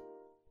one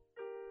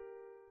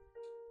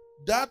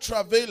that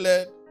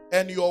travaileth,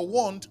 and your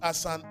want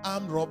as an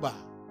armed robber.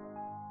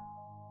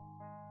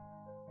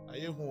 Are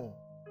you home?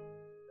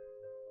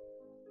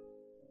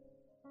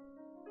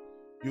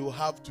 You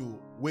have to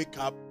wake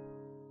up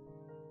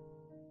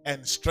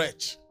and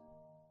stretch.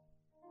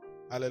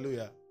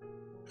 Hallelujah.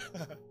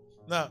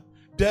 Now,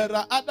 there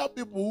are other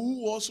people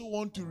who also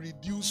want to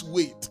reduce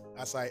weight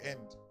as I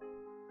end.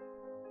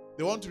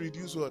 They want to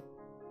reduce what?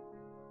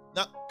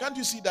 Now, can't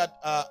you see that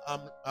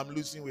I'm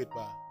losing weight,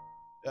 but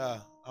yeah,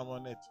 I'm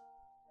on it.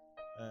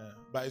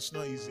 But it's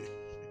not easy.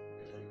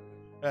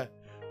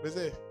 They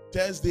say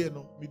Thursday,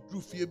 no, me drew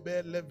fear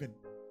bear 11.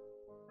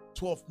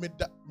 12, me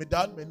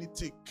down many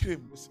take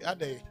cream. We say,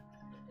 Ade,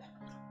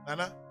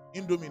 Nana,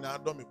 Indomie na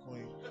Adomi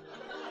coin.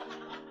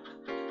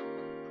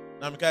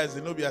 Now, because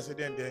the Nobia said,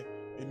 then,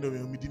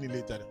 Indomie, we didn't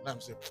later. Now,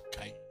 I'm saying,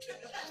 Kai.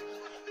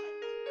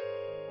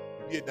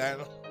 Be a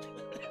dino.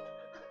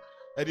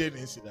 I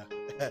didn't see that.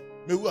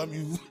 Me who am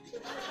you?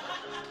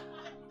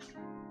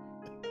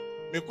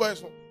 Me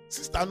question,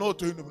 sister, no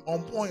to him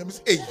on point. I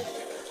say, hey,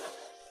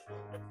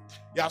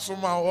 yeah,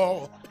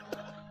 somehow,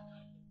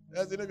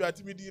 that's the Nobia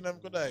timid in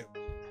Amkodai.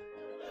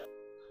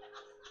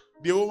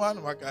 The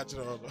woman will catch it.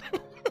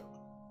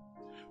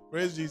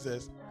 Praise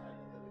Jesus.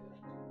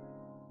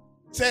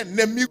 Say,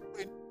 Nemi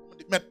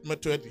met me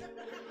 20.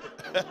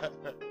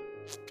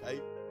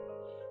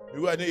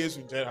 You are near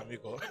you tell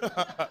amigo.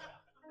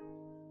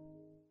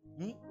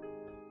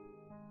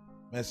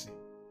 Mercy.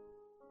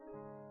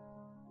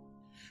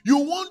 You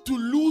want to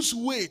lose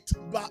weight,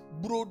 but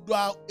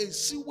brother, a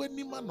see when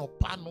ni man no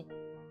pano.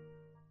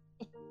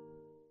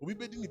 We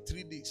bed in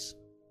 3 days.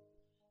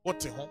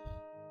 What the hell?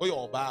 Oh,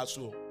 your bar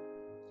so.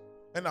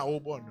 And I will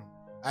born.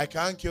 I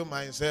can't kill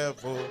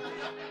myself. Oh.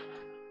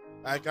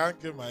 I can't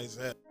kill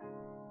myself.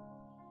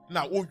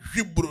 Now, oh,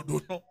 you brother,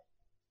 no.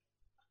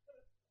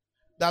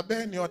 That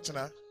ben your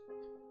china.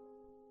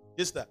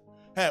 Yes, that.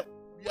 Hey,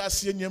 we are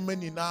seeing your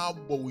money now,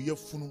 but we are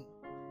funu.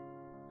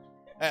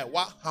 Hey,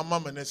 what hammer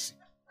menesi?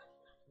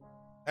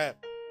 Hey,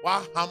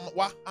 what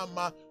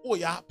hammer? Oh,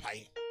 yeah,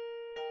 pie.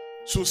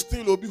 So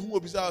still, Obi who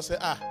will be say,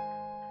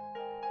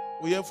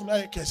 we have funu.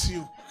 I curse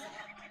you.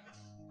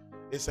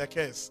 It's a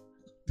curse.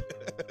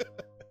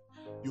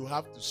 You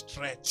have to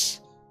stretch.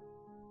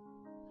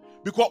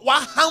 Because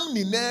what ham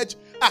ni nedge?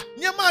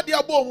 Nyama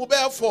dia bo mo be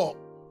for.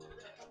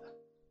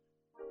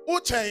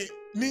 Uche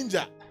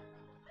ninja.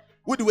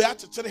 We do we have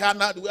to tell her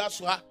now the way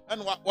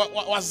and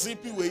what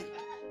zippy way.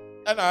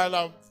 And I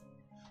love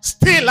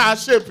still a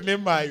shape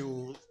name my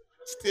you.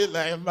 Still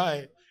I am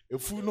my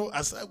if you know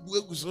as I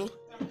go so.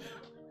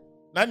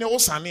 Nani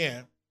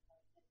osane.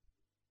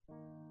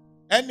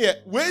 And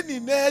yet when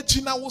in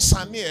nedge na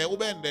osane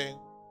obende.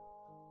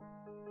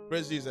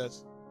 Praise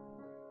Jesus.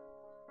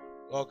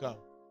 Welcome.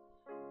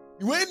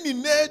 When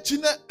in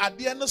China at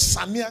the end of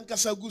Sani and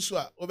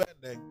Kasaguswa over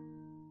there.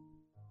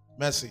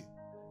 Mercy.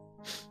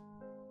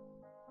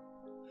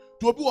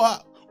 To be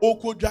o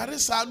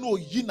kodwaresa no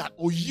yina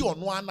oyi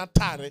ono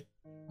anatare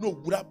no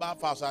gura ba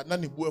fa na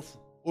ne buafu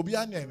obi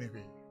anya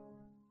emehwe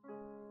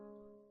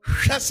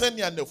hwese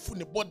ne na fu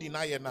ne body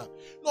na ye na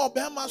no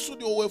be ma so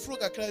de o wafuru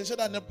kakra say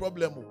that no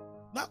problem.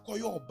 Na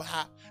koyo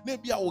ba na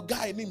bia o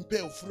guy ni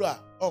mpe ofuru a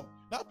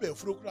na pe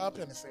ofuru kura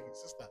pe ne say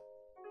sister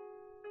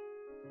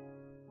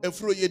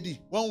efuro yedi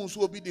wan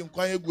so obi di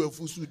nkwan egu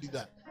afu su di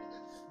that.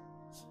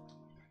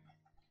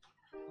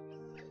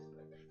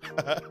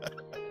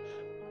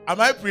 Am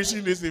I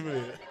preaching this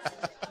evening?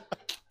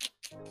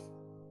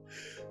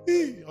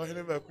 Oh, you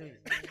never queen.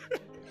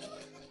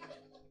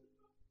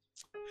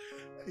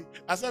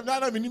 I said,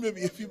 "No, me need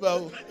maybe a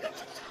fever."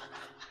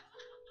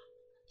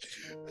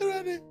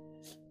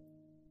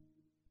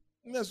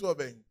 That's what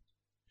ben.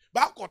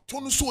 Back or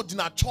tonu so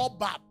dina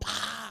choba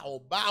pa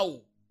or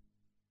bow.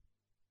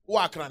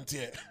 Wa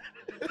krantie.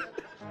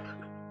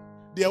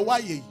 The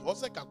why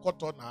also can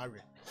cut on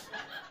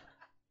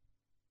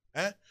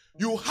area.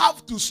 You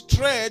have to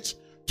stretch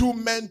to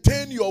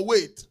maintain your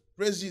weight.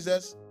 Praise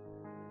Jesus.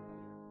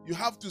 You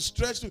have to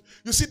stretch to.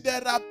 You see,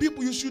 there are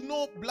people, you should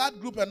know blood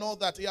group and all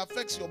that. It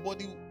affects your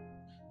body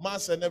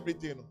mass and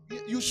everything.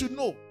 You should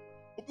know.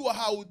 Obi wa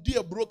ha odi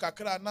e broke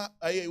akra na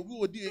aye obi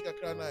odi e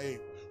kakra na aye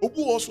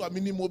obi also a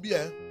minimum obi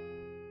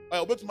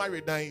obi to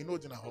marry dan no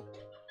dina ho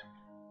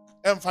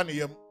emfa ne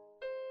yam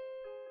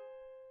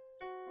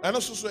and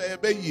also e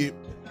be ye.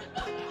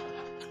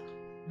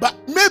 But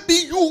maybe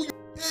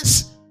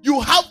you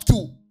have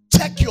to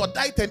check your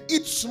diet and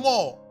eat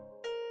small.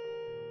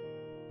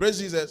 Praise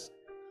Jesus.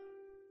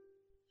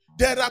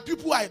 There are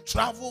people I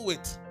travel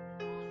with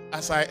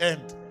as I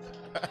end.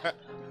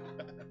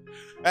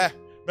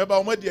 Remember,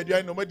 I'm not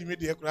the nobody made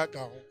the crack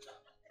out.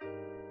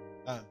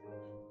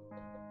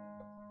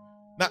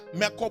 Now,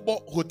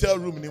 Mekobo hotel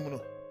room,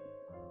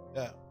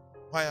 yeah.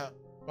 Why,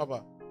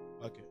 Papa?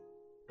 Okay.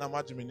 Now,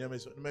 imagine me name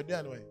is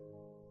Median way.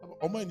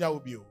 Oman ya will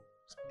be you.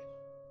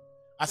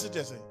 I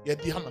suggest, yeah,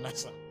 the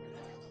Hamanasa.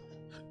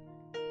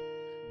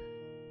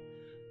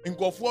 In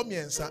go for me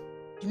and son,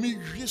 to me,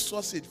 you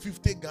sausage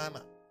 50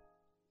 Ghana.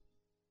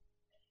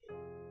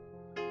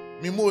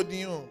 Me more than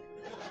you.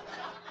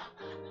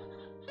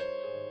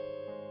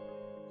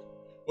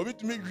 Obi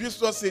to me grease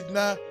sausage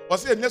na o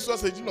say next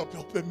sausage no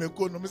pe me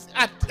ko no me say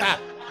ata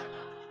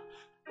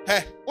he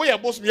wo ya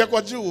boss me ye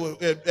ko ji wo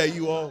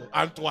you all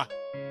antoa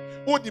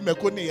wo di me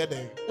ko ne ye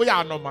den wo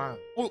ya normal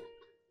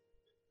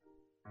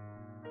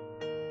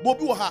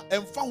bobi wo ha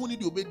emfa ho ni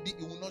de obedi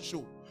it will not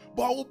show,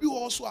 but obi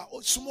also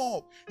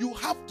small. You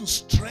have to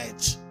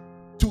stretch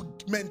to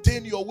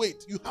maintain your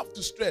weight. You have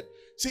to stretch.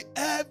 See,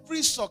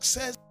 every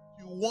success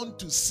you want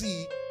to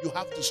see, you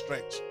have to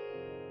stretch.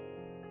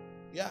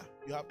 Yeah,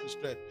 you have to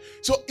stretch.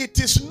 So it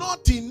is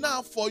not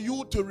enough for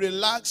you to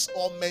relax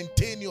or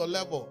maintain your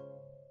level.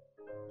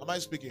 Am I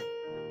speaking?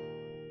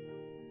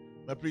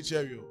 My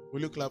preacher, you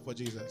will you clap for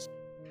Jesus?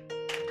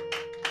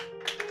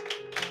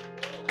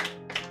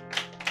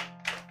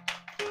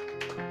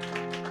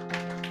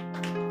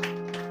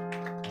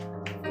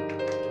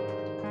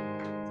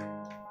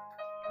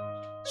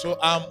 So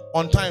I'm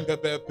on time,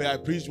 Pepe. I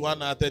preached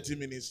 1 hour 30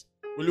 minutes.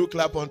 Will you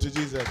clap unto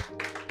Jesus?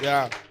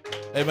 Yeah.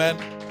 Amen.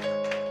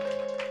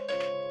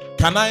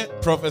 Can I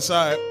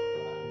prophesy?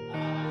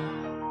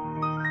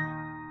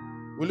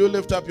 Will you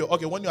lift up your...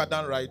 Okay, when you are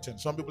done writing,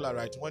 some people are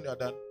writing. When you are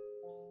done,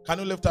 can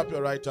you lift up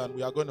your right hand?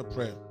 We are going to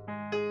pray.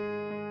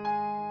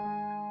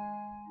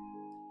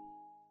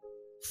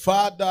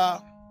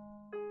 Father,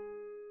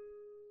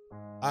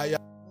 I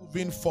am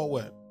moving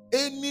forward.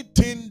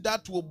 Anything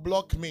that will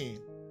block me,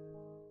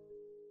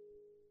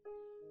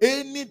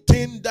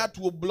 anything that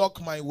will block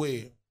my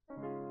way,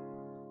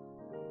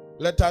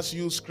 let us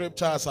use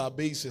scripture as our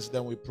basis,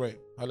 then we pray.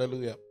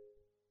 Hallelujah.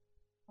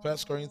 1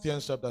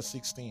 Corinthians chapter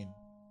 16.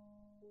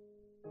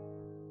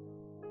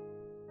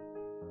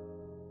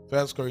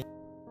 1 Corinthians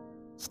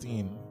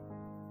 16,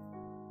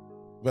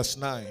 verse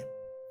 9.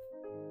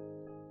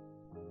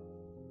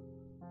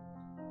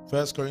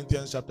 1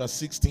 Corinthians chapter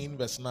 16,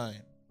 verse 9.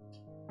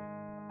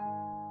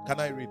 Can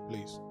I read,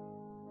 please?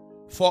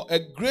 For a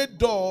great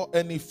door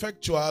and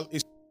effectual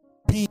is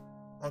open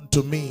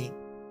unto me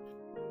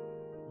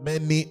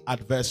many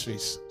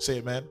adversaries. Say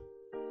amen.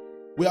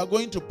 We are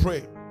going to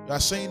pray. We are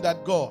saying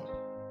that, God,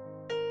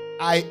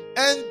 I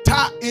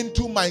enter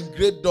into my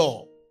great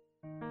door,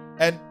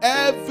 and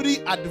every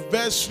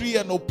adversary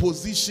and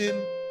opposition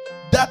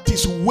that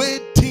is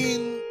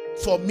waiting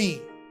for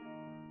me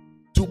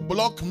to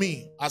block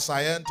me as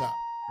I enter,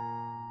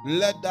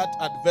 let that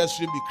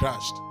adversary be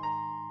crushed.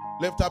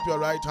 Lift up your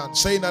right hand.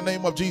 Say in the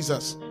name of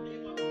Jesus.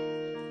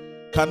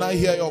 Can I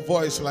hear your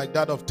voice like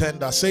that of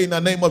tender? Say in the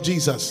name of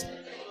Jesus.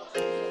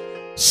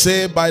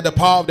 Say by the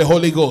power of the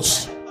Holy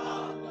Ghost.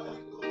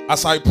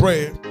 As I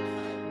pray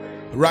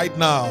right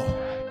now,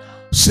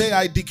 say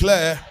I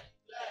declare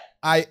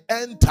I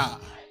enter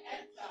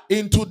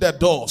into the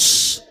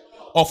doors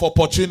of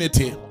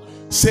opportunity.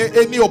 Say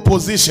any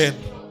opposition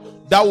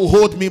that will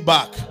hold me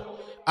back,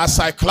 as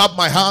I clap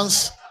my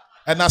hands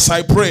and as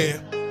I pray,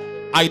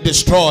 I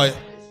destroy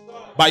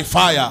by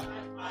fire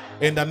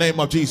in the name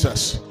of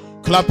Jesus.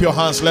 Clap your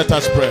hands, let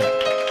us pray.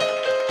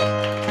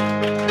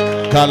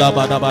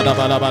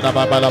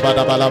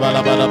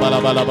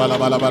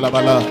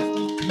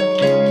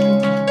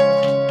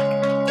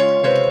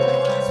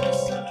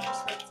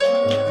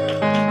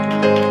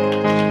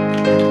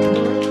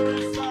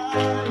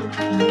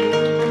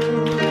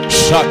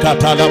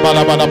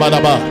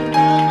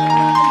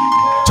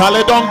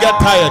 Charlie, don't get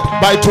tired.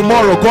 By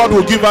tomorrow, God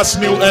will give us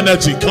new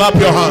energy. Clap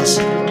your hands.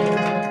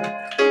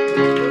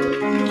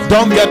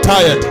 Don't get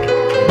tired.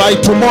 By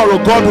tomorrow,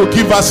 God will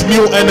give us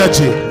new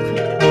energy.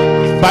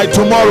 By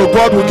tomorrow,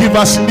 God will give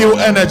us new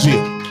energy.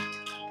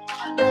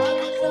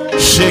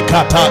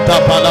 Shekata da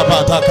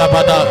balabata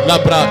kabada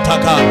labra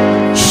taka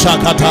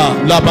shakata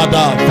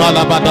labada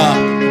balabada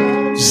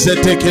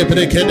zeteke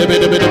breke de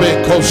bede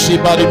koshi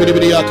bari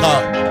biriaka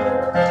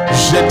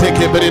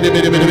zeteke bede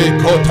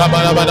kota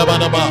balabada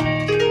balaba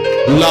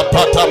la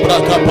pata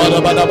braka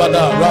balabada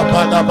bada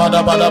rapana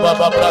bada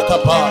balaba braka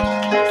pa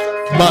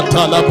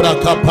mata la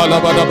braka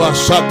balabada ba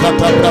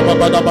shakata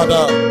balabada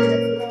bada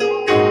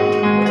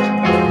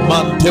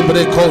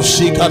mantebre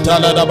koshi kata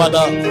la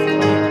bada.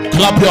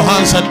 Clap your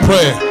hands and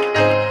pray.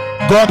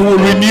 God will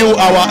renew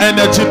our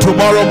energy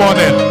tomorrow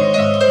morning.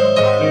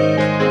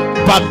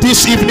 But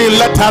this evening,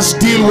 let us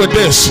deal with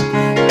this.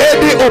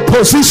 Any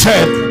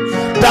opposition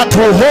that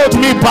will hold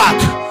me back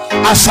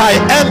as I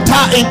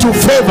enter into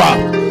favor,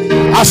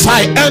 as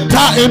I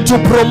enter into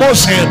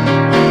promotion,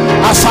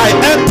 as I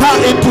enter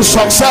into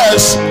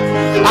success,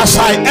 as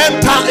I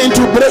enter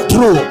into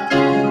breakthrough,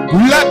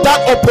 let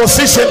that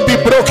opposition be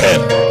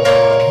broken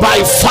by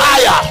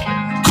fire.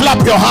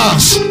 Clap your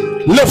hands.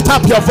 Lift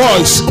up your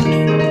voice.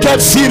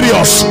 Get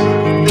serious,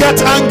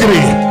 get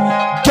angry,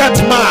 get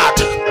mad,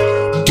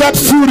 get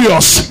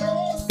furious.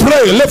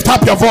 Pray, lift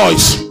up your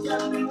voice.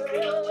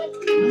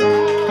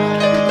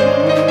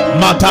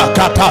 Mata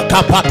kata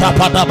kapata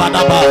pada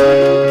badaba,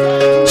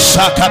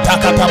 sakata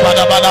kata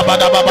bada bada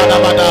bada bada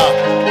bada.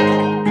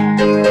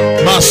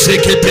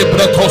 Masikete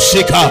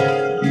brekosika,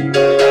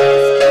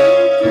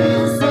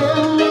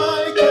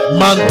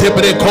 mante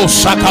breko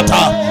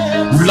sakata,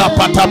 la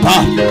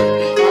patapa.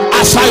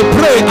 As I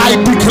pray, I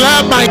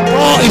declare my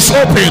door is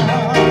open.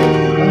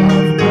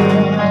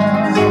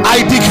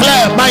 I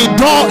declare my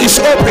door is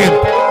open.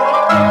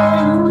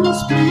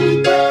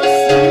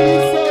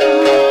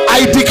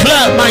 I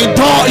declare my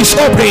door is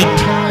open.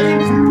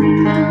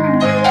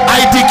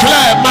 I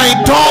declare my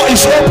door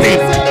is open.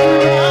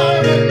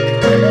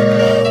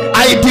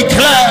 I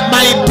declare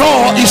my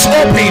door is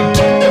open.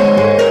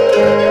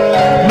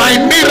 My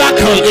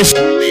miracle is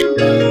coming.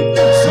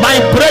 My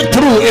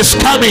breakthrough is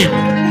coming.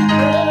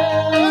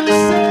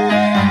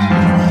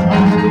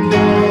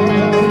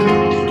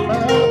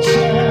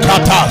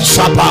 Kata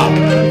Sapa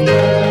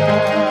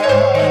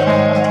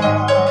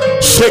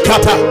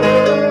Shekata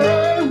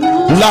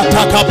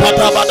Lataka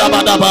Pata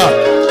Badabadaba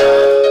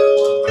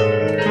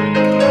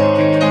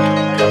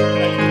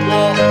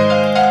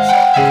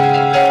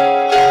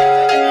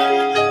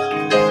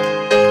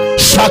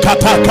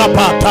Shakata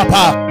Kapa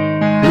Tapa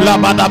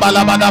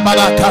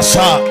Labadabala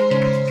Kasa.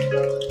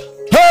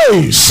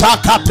 Hey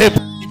Sakate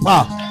Pa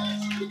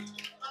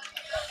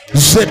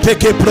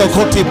Zeteke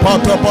Prokoti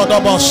Poto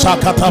Bodobo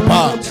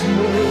Sakatapa.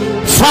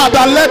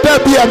 Father, let there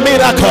be a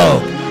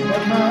miracle.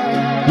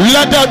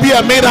 Let there be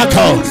a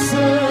miracle.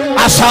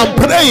 As I'm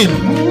praying,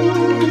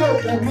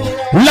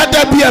 let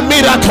there be a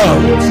miracle.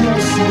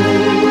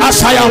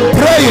 As I am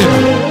praying,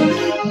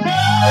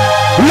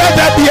 let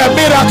there be a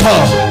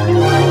miracle.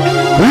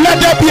 Let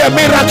there be a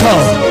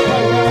miracle.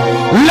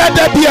 Let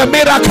there be a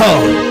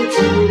miracle.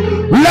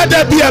 Let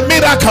there be a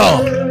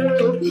miracle.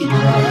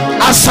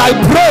 As I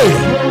pray,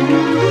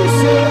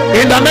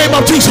 in the name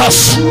of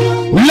Jesus,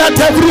 let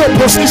every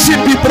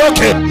opposition be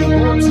broken.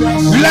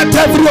 Let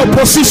every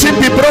opposition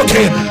be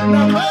broken.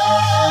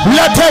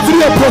 Let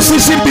every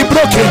opposition be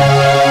broken.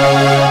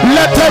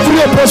 Let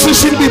every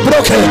opposition be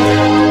broken.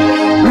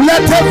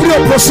 Let every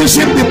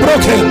opposition be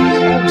broken.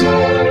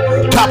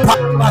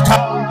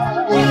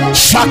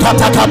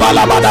 Shakata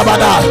kabala bada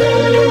bada.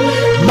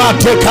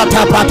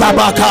 Matekata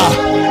patabaka.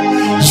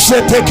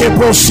 Zeteke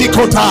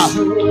prosikota.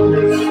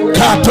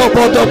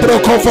 Katobo do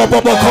broko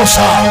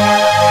fobobokosa.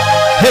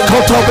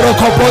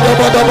 Ekotobroko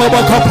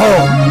bodobodobokopo.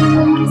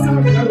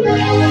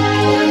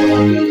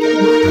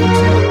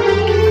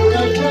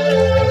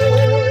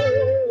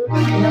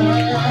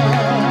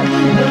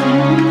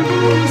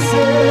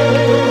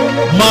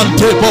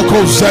 Mante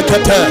boko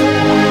zekete.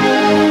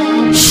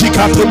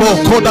 Shikatemo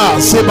koda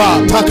seba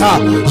taka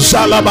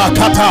jalaba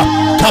kata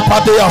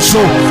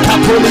kapadeaso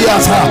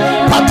katoliasa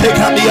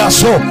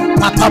patekadiaso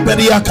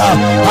pataberiaka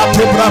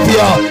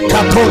patebravia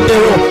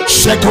katondeo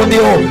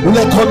shekonio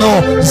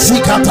lekono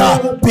zikata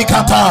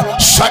pikata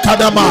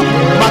shakadama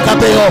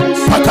makadeo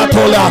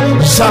pakatola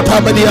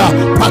zatabedia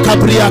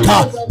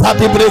pakabriaka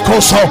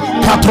patibrekoso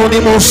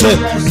katonimose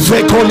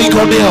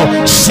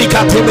vekolikoneo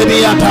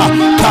sikatebediata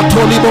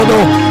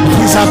katolimono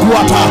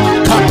vizaguata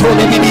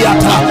Katoni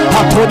Bidiata,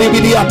 Atoni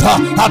Bidiata,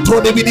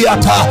 Atoni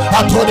Bidiata,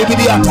 Atoni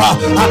Bidiata,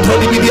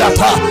 Atoni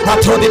Bidiata,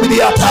 Atoni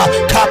Bidiata,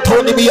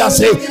 Katoni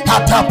Biase,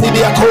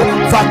 Atapidiako,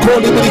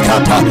 Fakoli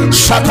Bidikata,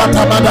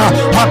 Shakatamada,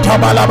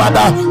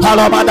 Atabalabada,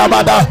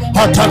 Alabadabada,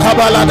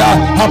 Atakabalada,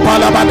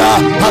 Apalabada,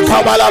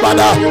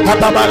 Akabalabada,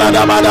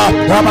 Atabaladabada,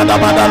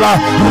 Rabadabadala,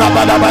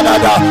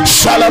 Rabadabada,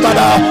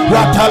 Shalabada,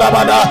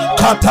 Ratalabada,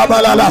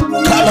 Katabalala,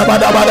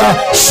 Kalabadabada,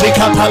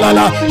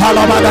 Shikatalala,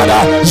 Alabadada,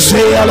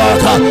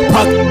 Zealaka,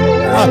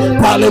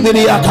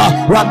 Palibiriaka,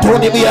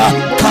 Ratonibia,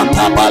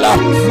 Katabala,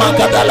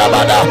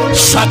 Magadalabada,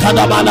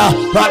 Shakadabada,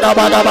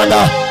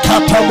 Radabadabada,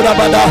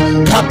 Katabrabada,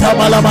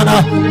 Katamalabana,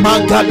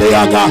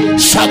 Mangadeaga,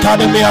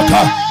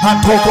 Shakademiaka,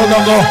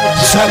 Antokonogo,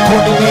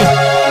 Sakonibi,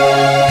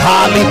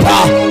 Kalipa,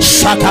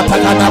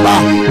 Shakatakanaba,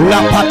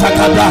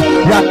 Rapatakada,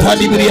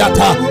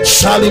 Ratanibiriata,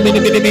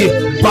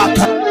 Shaliminimini,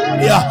 Baka.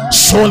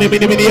 Soli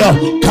Minidia,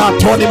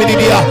 Katoni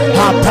Minidia,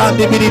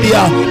 Hatani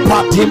Minidia,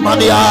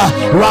 Patimania,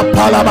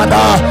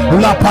 Rapalabada,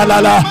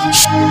 Lapalala,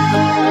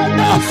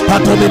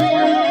 Patoni,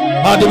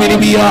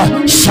 Adiminibia,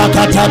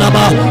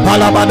 Shakatanama,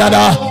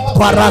 Palabadada,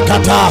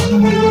 Parakata.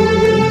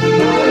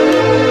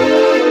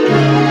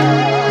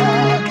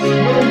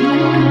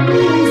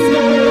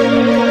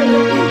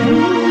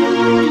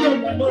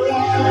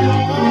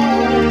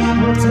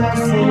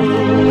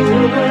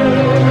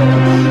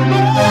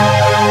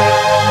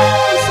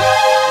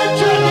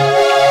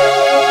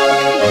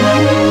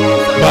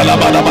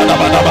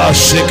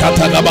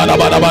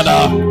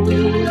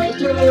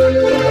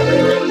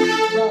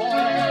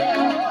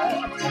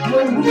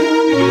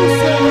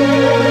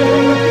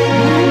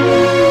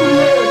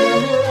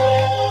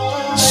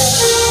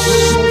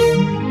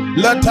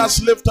 Let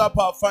us lift up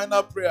our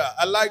final prayer.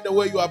 I like the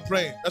way you are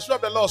praying. That's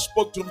what the Lord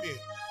spoke to me.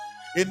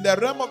 In the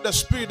realm of the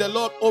spirit, the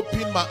Lord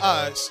opened my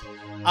eyes.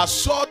 I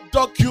saw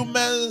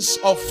documents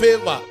of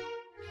favor.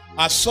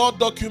 I saw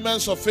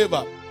documents of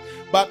favor.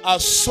 But I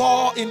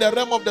saw in the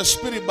realm of the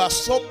spirit, but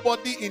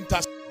somebody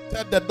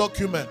intercepted the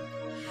document.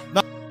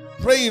 Now,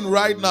 praying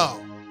right now.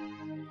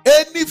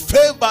 Any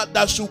favor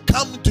that should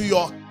come to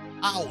your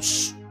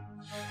house,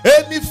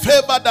 any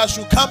favor that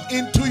should come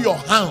into your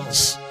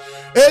hands,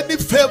 any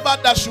favor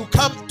that should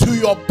come to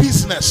your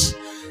business,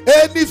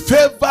 any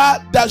favor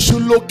that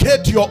should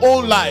locate your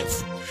own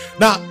life.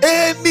 Now,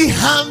 any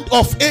hand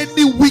of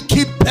any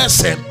wicked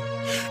person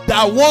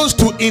that wants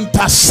to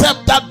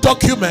intercept that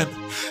document,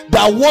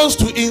 that wants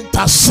to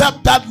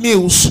intercept that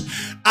news,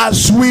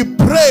 as we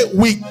pray,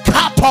 we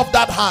cut off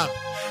that hand.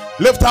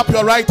 Lift up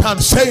your right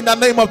hand. Say in the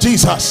name of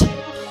Jesus.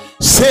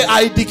 Say,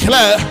 I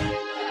declare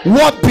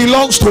what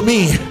belongs to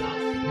me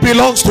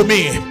belongs to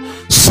me.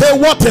 Say,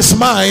 what is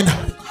mine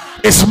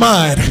is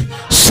mine.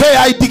 Say,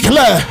 I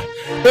declare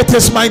it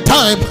is my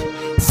time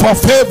for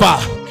favor,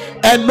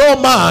 and no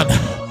man,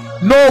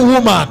 no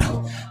woman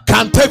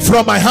can take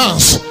from my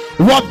hands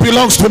what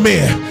belongs to me.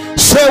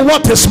 Say,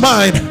 what is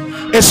mine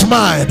is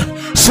mine.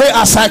 Say,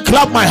 as I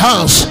clap my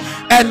hands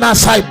and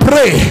as I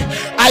pray,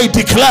 I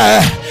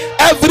declare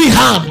every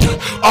hand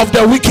of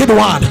the wicked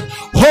one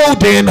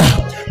holding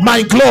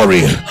my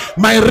glory,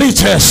 my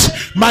riches,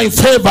 my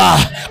favor,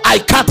 I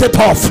cut it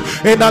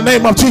off in the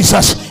name of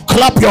Jesus.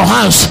 Clap your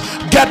hands.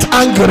 Get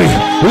angry.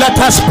 Let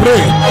us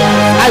pray.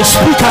 I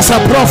speak as a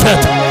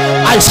prophet.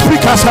 I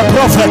speak as a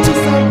prophet.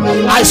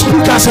 I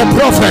speak as a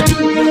prophet.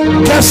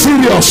 Get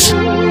serious.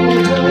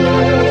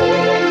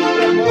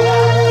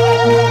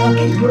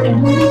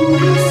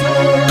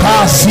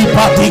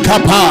 Kasipati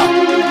kapa.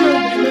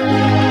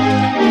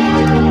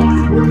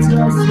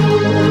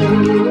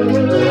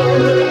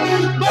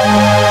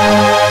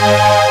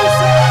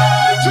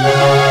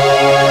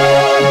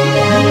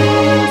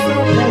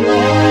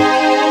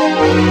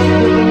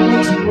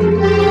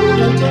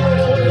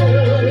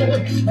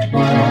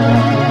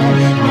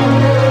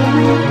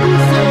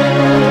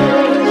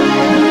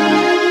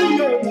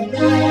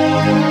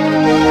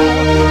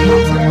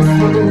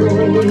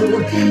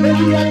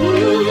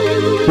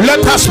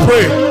 Let us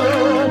pray.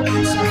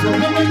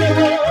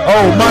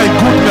 Oh my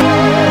goodness,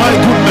 my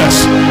goodness,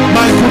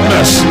 my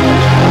goodness,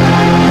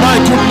 my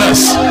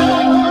goodness,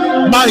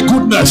 my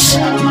goodness.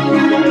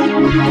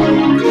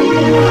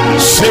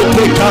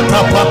 Sete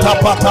kata pata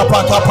pata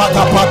pata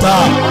pata pata.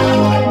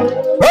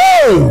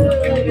 Oh,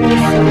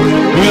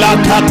 la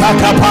kata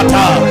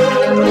kapata.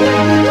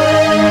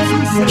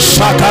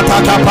 Shakata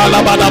kapala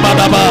bada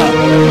bada ba.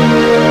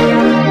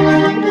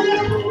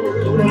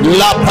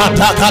 La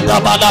patakata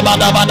bada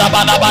bada bada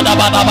bada bada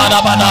bada bada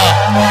bada.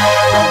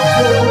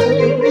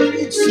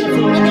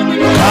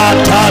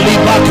 Katali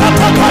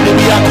bakata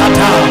kalibia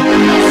kata.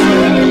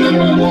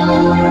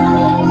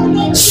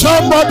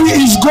 Somebody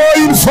is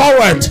going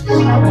forward.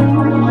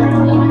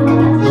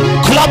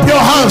 Clap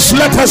your hands.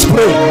 Let us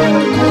pray.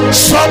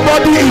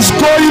 Somebody is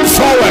going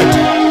forward.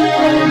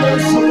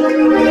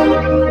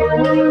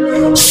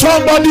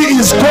 Somebody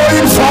is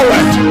going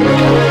forward.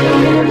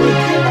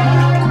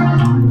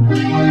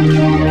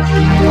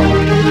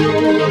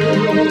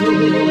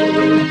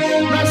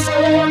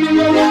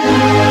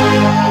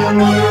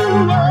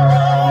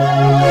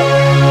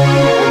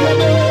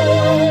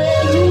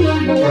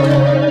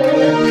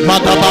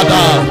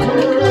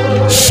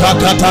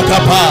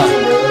 katakapa.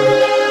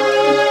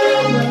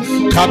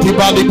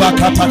 Katibali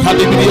bakata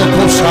kadibiyo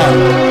kosa.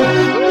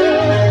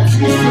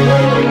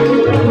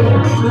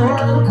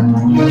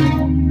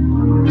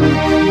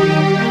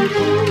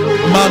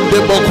 Mande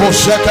boko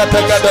shaka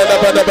takada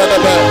bada bada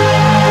bada.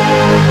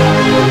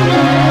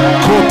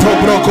 Koto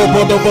broko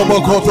bodo bobo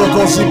koto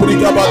kosi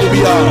briga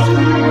badibia.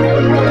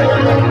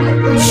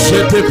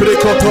 Shete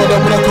prekoto do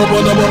broko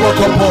bodo bobo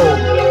kopo.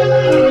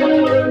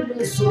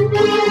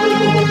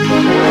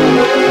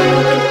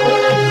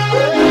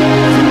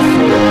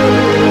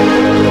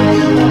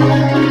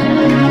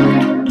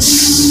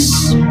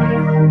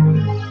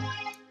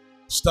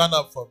 Stand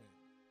up for me.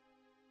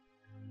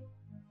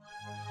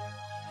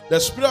 The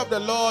Spirit of the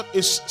Lord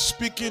is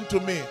speaking to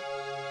me.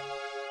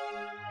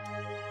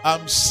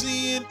 I'm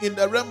seeing in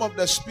the realm of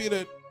the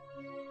Spirit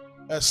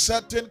a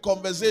certain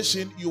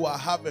conversation you are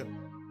having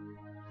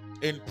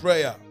in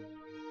prayer.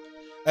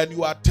 And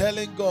you are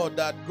telling God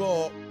that,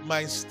 God,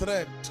 my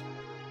strength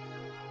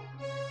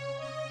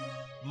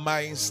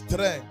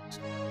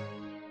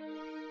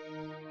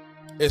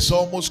is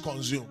almost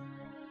consumed.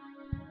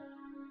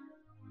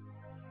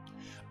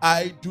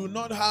 I do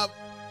not have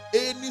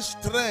any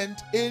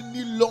strength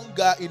any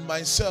longer in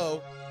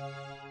myself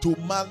to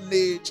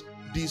manage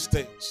these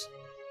things.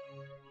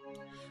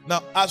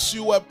 Now, as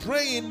you were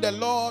praying, the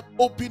Lord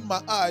opened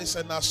my eyes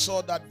and I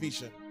saw that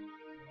vision.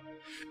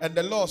 And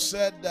the Lord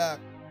said that,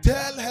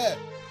 tell her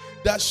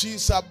that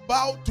she's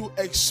about to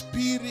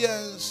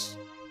experience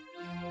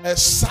a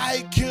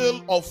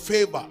cycle of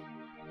favor.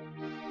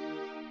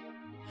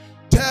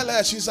 Tell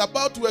her she's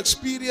about to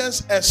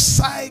experience a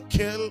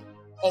cycle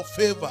of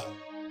favor.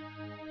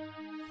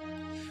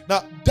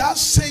 Now, thus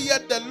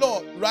saith the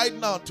Lord right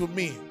now to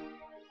me,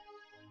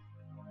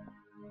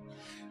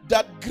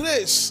 that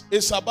grace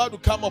is about to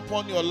come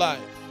upon your life.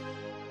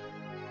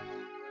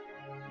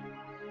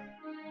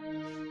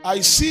 I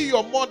see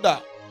your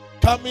mother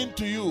coming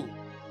to you,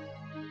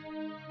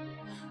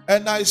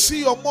 and I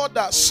see your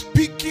mother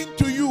speaking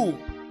to you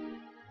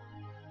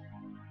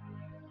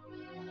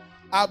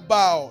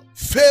about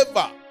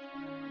favor.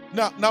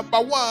 Now,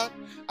 number one,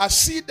 I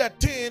see the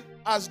thing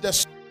as the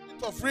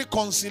spirit of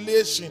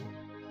reconciliation.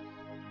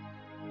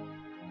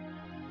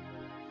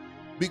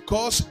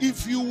 Because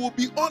if you will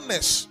be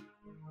honest,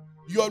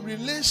 your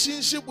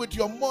relationship with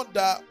your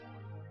mother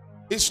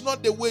is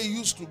not the way it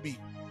used to be.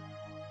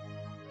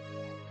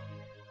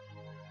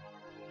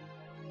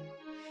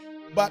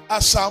 But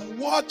as I'm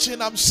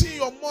watching, I'm seeing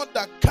your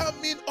mother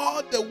coming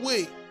all the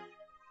way.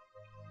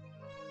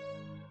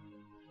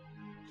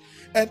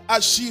 And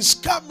as she's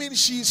coming,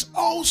 she's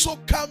also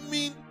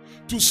coming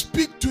to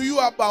speak to you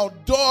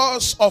about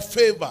doors of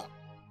favor.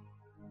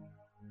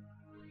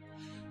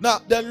 Now,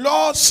 the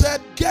Lord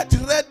said, get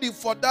ready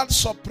for that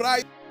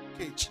surprise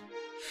package.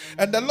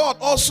 And the Lord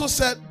also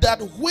said that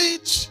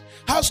which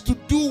has to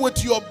do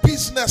with your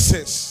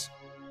businesses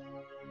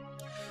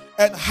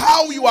and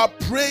how you are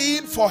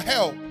praying for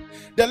help.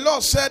 The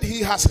Lord said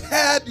he has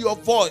heard your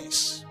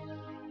voice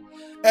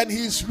and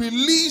he's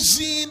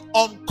releasing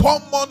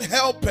uncommon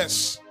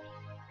helpers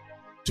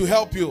to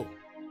help you.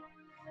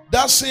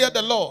 Thus saith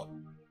the Lord,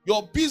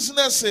 your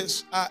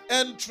businesses are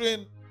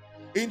entering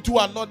into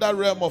another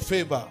realm of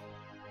favor.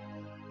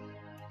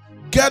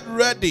 Get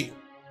ready.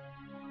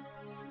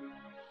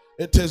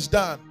 It is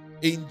done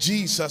in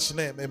Jesus'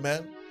 name.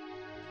 Amen.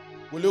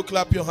 Will you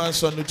clap your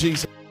hands unto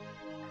Jesus?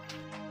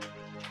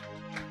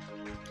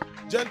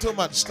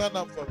 Gentlemen, stand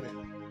up for me.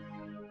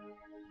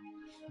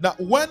 Now,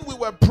 when we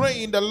were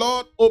praying, the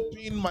Lord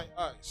opened my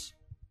eyes.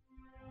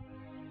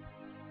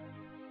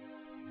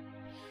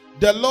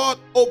 The Lord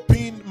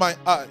opened my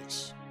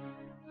eyes.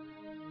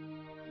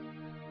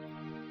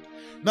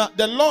 Now,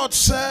 the Lord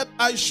said,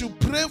 I should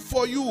pray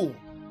for you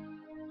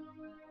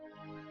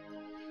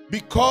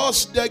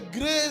because the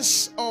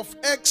grace of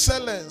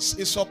excellence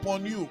is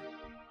upon you.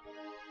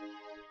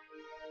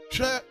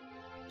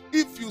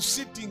 If you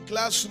sit in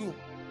classroom,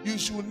 you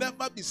should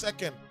never be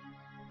second.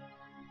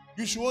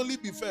 You should only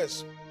be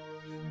first.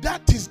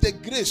 That is the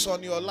grace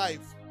on your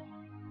life.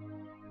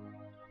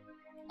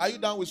 Are you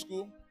done with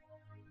school?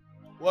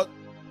 What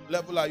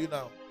level are you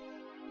now?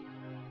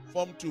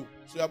 Form 2.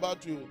 So you're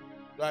about to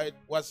write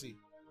WASI.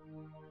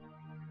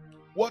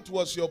 What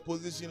was your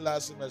position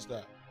last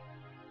semester?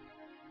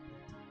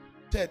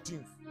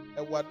 13th.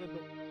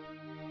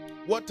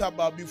 What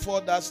about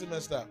before that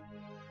semester?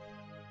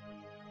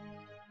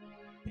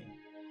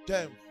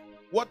 10th.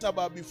 What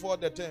about before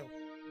the 10th?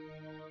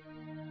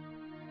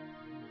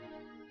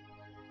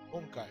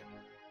 Okay.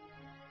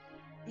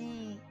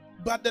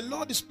 But the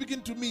Lord is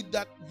speaking to me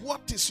that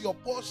what is your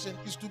portion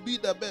is to be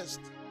the best.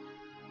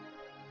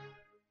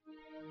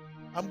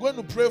 I'm going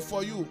to pray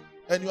for you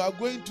and you are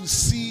going to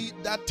see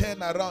that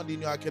turn around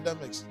in your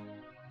academics.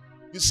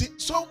 You see,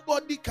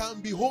 somebody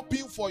can be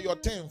hoping for your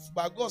 10th,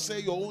 but God say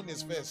your own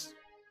is first.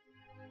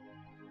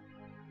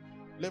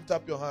 Lift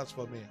up your hands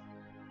for me.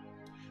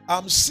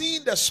 I'm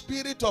seeing the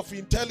spirit of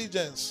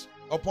intelligence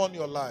upon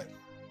your life.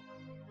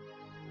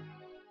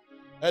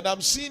 And I'm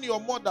seeing your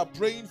mother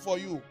praying for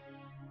you.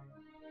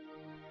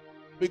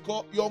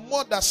 Because your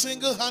mother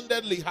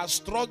single-handedly has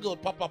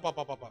struggled.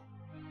 Papa.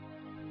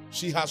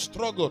 She has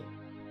struggled.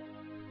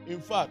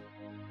 In fact,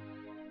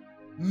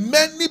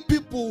 many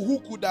people who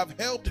could have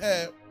helped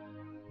her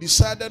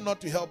decided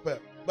not to help her.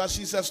 But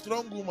she's a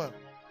strong woman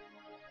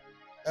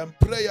and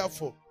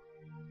prayerful.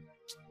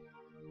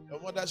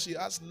 Your mother, she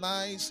has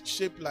nice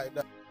shape like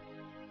that.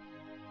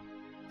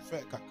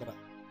 Fair kakra.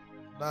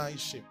 Nice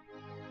shape.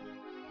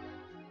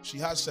 She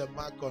has a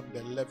mark on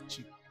the left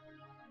cheek.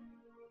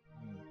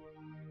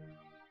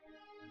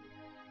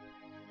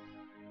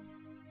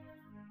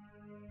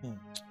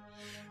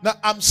 Now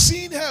I'm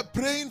seeing her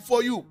praying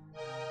for you.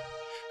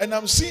 And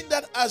I'm seeing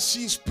that as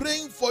she's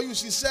praying for you,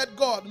 she said,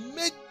 God,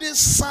 make this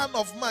son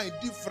of mine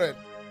different.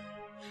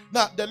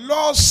 Now the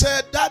Lord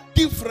said that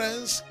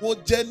difference will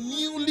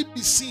genuinely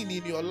be seen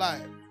in your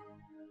life.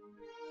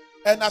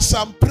 And as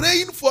I'm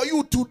praying for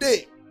you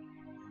today,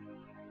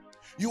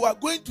 you are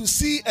going to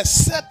see a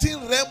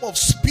certain realm of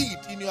speed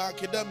in your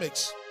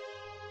academics.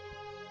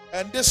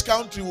 And this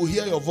country will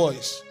hear your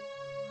voice.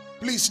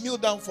 Please kneel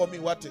down for me.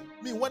 What it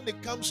mean when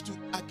it comes to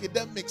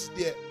academics,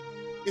 there,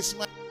 it's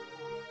my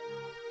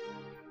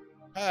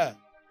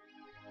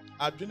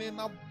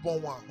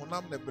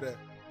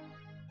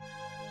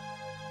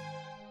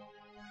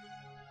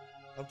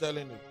I'm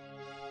telling you.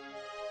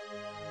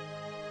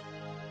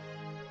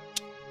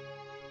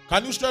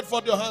 Can you stretch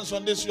forth your hands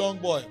on this young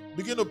boy?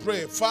 Begin to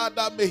pray.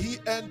 Father, may he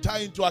enter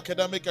into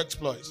academic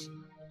exploits.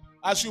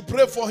 As you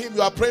pray for him,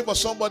 you are praying for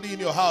somebody in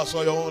your house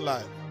or your own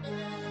life.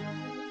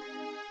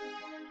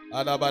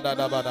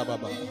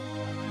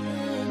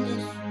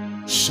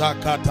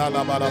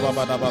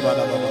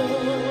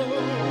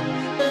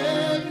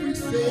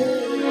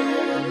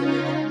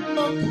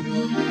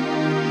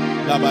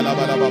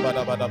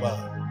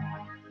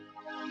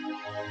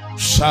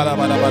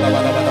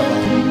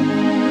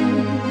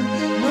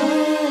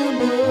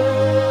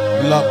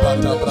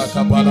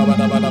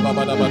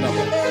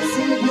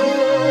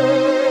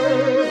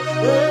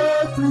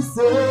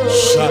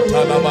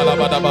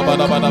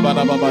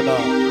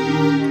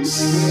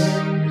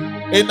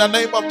 In the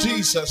name of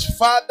Jesus,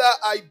 Father,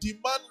 I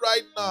demand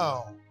right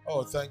now,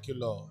 oh, thank you,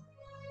 Lord,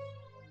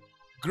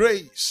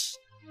 grace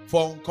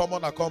for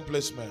uncommon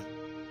accomplishment.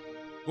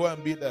 Go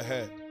and be the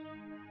head.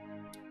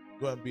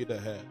 Go and be the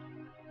head.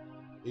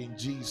 In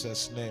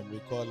Jesus' name, we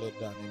call it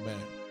done.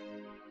 Amen.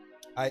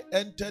 I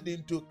entered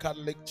into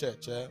Catholic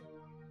church,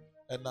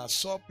 and I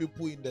saw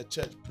people in the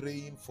church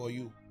praying for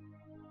you.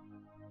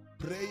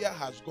 Prayer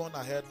has gone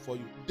ahead for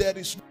you. There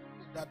is no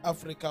way that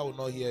Africa will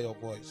not hear your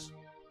voice.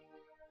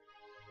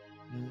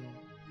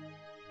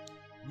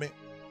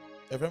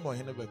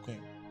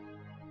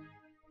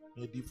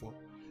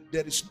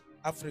 There is no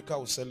Africa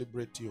will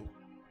celebrate you.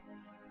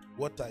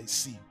 What I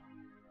see.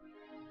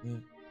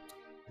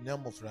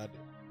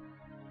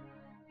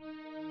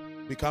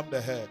 Become the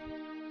head.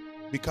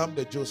 Become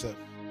the Joseph.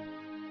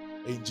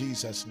 In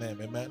Jesus' name.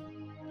 Amen.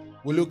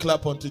 Will you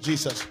clap unto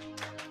Jesus?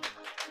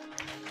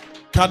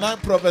 Can I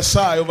prophesy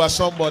over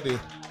somebody?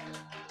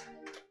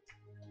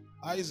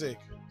 Isaac,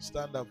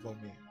 stand up for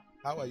me.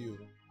 How are you?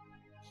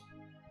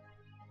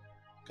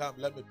 Come,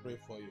 let me pray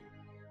for you.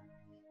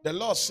 The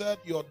Lord said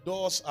your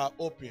doors are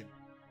open.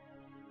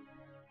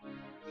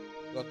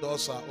 Your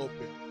doors are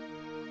open.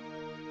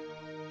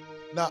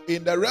 Now,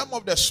 in the realm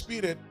of the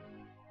spirit,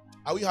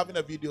 are we having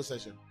a video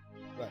session?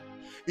 Right.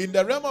 In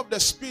the realm of the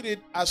spirit,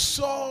 I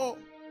saw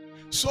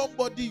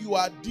somebody you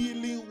are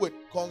dealing with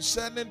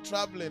concerning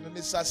traveling, and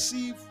it's as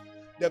if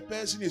the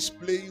person is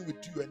playing with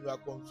you and you are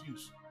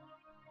confused.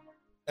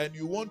 And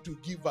you want to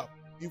give up.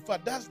 In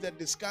fact, that's the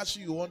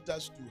discussion you want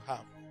us to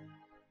have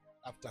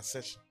after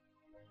session.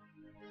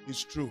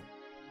 It's true.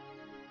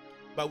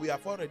 But we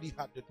have already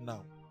had it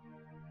now.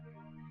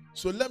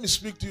 So let me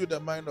speak to you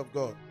the mind of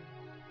God.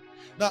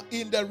 Now,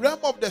 in the realm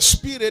of the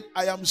spirit,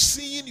 I am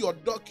seeing your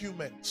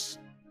documents.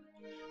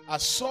 I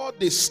saw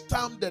they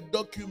stamped the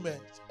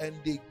document and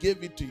they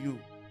gave it to you.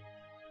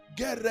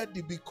 Get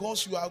ready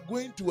because you are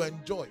going to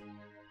enjoy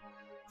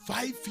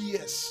 5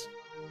 years.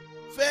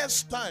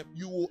 First time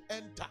you will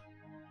enter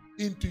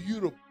into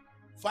Europe.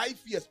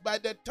 5 years. By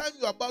the time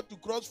you are about to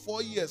cross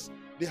 4 years,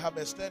 they have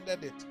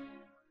extended it.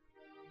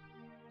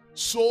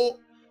 So,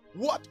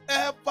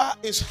 whatever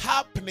is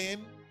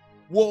happening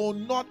will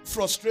not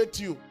frustrate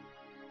you.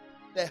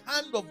 The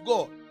hand of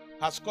God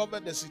has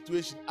covered the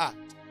situation.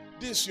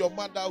 This your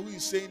mother who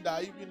is saying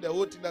that even the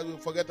whole thing that we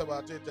forget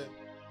about it.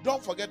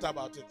 Don't forget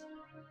about it.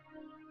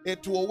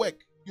 It will work.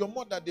 Your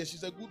mother there,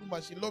 she's a good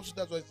woman. She loves you.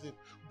 That's what she's saying.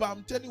 But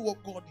I'm telling you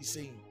what God is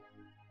saying.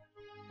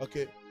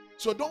 Okay?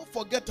 So don't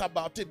forget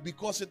about it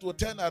because it will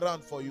turn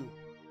around for you.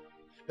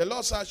 The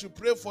Lord says I should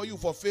pray for you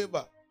for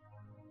favor.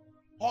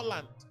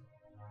 Holland,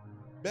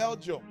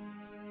 Belgium,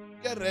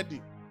 get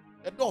ready.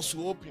 The doors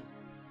will open.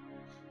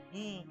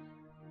 In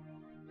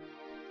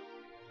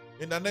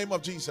the name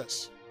of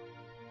Jesus.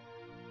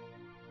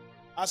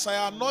 As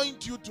I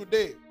anoint you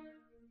today,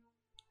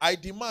 I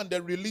demand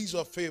the release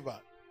of favor.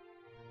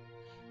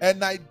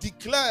 And I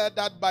declare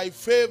that by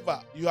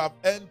favor you have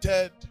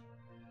entered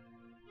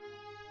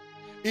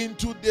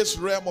into this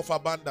realm of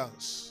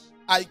abundance.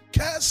 I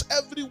curse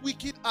every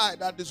wicked eye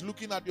that is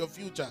looking at your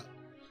future,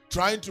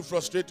 trying to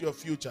frustrate your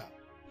future.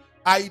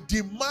 I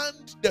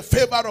demand the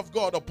favor of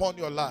God upon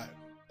your life,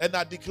 and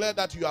I declare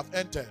that you have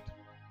entered.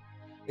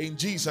 In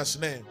Jesus'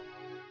 name,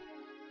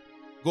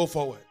 go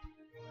forward.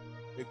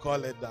 We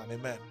call it done.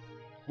 Amen.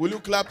 Will you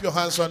clap your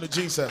hands unto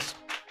Jesus?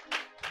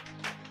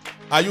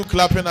 Are you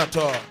clapping at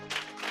all?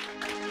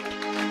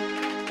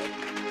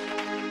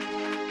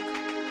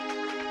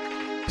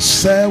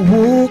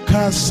 Sewu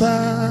kasa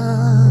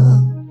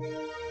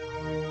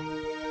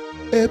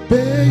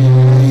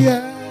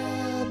ebeya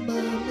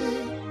mami.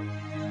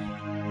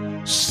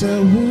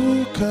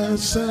 Sewu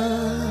kasa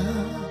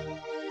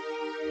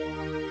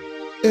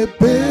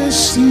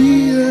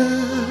ebesia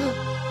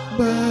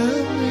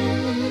mami.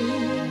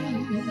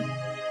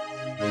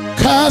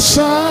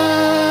 Kasa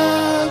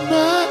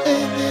na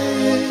ene,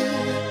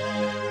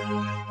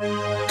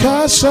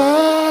 kasa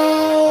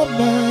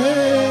na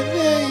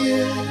ene,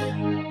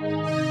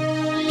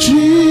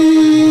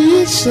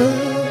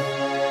 Jesus,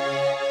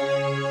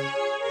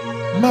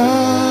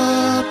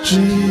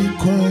 magic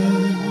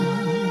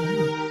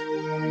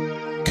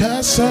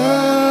kasa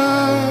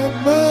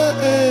na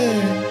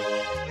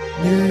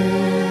ene,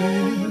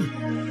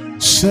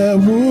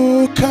 sewu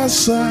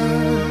kasa.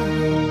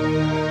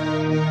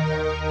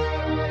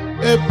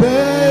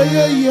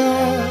 Ebeya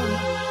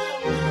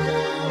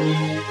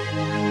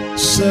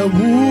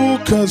sewu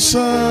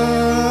kasa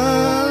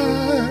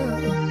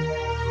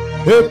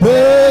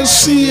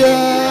ebesia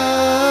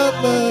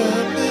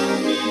mami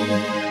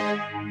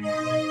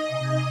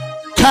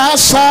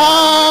kasa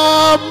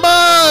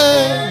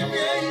mai.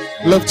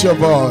 Lift your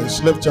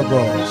voice, lift your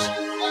voice.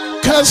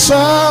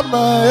 Kasa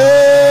mai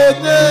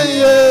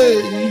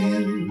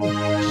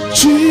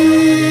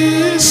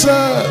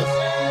Jesus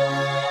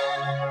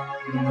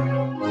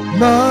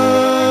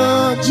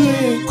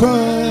Majikwa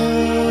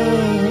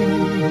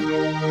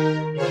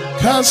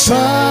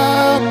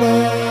Kasama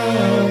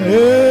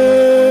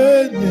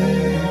Ene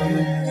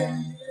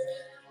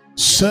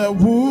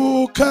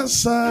Sewu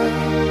Kasa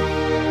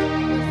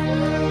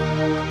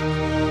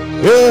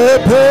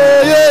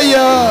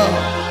Ebeya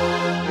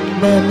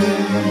Mami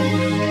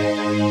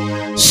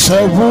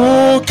Sewu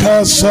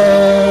Kasa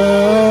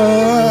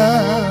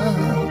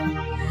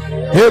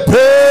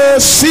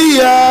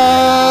Ebesia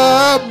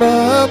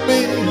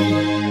Mami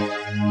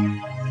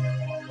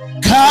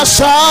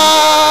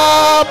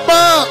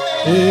Kasama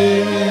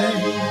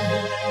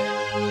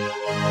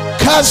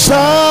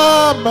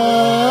Kasama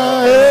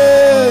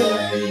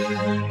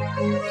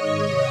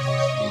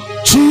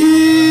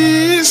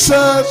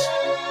Jesus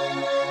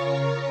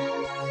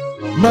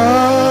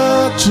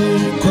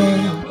Majikwa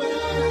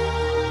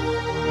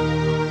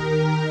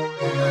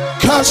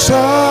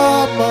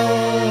Kasama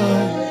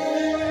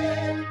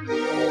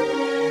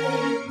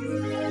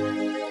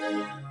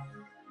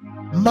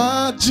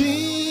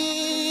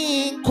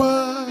Majikwa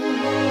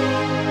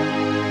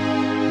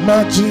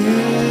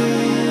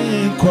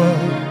Majikwa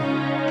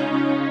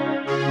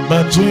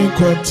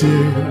Majikwa te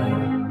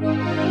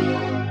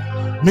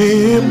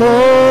Mimo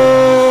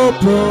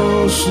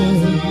prosu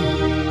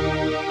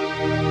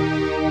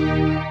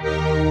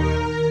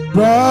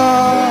Bra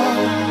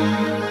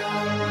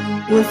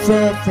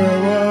Ufefe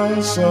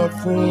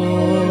wasafo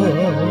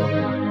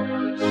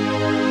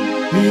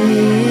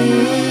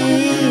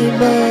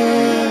Ime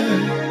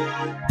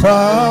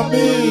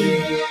Pami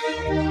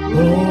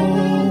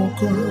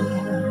Oko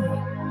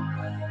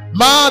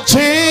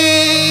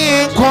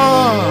Majikwa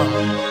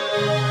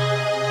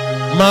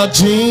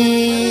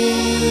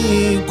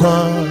Majikwa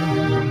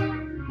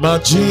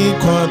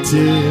Majikwa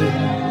te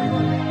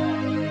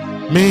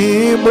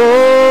Mimo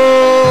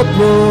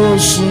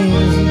prosu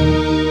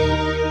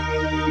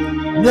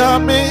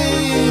Nyami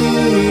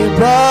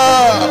bra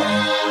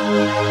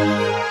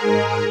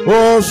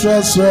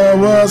Oshasa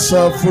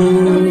wasafu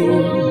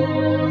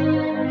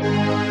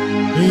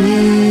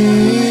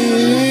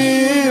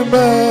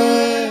Ime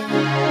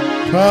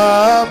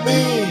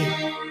Pami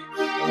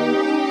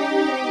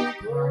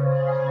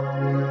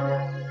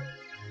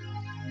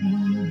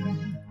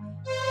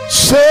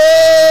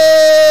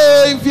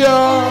Savior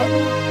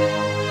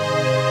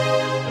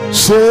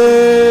Savior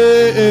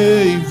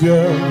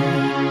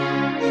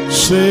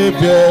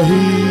Savior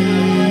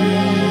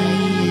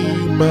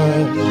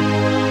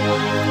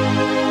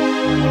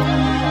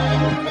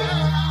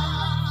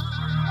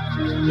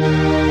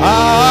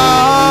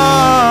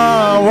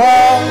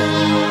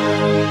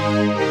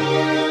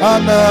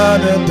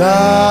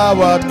Ananda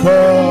what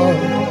call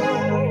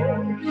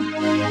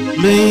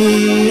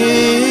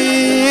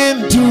lean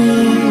to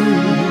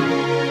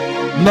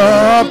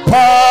not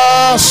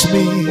pass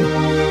me.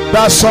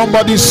 That's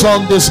somebody's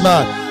song this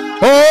night.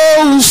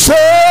 Oh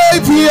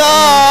Savior,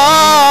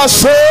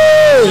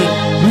 save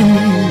me.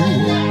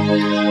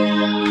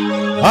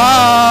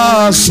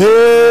 Ah Savior,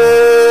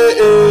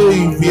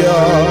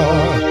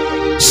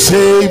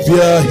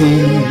 Savior he.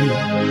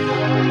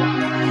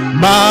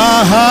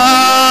 My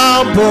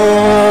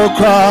humble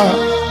cry,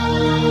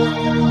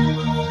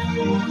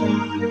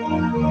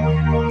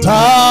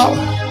 thou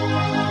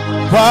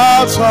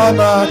art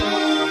not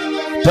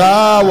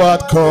thou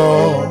art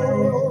calling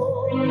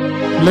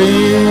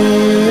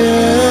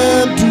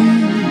to,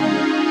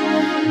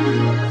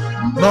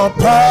 not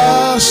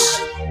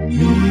pass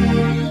me.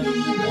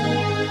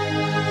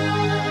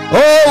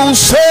 Oh,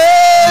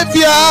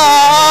 Savior,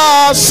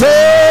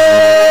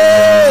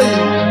 save,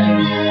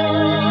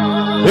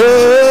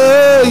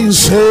 hey,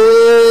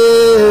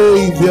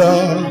 Savior,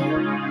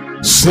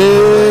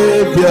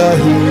 Savior,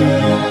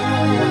 hear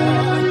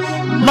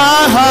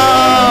my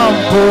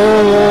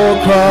humble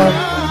cry.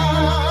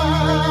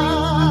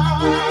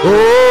 Oh,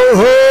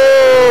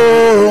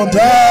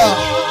 thou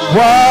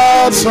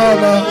art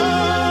son,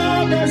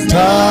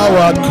 thou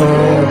art calling.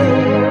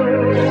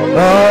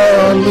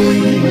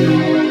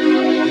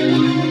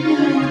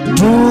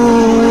 Do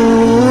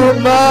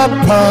not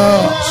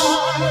pass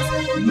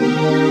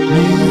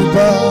me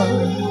by.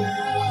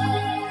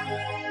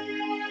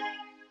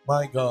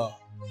 My God.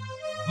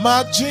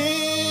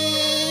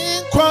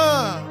 Majin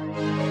kwa.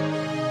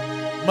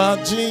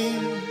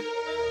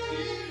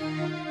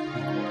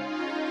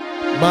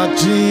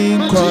 Majin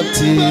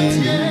kwati.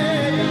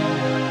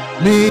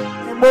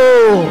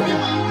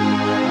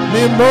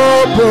 Mi mo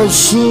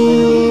brosu.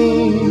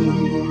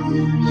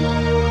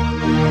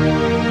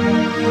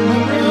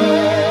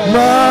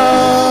 Ma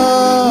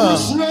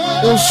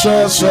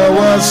ushasha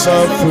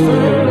wasafu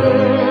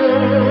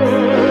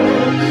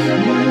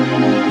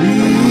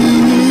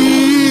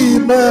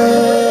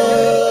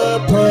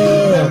imepa.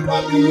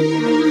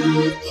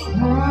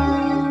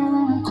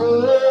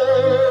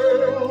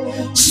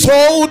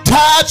 So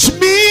touch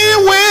me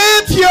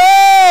with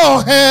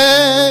your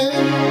hand,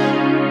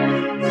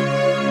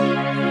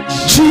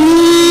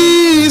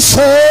 Jesus.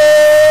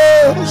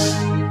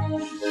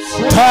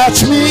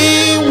 Touch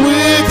me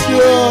with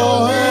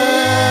your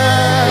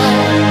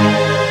hand,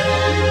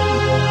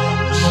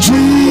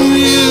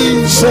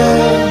 Jesus.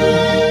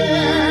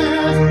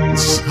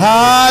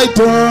 I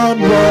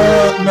don't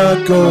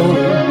wanna go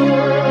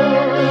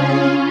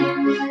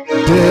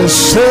the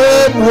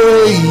same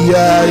way I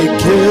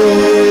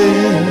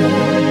came.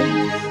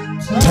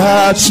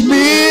 Touch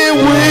me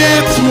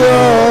with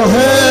your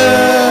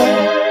hand,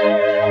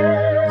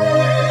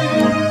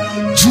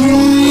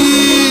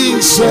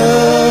 Jesus.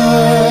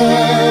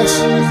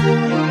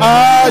 I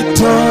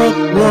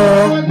don't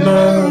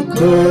wanna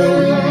go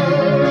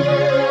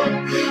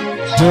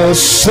the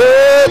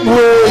same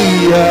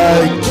way I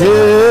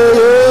came.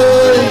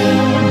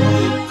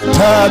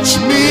 Touch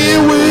me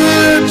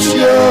with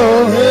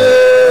your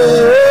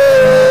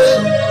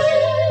hand,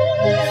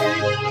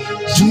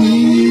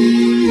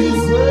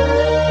 Jesus.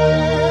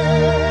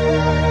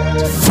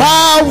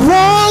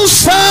 Foward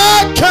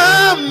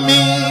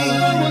sakami,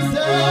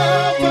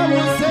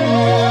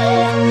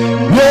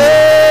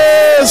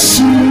 yes,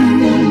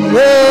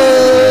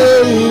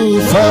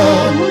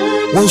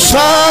 Foward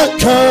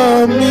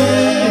sakami.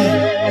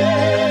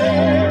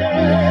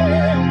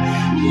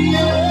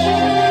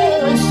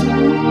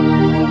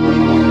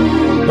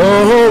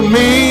 Oh,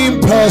 mi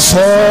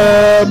pasa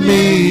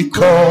mi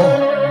ko,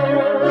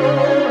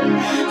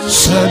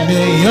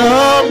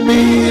 sanya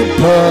mi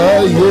pa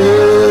ye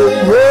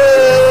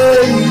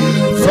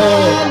fa.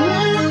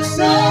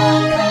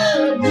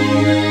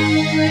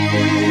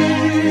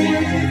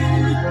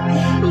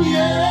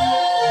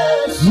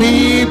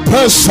 Mi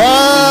pasa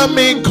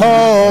mi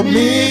ko,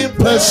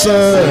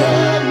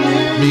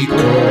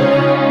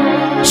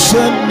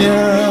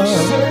 sanya.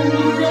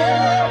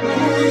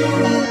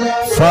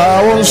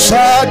 Foward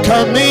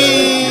sakami,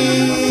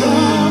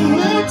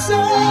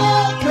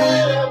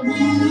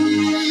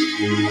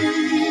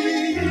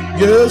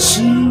 yes.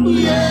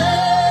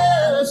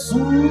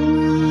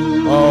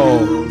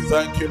 Oh,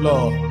 thank you,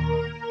 Lord.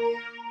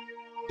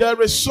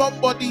 There is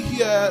somebody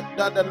here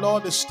that the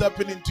Lord is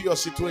stepping into your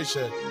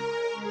situation.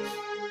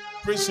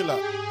 Priscilla,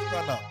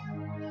 come now.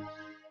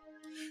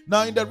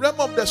 Now, in the realm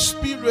of the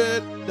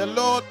spirit, the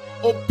Lord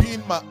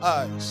opened my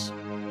eyes.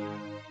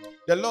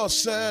 The Lord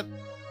said,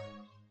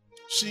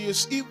 she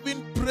is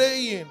even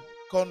praying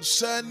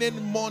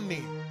concerning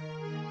money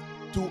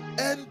to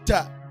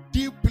enter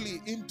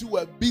deeply into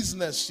a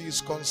business she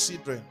is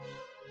considering.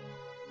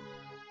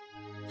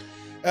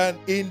 And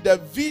in the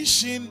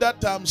vision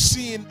that I'm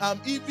seeing,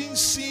 I'm even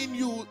seeing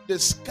you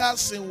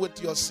discussing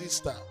with your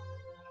sister.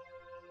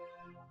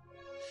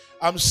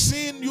 I'm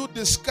seeing you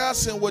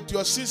discussing with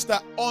your sister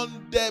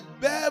on the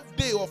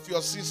birthday of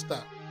your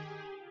sister.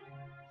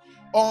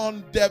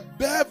 On the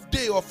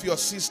birthday of your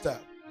sister.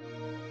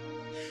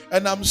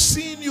 And I'm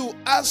seeing you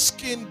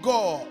asking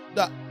God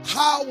that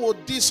how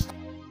would this happen?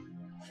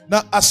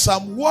 Now, as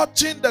I'm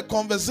watching the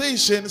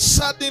conversation,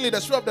 suddenly the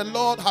Spirit of the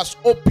Lord has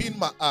opened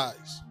my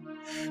eyes.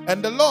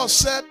 And the Lord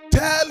said,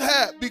 tell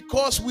her,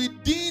 because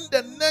within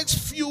the next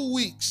few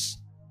weeks,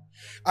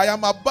 I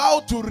am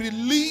about to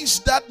release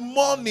that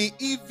money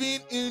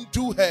even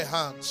into her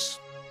hands.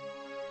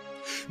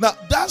 Now,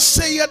 that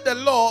saith the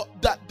Lord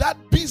that that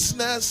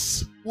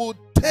business will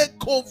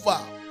take over.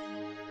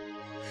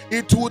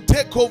 It will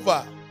take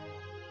over.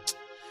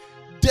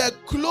 The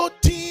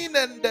clothing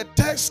and the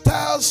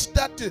textiles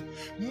that is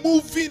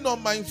moving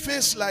on my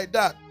face like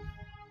that,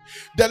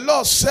 The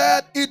Lord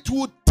said it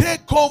would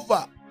take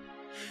over.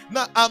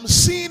 Now I'm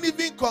seeing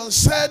even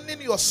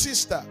concerning your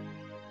sister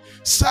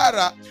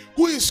Sarah,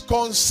 who is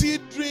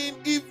considering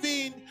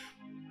even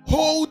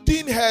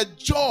holding her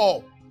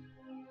job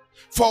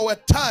for a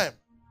time,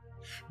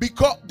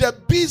 because the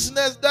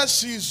business that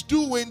she's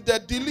doing, the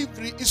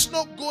delivery, is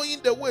not going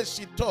the way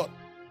she thought.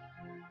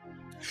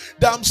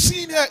 That I'm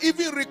seeing her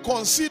even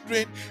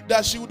reconsidering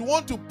that she would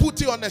want to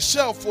put it on a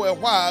shelf for a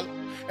while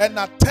and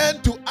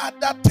attend to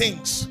other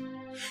things.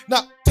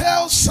 Now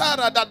tell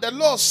Sarah that the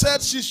Lord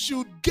said she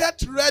should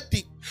get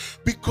ready,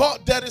 because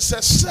there is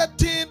a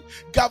certain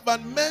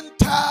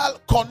governmental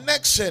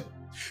connection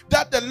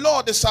that the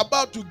Lord is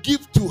about to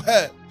give to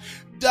her,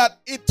 that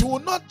it will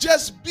not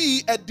just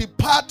be a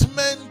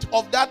department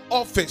of that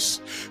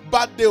office,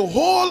 but the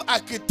whole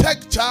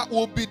architecture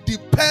will be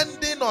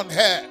depending on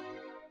her.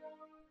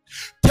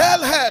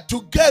 Tell her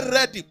to get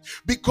ready,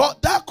 because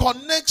that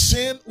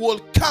connection will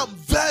come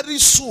very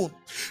soon.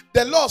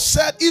 The Lord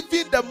said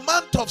even the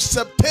month of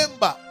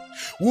September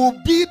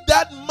will be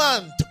that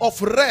month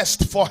of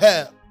rest for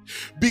her,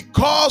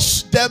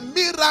 because the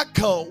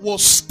miracle will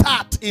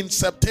start in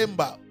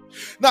September.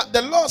 Now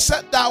the Lord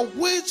said that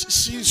which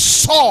she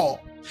saw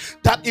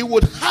that it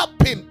would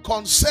happen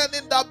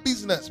concerning that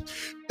business,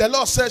 the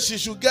Lord said she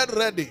should get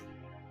ready.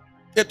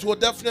 It will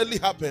definitely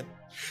happen.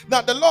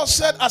 Now the Lord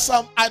said, as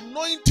I'm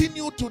anointing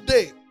you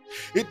today,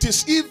 it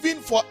is even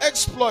for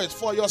exploits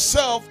for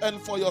yourself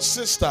and for your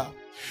sister.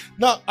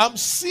 Now I'm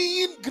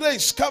seeing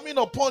grace coming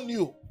upon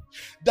you,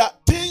 that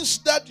things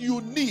that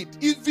you need,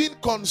 even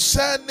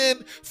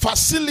concerning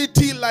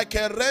facility like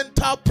a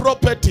rental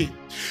property,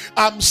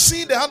 I'm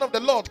seeing the hand of the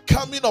Lord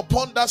coming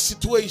upon that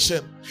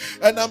situation.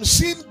 And I'm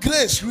seeing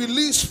grace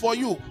released for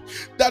you,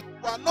 that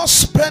you are not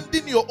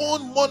spending your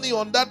own money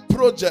on that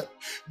project,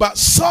 but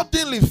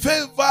suddenly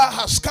favor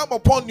has come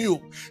upon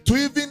you to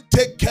even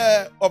take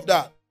care of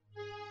that.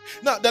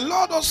 Now the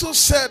Lord also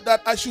said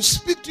that I should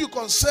speak to you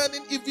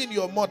concerning even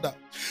your mother,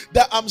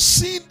 that I'm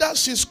seeing that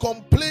she's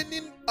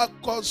complaining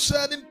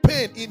concerning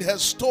pain in her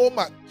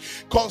stomach,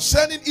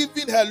 concerning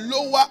even her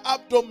lower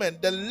abdomen,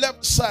 the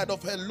left side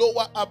of her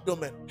lower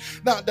abdomen.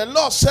 Now the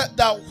Lord said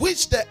that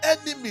which the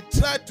enemy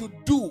tried to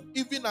do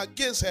even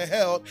against her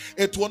health,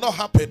 it will not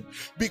happen,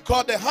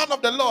 because the hand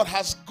of the Lord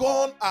has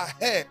gone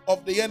ahead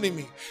of the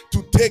enemy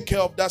to take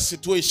care of that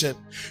situation.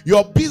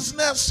 Your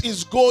business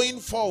is going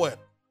forward.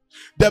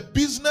 The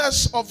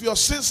business of your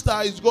sister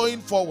is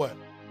going forward.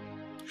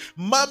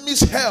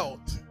 Mommy's health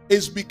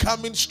is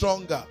becoming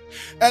stronger.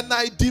 And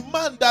I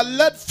demand that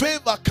let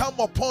favor come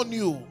upon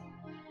you.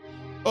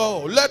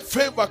 Oh, let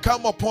favor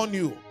come upon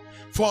you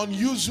for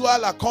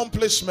unusual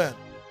accomplishment.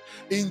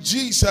 In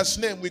Jesus'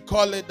 name we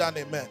call it an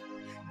amen.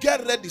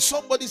 Get ready.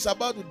 Somebody's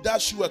about to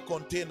dash you a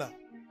container.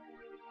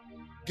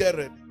 Get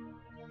ready.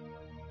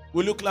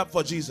 Will you clap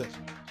for Jesus?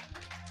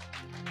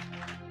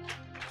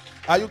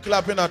 Are you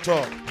clapping at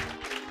all?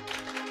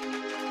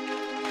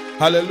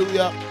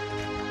 Hallelujah.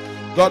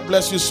 God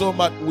bless you so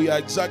much. We are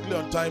exactly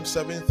on time,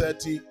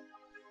 7:30.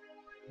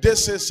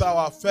 This is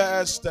our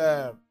first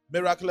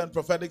miracle and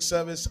prophetic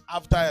service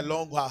after a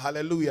long while.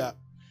 Hallelujah.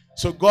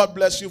 So God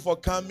bless you for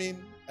coming,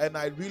 and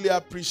I really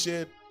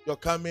appreciate your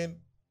coming.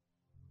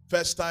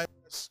 First time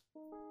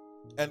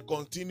and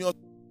continue.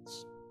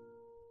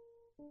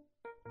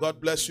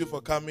 God bless you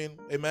for coming.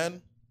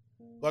 Amen.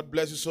 God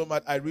bless you so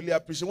much. I really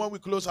appreciate. When we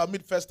close, I'll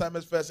meet first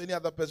timers first. Any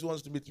other person who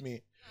wants to meet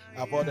me, I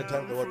have all the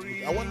time they want to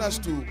meet. I want us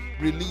to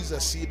release a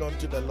seed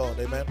unto the Lord.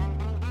 Amen.